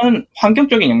그런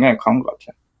환경적인 영향이 강한 것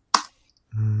같아요.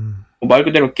 말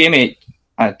그대로 게임에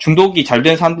중독이 잘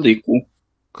된 사람들도 있고.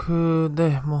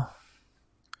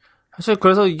 사실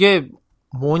그래서 이게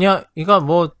뭐냐,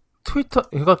 이거 트위터,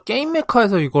 이거 게임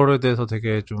메카에서 이거에 대해서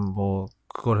되게 좀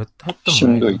그걸 했던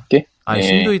심도 거예요. 있게? 아니,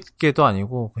 심도 있게도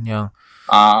아니고, 그냥,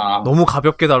 너무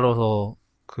가볍게 다뤄서,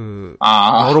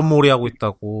 여론몰이 하고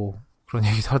있다고, 그런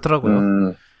얘기도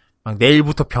하더라고요. 막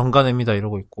내일부터 병가 냅니다,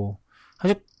 이러고 있고.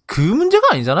 사실, 그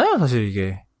문제가 아니잖아요, 사실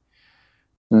이게.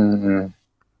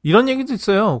 이런 얘기도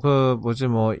있어요.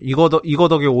 이거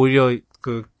덕에 오히려,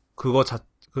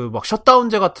 막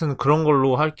셧다운제 같은 그런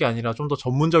걸로 할 게 아니라 좀 더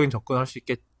전문적인 접근할 수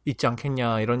있지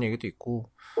않겠냐, 이런 얘기도 있고.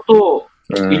 또,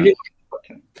 일리가 있는 것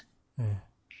같아요.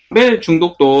 매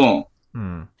중독도,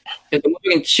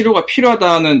 전문적인 치료가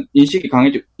필요하다는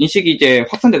인식이 이제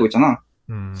확산되고 있잖아.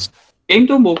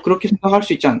 게임도 그렇게 생각할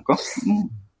수 있지 않을까?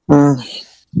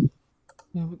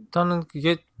 일단은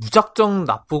이게 무작정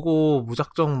나쁘고,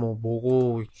 무작정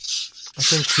뭐고,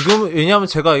 하여튼 지금, 왜냐면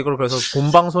제가 이걸 그래서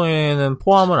본 방송에는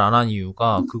포함을 안 한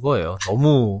이유가 그거예요.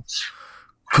 너무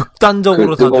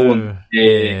극단적으로 다들,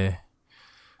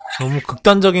 너무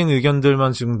극단적인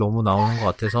의견들만 지금 너무 나오는 것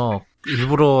같아서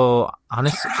일부러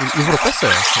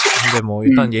뺐어요. 근데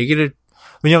일단 얘기를,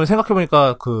 왜냐면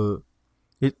생각해보니까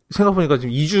지금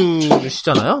 2주를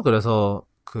쉬잖아요? 그래서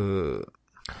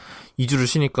 2주를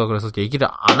쉬니까 그래서 얘기를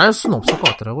안 할 수는 없을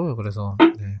것 같더라고요. 그래서,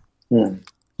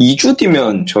 2주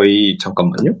뒤면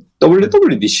잠깐만요.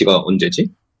 WWDC가 언제지?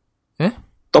 예?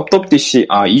 떡떡DC,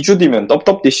 2주 뒤면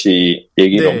떡떡DC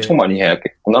얘기를 엄청 많이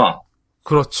해야겠구나.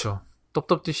 그렇죠.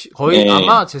 떡떡DC, 거의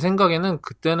아마 제 생각에는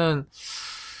그때는,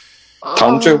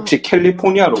 다음 주에 혹시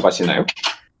캘리포니아로 가시나요?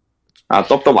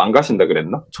 떡떡 안 가신다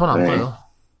그랬나? 전 안 가요.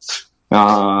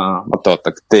 맞다.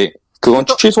 그때, 그건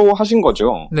취소하신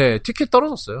거죠? 네, 티켓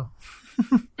떨어졌어요.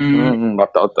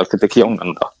 맞다. 그때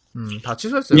기억난다. 다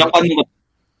취소했어요. 분양받는 거,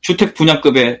 주택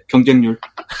분양급의 경쟁률.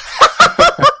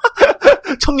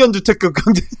 청년주택급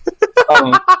경쟁.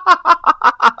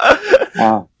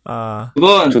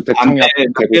 그건 주택 청년.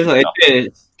 그래서 애초에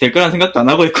될 거란 생각도 안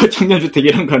하고 있고,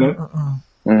 청년주택이란 거는.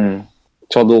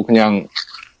 저도 그냥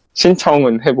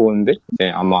신청은 해보는데,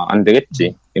 아마 안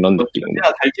되겠지. 이런 느낌인데.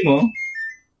 달지 뭐.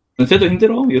 연세도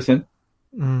힘들어, 요새.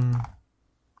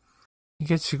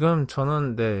 이게 지금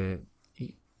저는,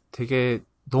 되게,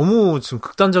 너무 지금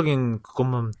극단적인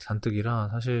그것만 잔뜩이라,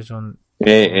 사실 좀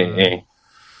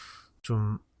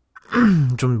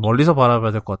멀리서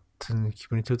바라봐야 될 것 같은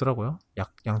기분이 들더라고요.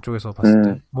 양쪽에서 봤을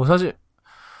때. 사실.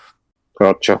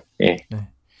 그렇죠,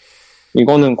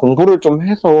 이거는 공부를 좀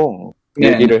해서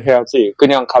얘기를 해야지,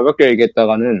 그냥 가볍게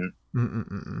얘기했다가는,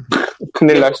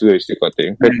 큰일 날 수도 있을 것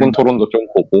같아요. 백분 토론도 좀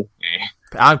보고,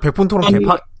 백분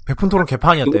토론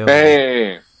개판이었대요.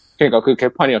 그러니까 그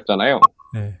개판이었잖아요.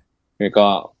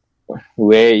 그러니까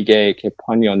왜 이게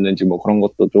개판이었는지 그런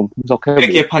것도 좀 분석해보고. 왜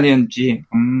개판이었는지.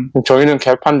 저희는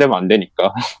개판되면 안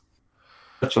되니까.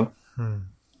 그렇죠.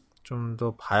 좀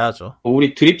더 봐야죠.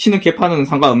 우리 드립치는 개판은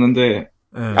상관없는데.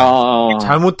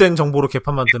 잘못된 정보로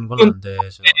개판 만드는 건 안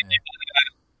되죠.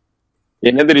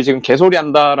 얘네들이 지금 개소리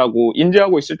한다라고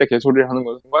인지하고 있을 때 개소리를 하는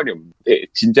건 상관이 없는데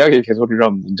진지하게 개소리를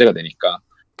하면 문제가 되니까.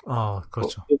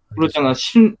 그렇죠. 그렇잖아.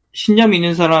 신념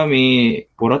있는 사람이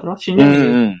뭐라더라? 신념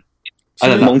있는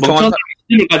멍청한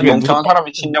멍청한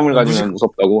사람이 신념을 가지면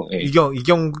무섭다고. 예.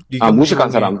 무식한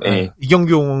사람. 예.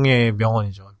 이경규의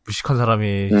명언이죠. 무식한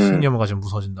사람이 신념을 가지면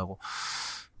무서워진다고.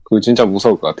 그거 진짜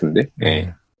무서울 것 같은데.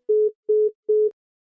 예.